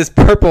 There's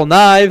purple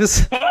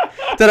knives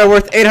that are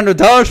worth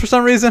 $800 for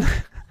some reason.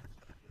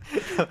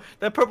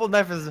 That purple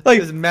knife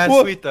is mad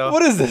what, sweet though.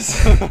 What is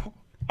this?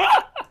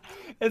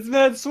 It's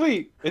mad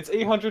sweet. It's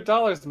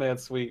 $800 mad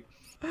sweet.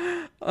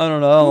 I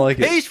don't know. I don't like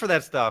it. Pays for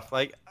that stuff.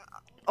 Like,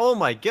 oh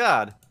my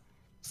god.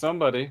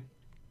 Somebody.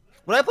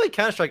 When I play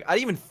Counter-Strike, I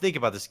didn't even think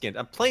about the skins.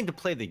 I'm playing to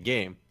play the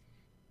game.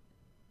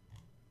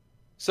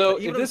 So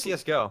Even on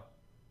CS:GO.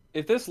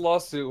 if this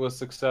lawsuit was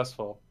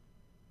successful,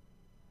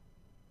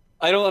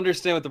 I don't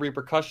understand what the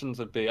repercussions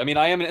would be. I mean,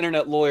 I am an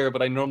internet lawyer,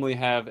 but I normally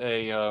have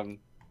a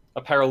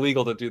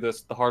paralegal to do the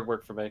hard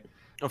work for me.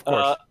 Of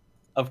course.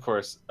 Of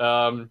course.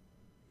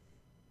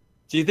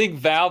 Do you think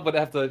Valve would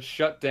have to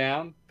shut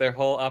down their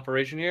whole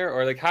operation here,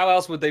 or like how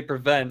else would they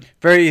prevent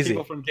Very easy.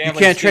 people from You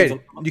gambling? can't skins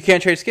trade. You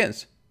can't trade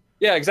skins.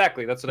 Yeah,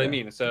 exactly. That's what I Yeah.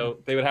 mean. So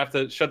they would have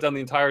to shut down the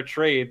entire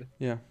trade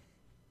Yeah.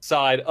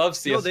 side of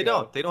CS:GO. No, they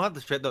don't. They don't have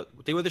to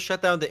shut. They would have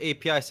shut down the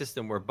API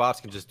system where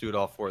bots can just do it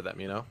all for them.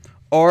 You know.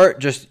 Or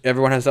just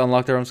everyone has to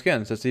unlock their own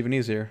skins. That's even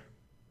easier.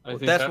 I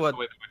think that's that's what- the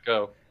way they would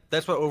go.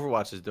 That's what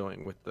Overwatch is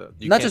doing with the.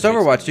 Not just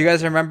Overwatch. Do you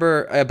guys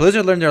remember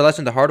Blizzard learned their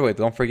lesson the hard way?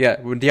 Don't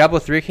forget when Diablo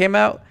 3 came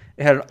out,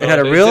 it had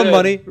a they real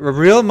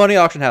did. money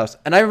auction house.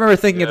 And I remember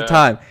thinking at the Yeah.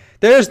 time,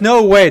 there's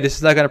no way this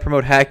is not going to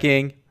promote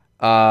hacking,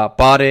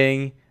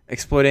 botting,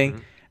 exploiting.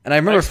 Mm-hmm. And I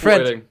remember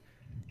friends. Exploiting.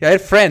 Yeah, I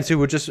had friends who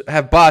would just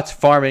have bots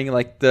farming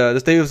like there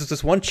was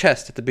this one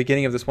chest at the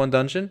beginning of this one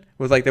dungeon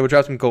with like they would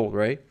drop some gold,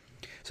 right?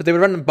 So they would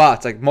run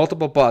bots, like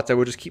multiple bots that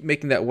would just keep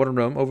making that one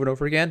room over and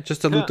over again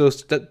just to loot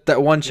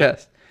that one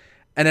chest.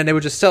 And then they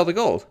would just sell the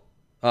gold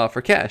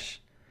for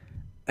cash.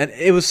 And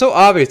it was so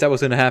obvious that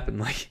was going to happen.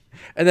 Like,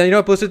 and then you know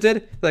what Blizzard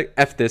did? Like,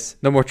 F this.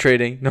 No more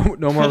trading. No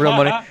more real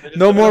money.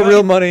 No more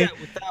real money.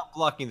 Without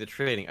blocking the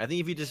trading, I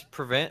think if you just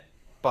prevent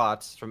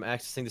bots from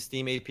accessing the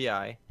Steam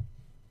API,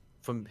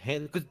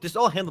 because it's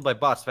all handled by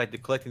bots, the fact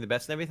they're collecting the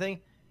bets and everything,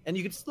 and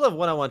you could still have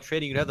one-on-one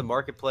trading. You could have the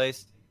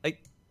marketplace.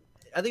 Like,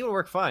 I think it would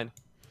work fine.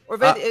 Or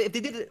if they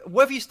did it,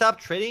 what if you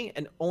stopped trading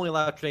and only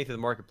allowed trading through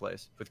the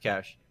marketplace with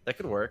cash? That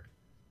could work.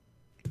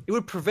 It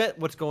would prevent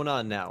what's going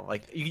on now.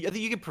 Like, I think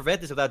you could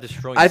prevent this without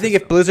destroying. I think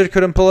if Blizzard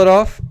couldn't pull it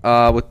off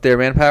with their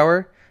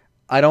manpower,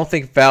 I don't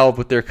think Valve,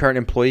 with their current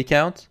employee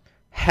count,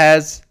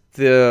 has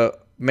the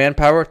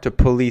manpower to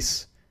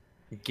police.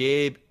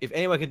 Gabe, if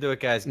anyone can do it,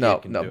 guys, Gabe No,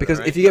 can no, do because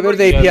it, right? if you get rid of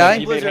the Yeah,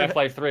 API, you made Blizzard-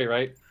 Half-Life 3,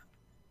 right?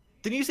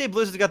 Didn't you say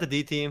Blizzard's got the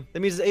D team? That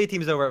means the A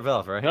team's over at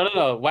Valve, right?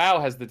 No. WoW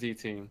has the D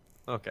team.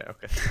 Okay.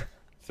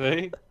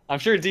 See? I'm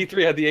sure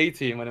D3 had the A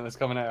team when it was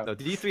coming out. No,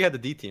 D3 had the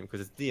D team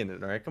because it's D in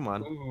it, right? Come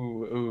on.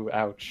 Ooh,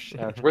 ouch.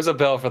 Where's a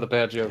bell for the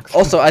bad jokes?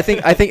 also I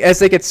think as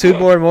they get sued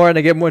more and more and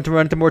they get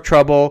run into more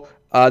trouble,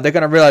 they're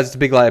gonna realize it's a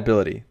big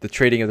liability, the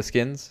trading of the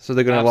skins. So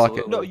they're gonna lock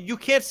it. Absolutely. No, you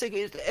can't say.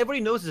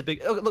 Everybody knows it's a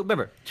big. Oh, look,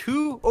 remember,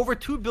 over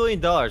 $2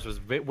 billion was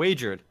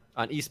wagered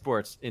on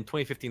esports in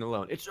 2015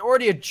 alone. It's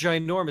already a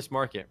ginormous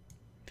market.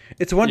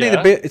 It's one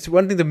Yeah.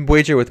 thing to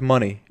wager with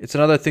money. It's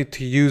another thing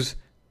to use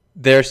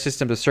their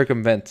system to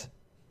circumvent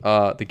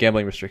the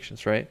gambling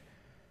restrictions, right?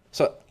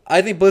 So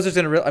I think Blizzard's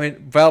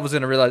Valve is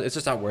gonna realize it's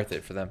just not worth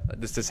it for them.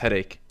 This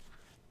headache.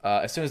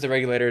 As soon as the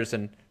regulators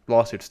and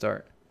lawsuits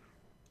start.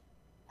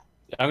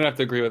 I'm going to have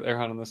to agree with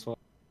Erhan on this one.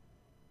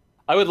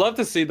 I would love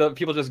to see the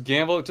people just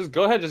gamble. Just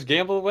go ahead, just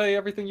gamble away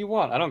everything you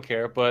want. I don't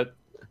care, but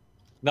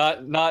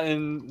not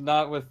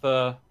with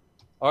our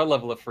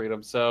level of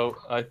freedom. So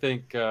I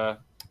think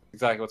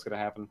exactly what's going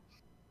to happen.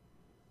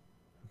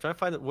 trying to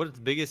find what is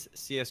the biggest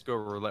CS:GO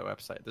roulette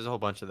website. There's a whole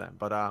bunch of them,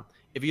 but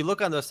if you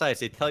look on those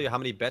sites, they tell you how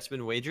many bets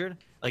been wagered.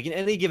 Like in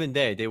any given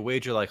day, they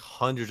wager like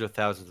hundreds of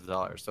thousands of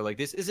dollars. So like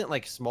this isn't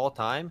like small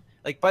time.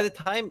 Like by the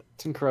time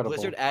It's incredible.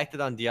 Blizzard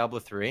acted on Diablo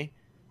 3,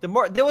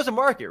 there was a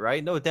market,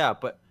 right? No doubt,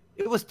 but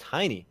it was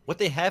tiny. What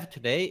they have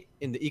today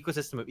in the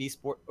ecosystem of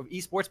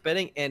esports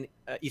betting and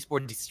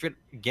esports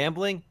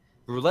gambling,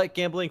 roulette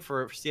gambling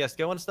for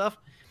CS:GO and stuff,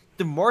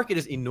 the market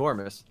is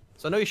enormous.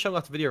 So I know you're showing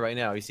off the video right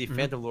now. You see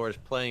Phantom Lord is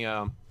playing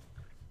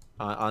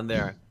on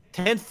there.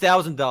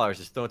 $10,000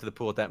 is thrown into the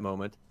pool at that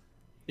moment.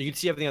 You can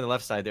see everything on the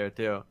left side there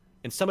too.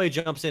 And somebody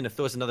jumps in and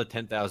throws another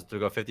 10,000 to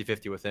go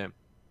 50-50 with him.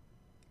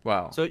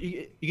 Wow. So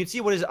you can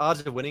see what his odds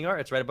of winning are.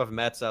 It's right above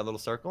Matt's little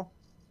circle.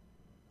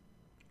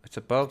 It's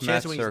above Chance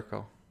Matt's wins-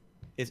 circle.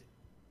 Is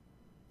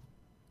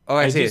Oh,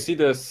 I I see do it. see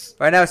this.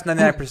 Right now it's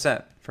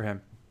 99% for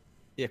him.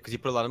 yeah, because you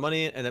put a lot of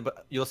money in, and then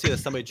but you'll see that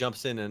somebody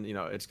jumps in, and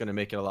it's going to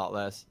make it a lot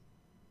less.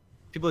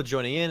 People are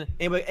joining in.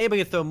 Anybody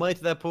can throw money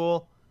to that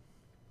pool.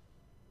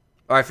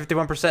 All right,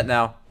 51%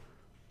 now.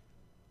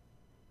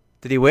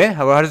 Did he win?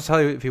 How does it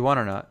tell you if he won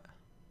or not?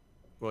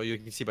 Well, you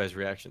can see by his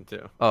reaction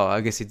too. Oh, I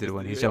guess he did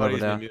win. He's The jumping up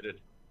and audio's down. been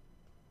muted.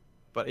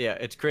 But yeah,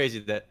 it's crazy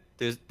that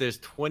there's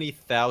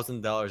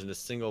 $20,000 in a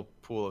single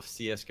pool of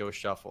CS:GO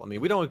Shuffle. I mean,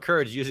 we don't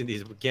encourage using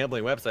these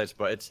gambling websites,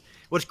 but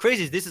what's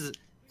crazy is this is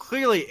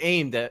clearly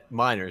aimed at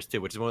minors too,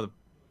 which is one of the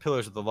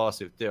pillars of the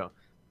lawsuit too.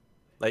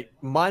 Like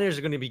minors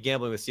are going to be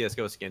gambling with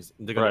CS:GO skins.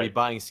 They're going to be Right.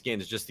 buying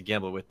skins just to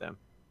gamble with them.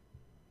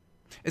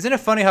 Isn't it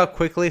funny how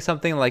quickly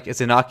something like as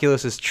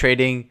innocuous as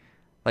trading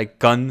like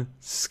gun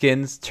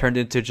skins turned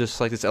into just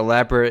like this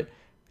elaborate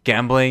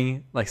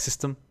gambling like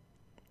system?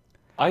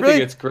 I Really?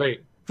 think it's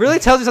great. Really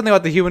tells you something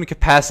about the human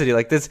capacity.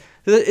 Like this,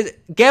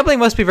 gambling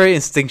must be very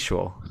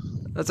instinctual.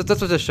 That's what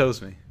this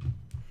shows me.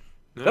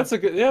 That's a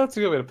good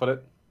way to put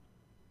it.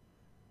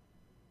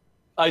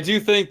 I do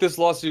think this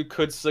lawsuit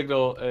could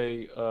signal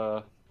a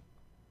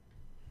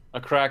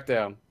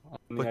crackdown. on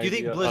the But do you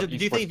think idea of Blizzard? Do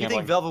you esports think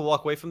gambling. Valve will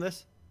walk away from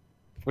this?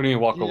 What do you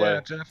mean walk Yeah,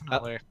 away?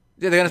 definitely.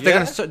 Yeah, they're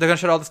Yeah? gonna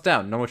shut all this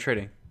down. No more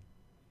trading.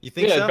 You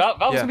think Yeah, so? Valve's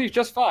Yeah. gonna be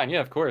just fine. Yeah,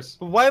 of course.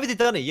 But why haven't they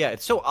done it yet?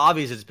 It's so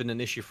obvious it's been an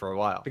issue for a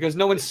while. Because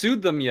no one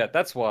sued them yet.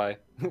 That's why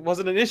it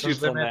wasn't an issue Because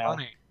they till made now.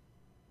 money.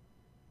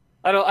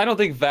 I don't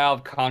think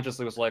Valve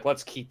consciously was like,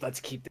 let's keep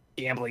the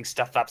gambling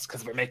stuff up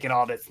because we're making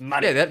all this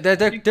money. Yeah,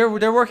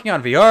 they're working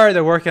on VR.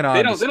 They're working on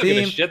they don't give a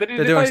Steam. shit.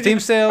 They're doing Steam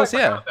sales.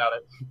 Yeah, About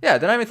it. yeah.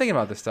 They're not even thinking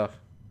about this stuff.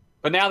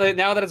 But now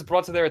that it's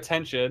brought to their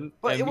attention,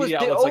 But and it was media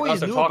they outlets like always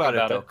us are knew talking about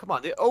it though. it. Come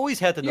on, they always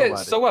had to know Yeah,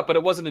 about so it. what? But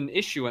it wasn't an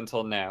issue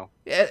until now.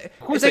 Yeah,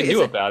 course they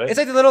knew about it. It's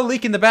like the little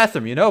leak in the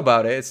bathroom. You know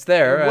about it. It's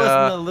there. It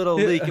wasn't a little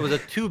leak. It was a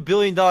 $2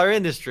 billion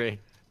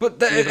industry. But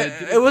Yeah,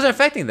 but it wasn't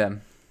affecting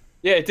them.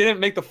 Yeah, it didn't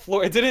make the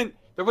floor. It didn't.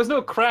 There was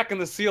no crack in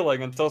the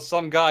ceiling until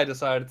some guy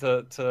decided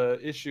to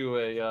issue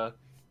a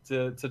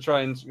to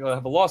try and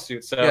have a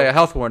lawsuit. So Yeah,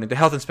 health warning. The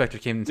health inspector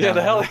came in town. yeah,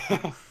 the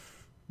hell.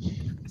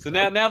 So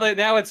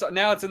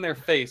now it's in their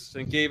face,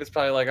 and Gabe is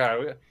probably like,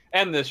 all right,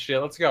 end this shit.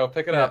 Let's go,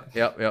 pick it up.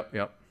 Yep.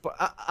 But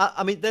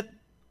I mean that.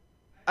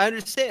 I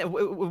understand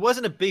it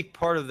wasn't a big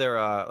part of their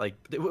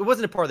it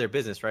wasn't a part of their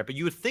business, right? But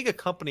you would think a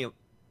company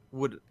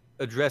would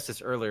address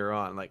this earlier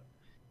on. Like,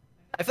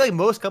 I feel like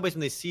most companies when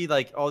they see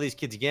like all these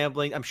kids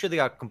gambling, I'm sure they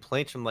got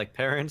complaints from like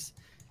parents,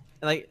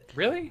 and like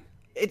Really?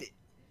 it's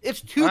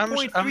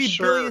 $2.3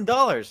 billion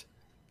dollars.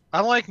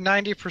 I'm like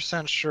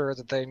 90% sure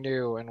that they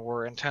knew and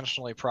were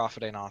intentionally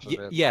profiting off of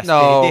it. Yes,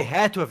 No. they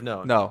had to have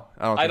known. No,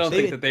 I don't so.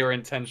 think that they were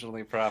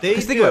intentionally They profiting.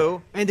 Just think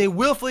knew, and they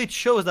willfully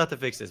chose not to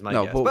fix this. My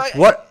No, guess.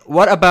 but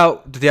what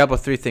about the Diablo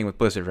 3 thing with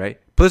Blizzard, right?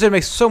 Blizzard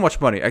makes so much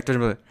money,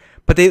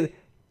 but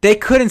they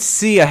couldn't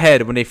see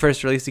ahead when they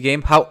first released the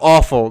game how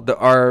awful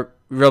our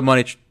real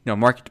money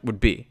market would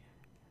be.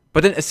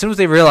 But then as soon as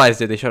they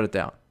realized it, they shut it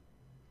down.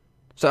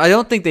 So I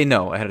don't think they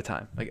know ahead of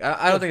time. Like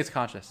I don't think it's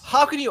conscious.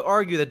 How can you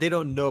argue that they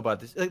don't know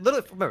about this? Like,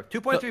 literally, remember,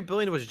 2.3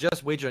 billion was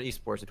just wagered on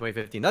esports in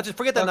 2015. Not just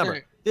forget that Okay.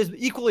 number. There's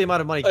equally amount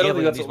of money I don't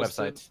gambling on think these that's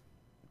what was websites.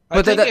 I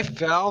But think that- if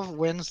Valve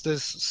wins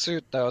this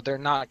suit, though, they're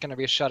not going to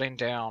be shutting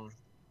down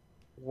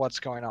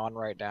what's going on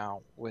right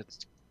now with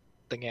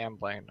the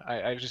gambling.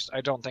 I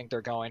don't think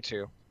they're going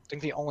to. I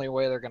think the only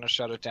way they're going to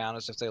shut it down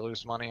is if they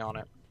lose money on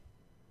it.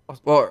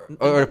 Or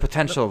the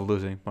potential of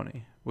losing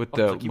money with Oh,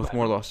 so keep- with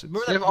more lawsuits.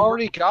 Remember that- They've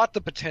already got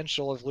the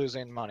potential of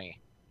losing money.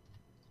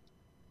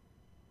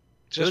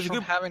 There's Just a from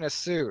good- having a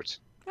suit.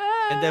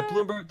 And that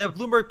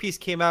Bloomberg piece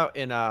came out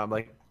in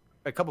like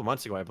a couple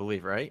months ago, I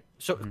believe, right?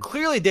 So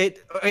clearly even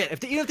if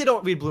they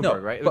don't read Bloomberg, No,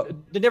 right? but-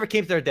 They never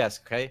came to their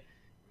desk, okay?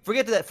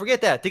 Forget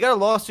that. They got a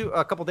lawsuit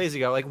a couple days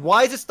ago. Like,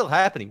 why is it still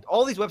happening?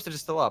 All these websites are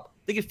still up.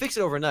 They can fix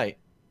it overnight.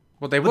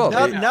 Well, they But will.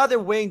 now, They- now they're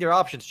weighing their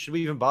options. Should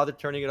we even bother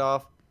turning it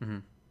off?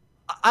 Mhm.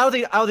 I don't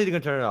think they're gonna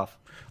turn it off.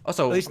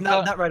 Also, At least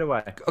not right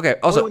away. okay.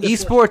 Also, Only when the-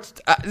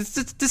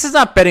 esports. This is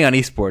not betting on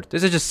esports.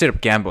 This is just straight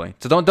up gambling.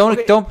 So don't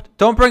Okay.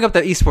 don't bring up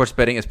that esports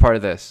betting as part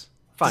of this.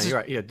 Fine, This is- you're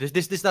right. Yeah,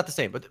 this is not the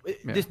same, but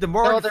Yeah. the No,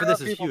 market there for are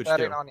this is people huge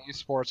betting too. on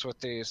esports with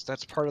these.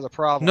 That's part of the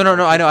problem.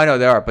 No. I know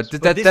there are, but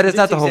But that is this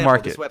not the whole example,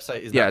 market. This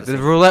website is Yeah, not the the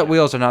same. roulette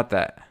wheels are not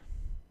that.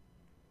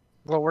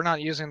 Well, we're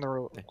not using the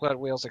roulette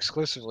wheels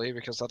exclusively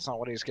because that's not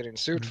what he's getting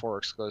sued for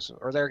exclusive,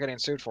 or they're getting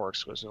sued for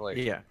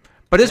exclusively. Yeah.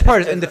 But this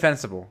part is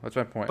indefensible. That's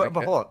my point.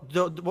 But hold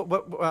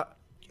on.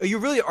 Are you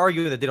really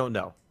arguing that they don't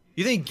know?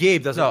 You think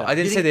Gabe doesn't know? No, I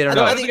didn't You say think- they don't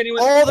No, know. I I don't think think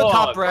anyone- all the Hold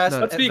top on. brass.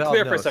 Let's at be Valve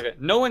clear for a knows.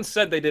 second. No one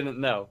said they didn't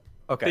know.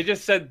 Okay. They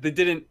just said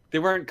they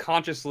weren't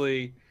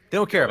consciously. They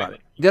don't care about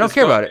it. They don't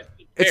care about it.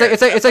 It's Fair.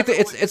 it's like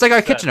our That's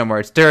what kitchen room where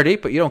it's dirty,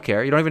 but you don't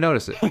care. You don't even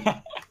notice it.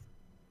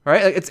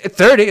 Right? Like, it's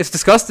dirty. It's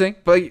disgusting,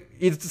 but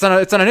it's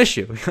not an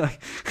issue.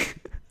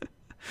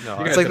 No,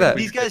 You It's guys like that.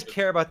 These guys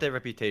care about their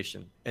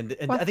reputation, and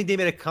I think they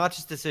made a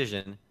conscious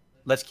decision.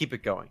 Let's keep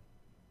it going.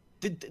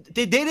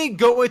 They didn't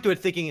go into it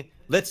thinking,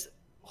 let's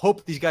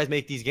hope these guys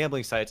make these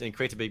gambling sites and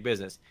create a big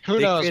business. Who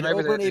They knows? created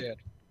Maybe open they A- did.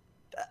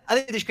 I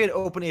think they just created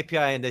an open API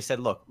and they said,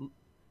 look,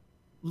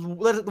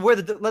 let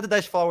the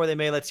dice fall where they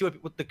may. Let's see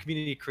what the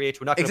community creates.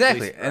 We're not going to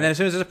Exactly. And then as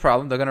soon as there's a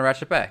problem, they're gonna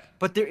ratchet back.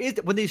 But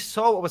when they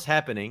saw what was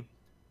happening,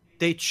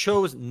 they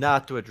chose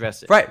not to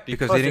address it. Right,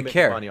 because they they're didn't making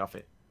care. Money off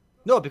it.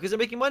 No, because they're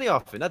making money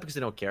off it, not because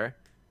they don't care.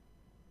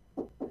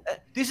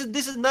 This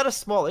is not a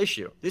small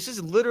issue. This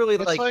is literally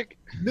It's like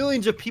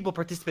millions of people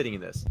participating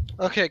in this.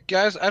 Okay,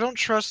 guys, I don't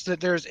trust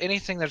that there's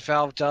anything that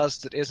Valve does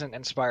that isn't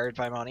inspired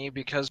by money,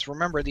 because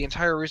remember, the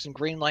entire reason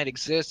Greenlight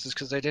exists is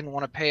because they didn't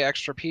want to pay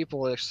extra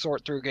people to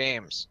sort through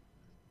games.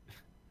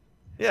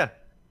 Yeah.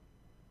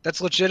 That's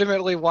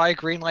legitimately why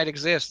Greenlight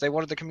exists. They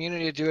wanted the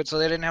community to do it so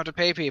they didn't have to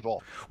pay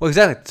people. Well,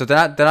 exactly. So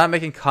they're not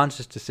making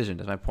conscious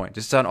decisions. Is my point.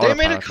 Just on They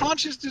made a autopilot.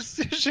 conscious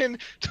decision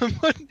to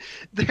put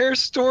their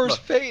store's Look.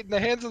 fate in the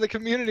hands of the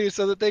community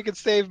so that they could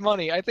save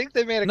money. I think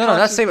they made a No, that's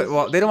conscious save it.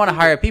 Well, they don't want to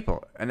hire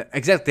people, and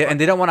exactly, and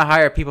they don't want to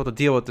hire people to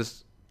deal with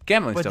this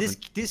gambling But stuff.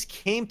 this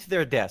came to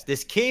their desk.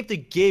 This came to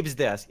Gabe's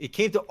desk. It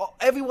came to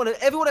everyone.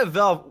 Everyone at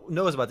Valve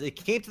knows about it. It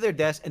came to their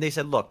desk and they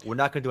said, "Look, we're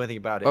not going to do anything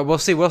about it." Well, we'll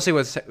see. We'll see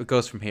what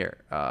goes from here.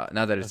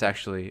 Now that it's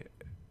actually.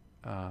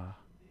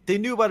 They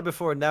knew about it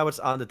before. Now it's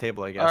on the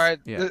table, I guess. All right,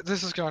 Yeah.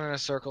 this is going in a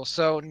circle.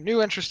 So,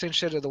 new interesting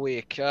shit of the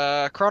week.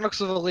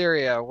 Chronicles of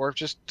Illyria, we're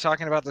just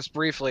talking about this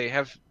briefly,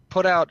 have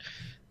put out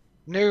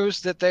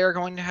news that they are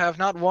going to have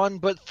not one,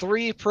 but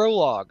 3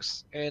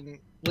 prologues in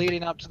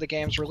leading up to the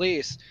game's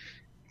release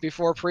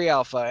before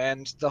pre-alpha.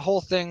 And the whole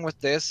thing with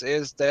this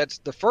is that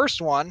the first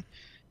one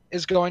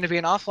is going to be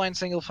an offline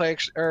single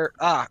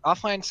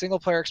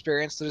player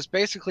experience that is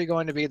basically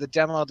going to be the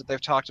demo that they've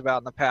talked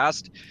about in the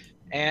past.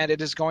 And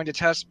it is going to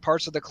test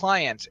parts of the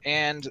client.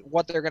 And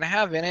what they're going to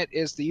have in it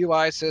is the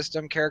UI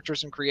system,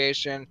 characters and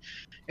creation,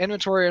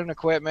 inventory and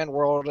equipment,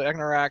 world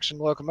interaction,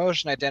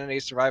 locomotion,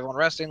 identity, survival and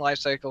resting, life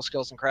cycle,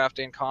 skills and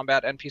crafting,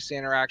 combat, NPC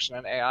interaction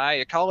and AI,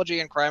 ecology,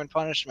 and crime and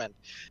punishment.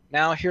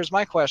 Now, here's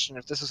my question.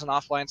 If this is an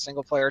offline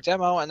single-player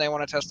demo and they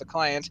want to test the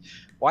client,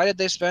 why did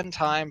they spend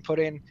time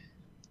putting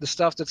the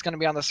stuff that's going to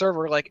be on the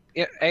server, like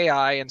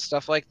AI and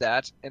stuff like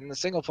that, in the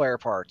single-player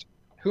part?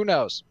 Who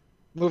knows?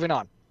 Moving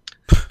on.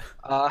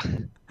 You're going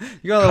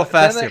a little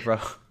fast then here, bro.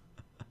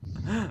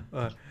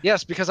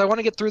 Yes, because I want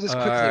to get through this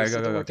All quickly. right, so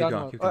go, that go, we're keep done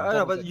going, with- keep I know,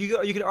 done but with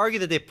it. you can argue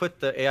that they put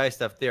the AI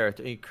stuff there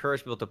to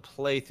encourage people to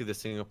play through the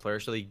single player,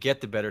 so they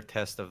get the better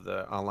test of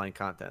the online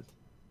content.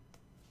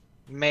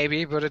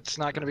 Maybe, but it's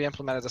not going to be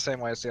implemented the same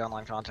way as the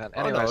online content.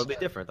 Oh, no, Anyways, it'll be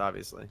different,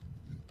 obviously.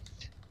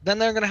 then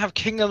they're going to have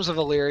Kingdoms of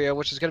Illyria,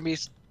 which is going to be...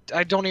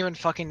 I don't even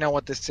fucking know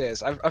what this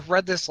is. I've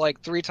read this like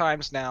 3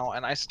 times now,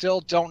 and I still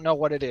don't know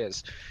what it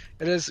is.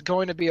 It is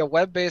going to be a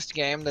web-based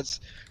game that's...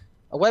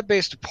 A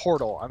web-based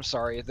portal, I'm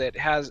sorry, that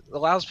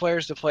allows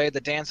players to play the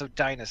Dance of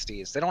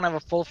Dynasties. They don't have a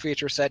full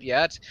feature set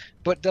yet,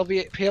 but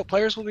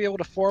players will be able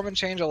to form and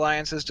change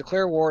alliances,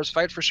 declare wars,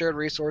 fight for shared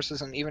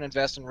resources, and even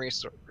invest in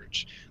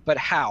research. But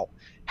how?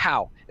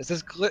 How? Is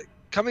this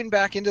coming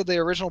back into the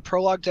original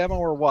prologue demo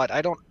or what?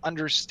 I don't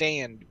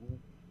understand.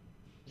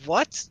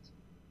 What?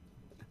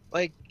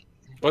 Like,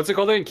 What's it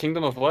called again?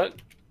 Kingdom of what?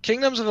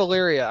 Kingdoms of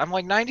Illyria. I'm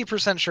like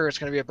 90% sure it's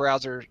going to be a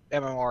browser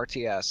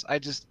MMORTS.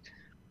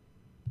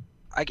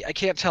 I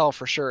can't tell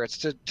for sure. It's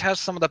to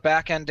test some of the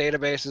back-end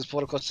databases,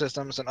 political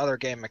systems, and other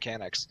game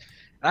mechanics.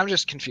 And I'm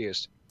just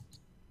confused.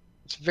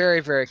 It's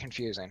very, very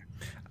confusing.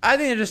 I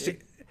think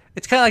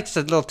it's kind of like just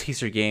a little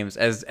teaser games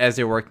as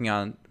they're working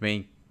on the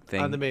main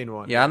thing. On the main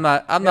one. Yeah, I'm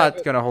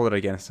not gonna hold it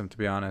against them, to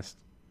be honest.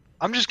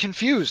 I'm just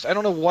confused. I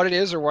don't know what it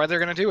is or why they're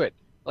going to do it.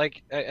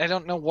 Like, I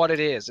don't know what it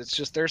is. It's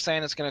just they're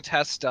saying it's going to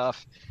test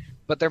stuff,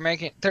 but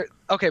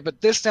okay,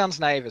 but this sounds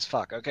naive as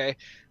fuck, okay?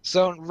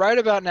 So right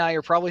about now,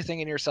 you're probably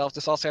thinking to yourself,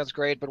 this all sounds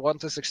great, but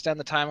won't this extend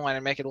the timeline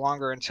and make it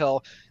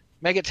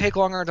take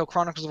longer until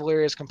Chronicles of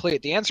Illyria is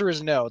complete? The answer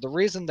is no. The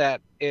reason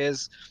that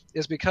is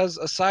because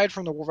aside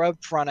from the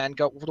web front end,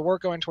 the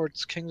work going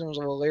towards Kingdoms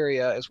of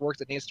Illyria is work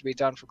that needs to be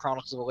done for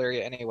Chronicles of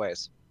Illyria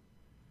anyways.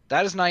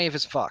 That is naive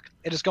as fuck.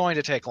 It is going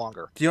to take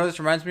longer. Do you know what this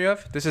reminds me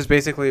of? This is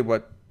basically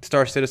what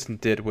Star Citizen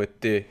did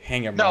with the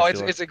Hangar No,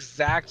 module. it's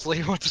exactly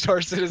what Star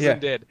Citizen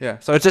did. Yeah,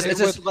 so it's just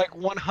With like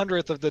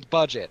 1/100th of the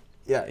budget.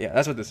 yeah,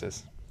 that's what this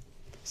is.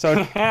 So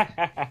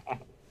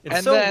It's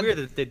And so then-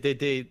 weird that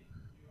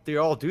they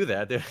all do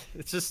that.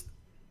 It's just,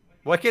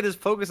 why can't they just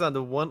focus on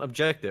the one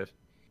objective?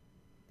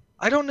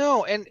 I don't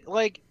know, and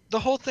like the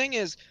whole thing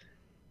is,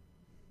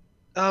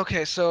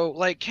 Okay, so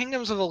like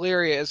Kingdoms of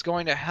Illyria is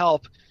going to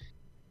help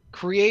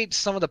create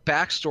some of the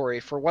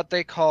backstory for what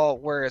they call,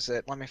 where is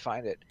it? Let me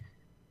find it.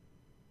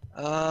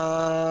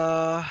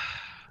 Uh,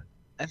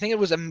 I think it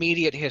was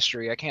immediate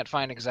history. I can't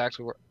find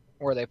exactly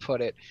where they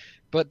put it,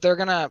 but they're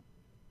gonna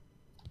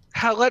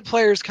let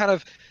players kind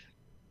of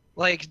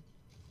like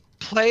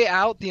play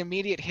out the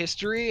immediate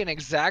history, and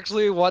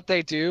exactly what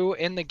they do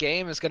in the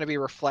game is going to be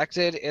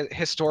reflected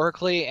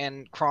historically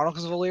in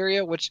Chronicles of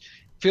Illyria, which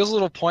feels a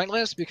little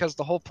pointless because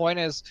the whole point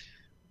is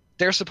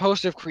they're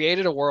supposed to have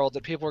created a world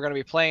that people are going to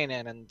be playing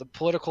in, and the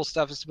political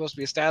stuff is supposed to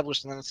be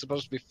established, and then it's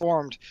supposed to be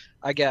formed,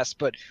 I guess.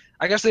 But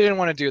I guess they didn't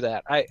want to do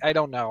that. I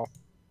don't know.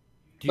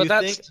 Do But you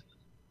that's think?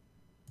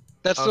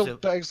 that Oh, still so-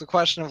 begs the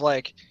question of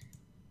like,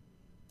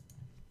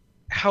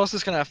 how is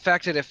this going to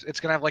affect it if it's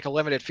going to have like a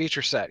limited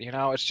feature set? You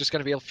know, it's just going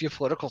to be a few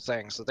political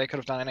things that they could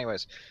have done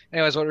anyways.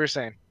 Anyways, what were you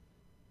saying?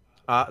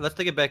 Let's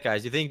take it back,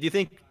 guys. Do you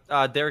think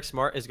Derek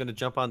Smart is going to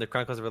jump on the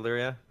Chronicles of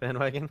Illyria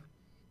bandwagon?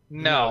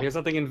 No, No. he has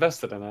nothing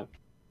invested in it.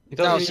 He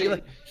No, doesn't.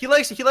 see- He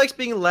likes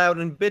being loud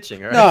and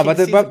bitching. Right? No, He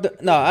but,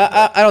 sees- no,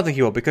 I don't think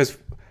he will because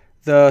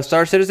the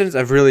Star Citizen is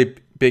a really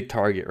big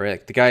target, right?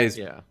 Like the guys,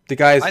 yeah.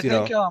 I you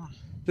think know,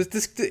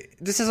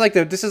 this is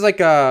like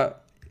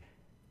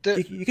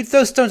you can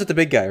throw stones at the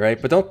big guy,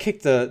 right? But don't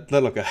kick the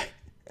little guy.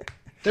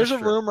 there's a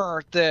That's true.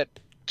 rumor that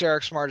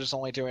Derek Smart is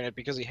only doing it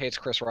because he hates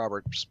Chris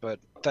Roberts, but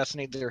that's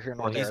neither here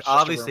nor Well, there. he It's just a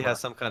obviously rumor. has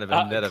some kind of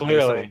Ah, vendetta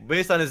clearly.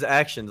 based on his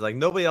actions. Like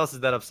nobody else is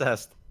that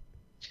obsessed.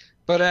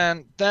 But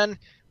then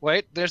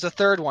wait, there's a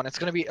third one. It's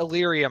going to be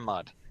Illyria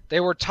Mud. They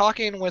were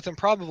talking with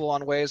Improbable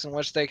on ways in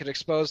which they could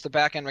expose the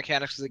back-end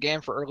mechanics of the game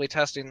for early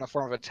testing in the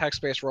form of a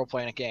text-based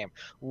role-playing game.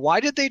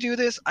 Why did they do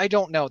this? I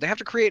don't know. They have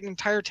to create an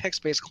entire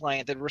text-based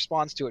client that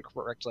responds to it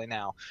correctly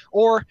now.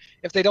 Or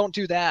if they don't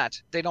do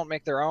that, they don't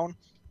make their own.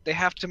 They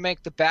have to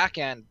make the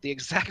back-end, the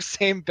exact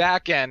same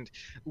back-end,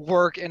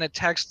 work in a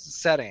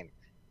text setting.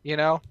 You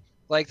know?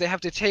 Like they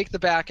have to take the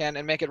back-end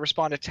and make it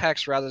respond to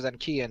text rather than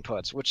key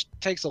inputs, which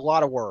takes a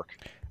lot of work.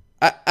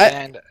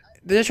 And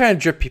They're just trying to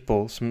drip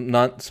people some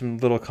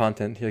little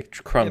content here, like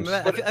Yeah, crumbs.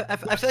 man,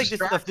 I feel like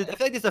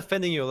this is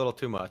offending you a little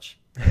too much.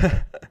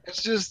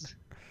 it's just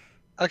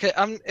okay.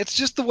 It's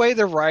just the way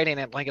they're writing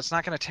it. Like it's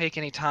not going to take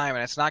any time,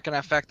 and it's not going to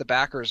affect the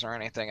backers or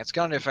anything. It's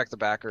going to affect the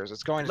backers.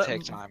 It's going to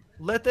take time.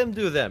 Let them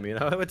do them. You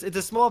know, it's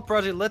a small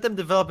project. Let them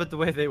develop it the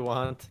way they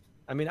want.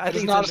 I mean, I It's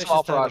think not a ambitious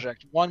small title.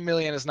 project. 1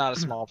 million is not a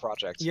small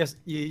project. Yes,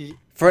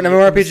 For an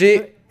MMORPG,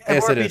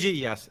 yes, it MMORPG, is.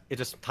 yes,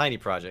 it's a tiny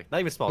project, not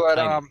even small. But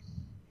tiny.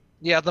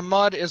 yeah, the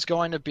mud is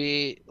going to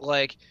be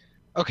like,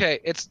 okay,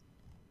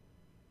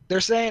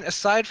 they're saying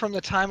aside from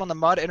the time on the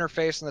mud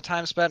interface and the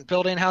time spent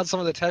building out some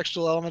of the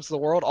textual elements of the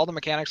world, all the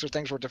mechanics are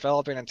things we're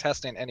developing and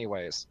testing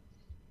anyways.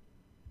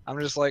 I'm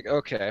just like,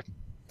 okay.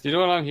 Do you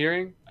know what I'm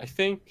hearing? I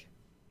think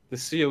the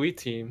COE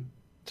team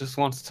just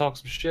wants to talk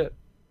some shit.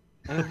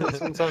 I think they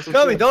just want to talk some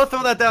Kobe, shit. don't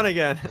throw that down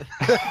again.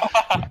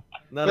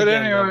 Not But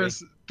again,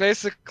 anyways,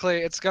 basically,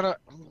 it's gonna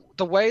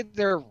the way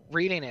they're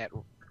reading it,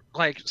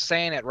 like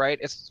saying it right.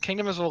 It's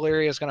Kingdom of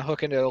Illyria is gonna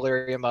hook into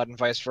Illyria Mud and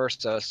vice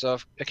versa. So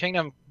if a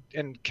kingdom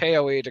in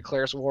KOE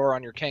declares war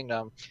on your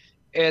kingdom,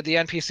 the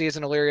NPCs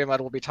in Illyria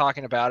Mud will be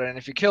talking about it. And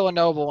if you kill a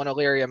noble in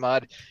Illyria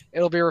Mud,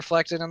 it'll be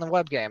reflected in the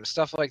web game,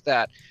 stuff like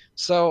that.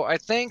 So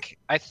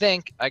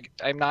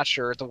I'm not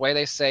sure. The way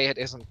they say it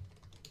isn't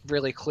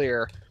really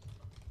clear.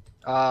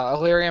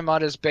 Illyria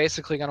Mud is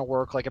basically going to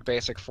work like a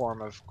basic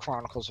form of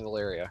Chronicles of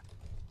Illyria.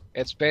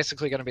 It's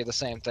basically going to be the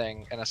same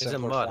thing in a It's a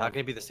simpler mud. form. How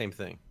can it be the same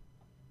thing?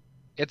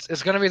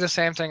 It's going to be the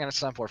same thing in a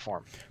simpler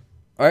form.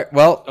 All right,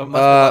 well, Oh, must be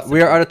lots of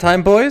we are fun. out of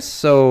time, boys.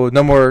 So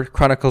no more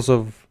Chronicles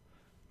of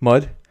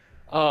Mud.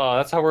 Oh,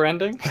 that's how we're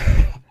ending?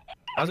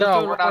 I was No, gonna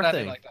throw we're one not more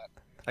ending thing. like that.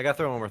 I gotta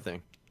throw one more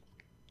thing.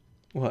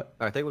 What?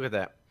 All right, take a look at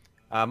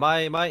that.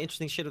 My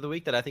interesting shit of the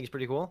week that I think is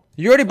pretty cool.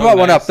 You already brought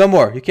one up. nice. No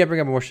more. You can't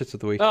bring up more shits of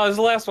the week. No, this is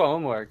the last one.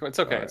 One more. It's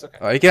okay. It's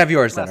okay. You can have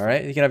yours then. Last All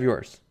right, you can have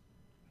yours.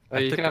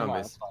 You took can have Gumby's. mine.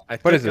 It's fine. I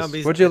What took is this?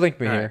 Gumby's- What'd you link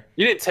me All right. here?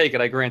 You didn't take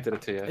it. I granted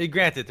it to you. You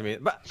granted it to me,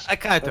 but I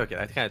kind of took it.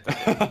 I kind of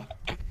took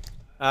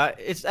it.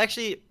 It's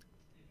actually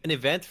an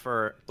event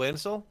for Blade and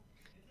Soul,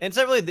 and it's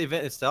not really the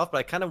event itself, but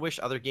I kind of wish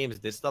other games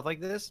did stuff like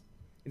this.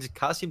 It's a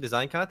costume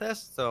design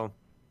contest, so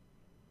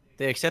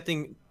they're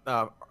accepting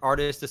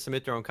artists to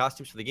submit their own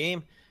costumes for the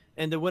game,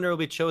 and the winner will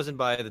be chosen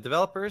by the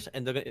developers,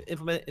 and they're going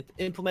to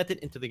implement it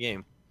into the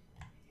game.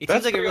 It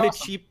That's seems like a pretty really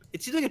awesome. cheap.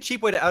 It seems like a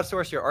cheap way to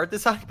outsource your art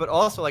design, but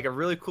also like a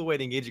really cool way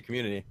to engage your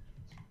community.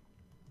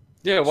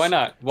 Yeah, why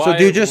not? Why, So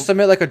do you just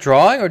submit like a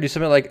drawing, or do you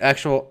submit like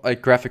actual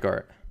like graphic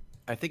art?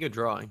 I think a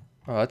drawing.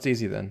 Oh, that's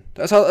easy then.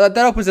 That's how that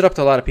opens it up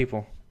to a lot of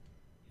people.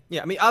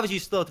 Yeah, I mean, obviously you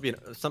still have to be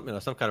some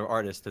kind of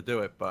artist to do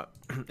it, but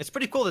it's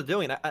pretty cool to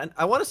do, and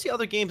I want to see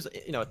other games,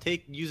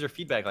 take user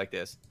feedback like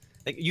this,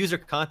 like user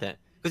content,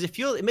 because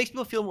it makes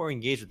people feel more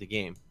engaged with the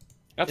game,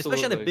 Absolutely.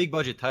 especially on a big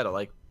budget title.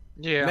 Like,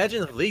 Yeah.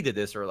 imagine if League did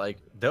this, or like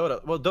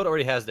Dota. Well, Dota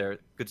already has their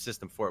good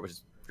system for it, which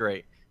is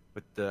great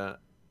with the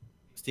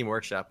Steam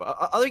Workshop. But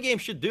other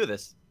games should do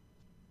this.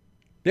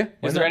 Yeah.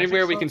 Is there I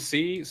anywhere think we so. can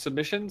see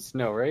submissions?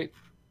 No, right?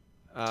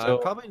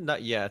 Probably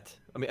not yet.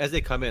 I mean, as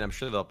they come in, I'm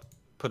sure they'll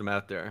put them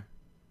out there.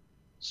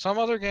 Some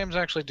other games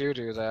actually do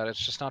that. It's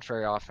just not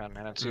very often,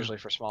 and it's usually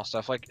for small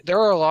stuff. Like there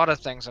are a lot of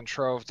things in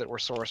Trove that were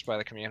sourced by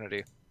the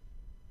community.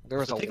 There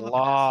was So a take a look at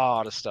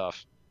lot of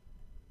stuff.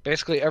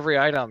 Basically, every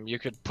item you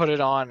could put it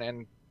on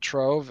in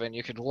Trove, and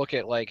you could look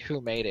at like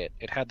who made it.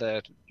 It had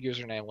the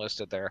username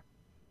listed there.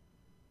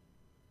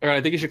 All right,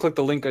 I think you should click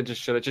the link I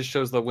just showed. It just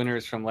shows the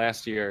winners from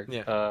last year.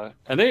 Yeah.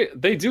 And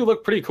they do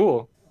look pretty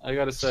cool, I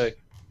gotta say.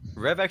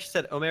 Rev actually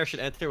said Omer should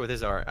enter with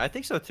his art. I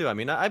think so too. I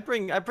mean, I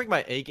bring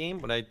my A game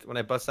when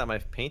I bust out my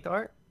paint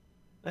art.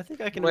 I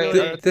think I can. Wait,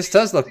 really... This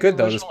does look good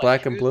though. This original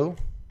black and entries? blue.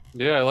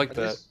 Yeah, I like Are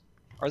that.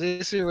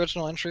 these the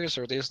original entries,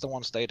 or are these the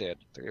ones they did?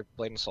 The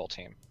Blade and Soul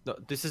team. No,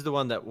 this is the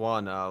one that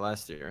won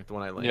last year. The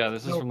one I linked. Yeah,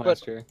 this is No, from but-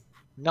 last year.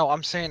 No,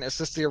 I'm saying, is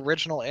this the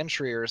original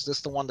entry, or is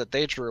this the one that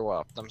they drew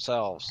up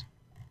themselves?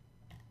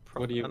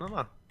 What do you- I don't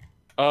know.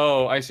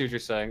 Oh, I see what you're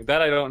saying.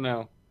 That I don't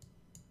know.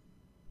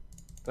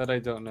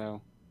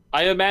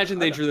 I imagine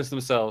they drew this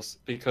themselves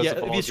because Yeah,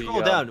 of all if you the,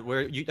 scroll down,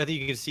 I think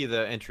you can see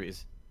the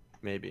entries.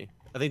 Maybe.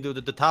 I think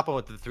the top one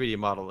with the 3D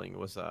modeling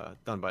was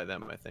done by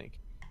them. I think.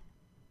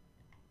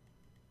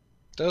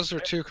 Those are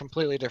two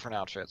completely different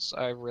outfits.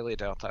 I really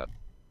doubt that.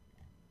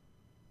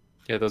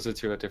 Yeah, those are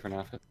two different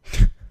outfits.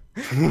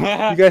 You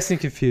guys seem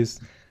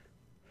confused.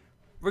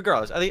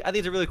 Regardless, I think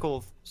it's a really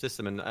cool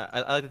system, and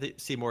I like to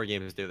see more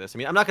games do this. I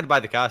mean, I'm not going to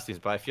buy the costumes,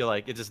 but I feel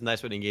like it's just a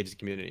nice way to engage the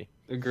community.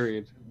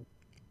 Agreed.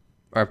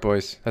 All right,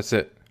 boys. That's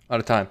it. Out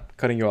of time.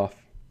 Cutting you off.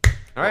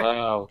 All right.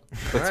 Wow.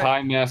 The All right.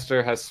 Time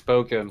Master has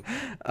spoken.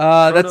 That's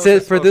Chronos it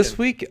has for this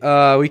spoken.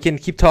 week. We can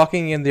keep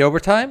talking in the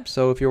overtime.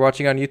 So if you're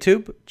watching on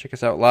YouTube, check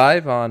us out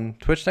live on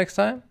Twitch next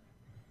time.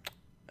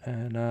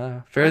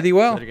 And fare thee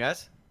well. Later,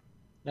 guys.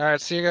 All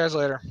right, see you guys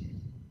later.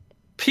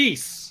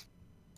 Peace.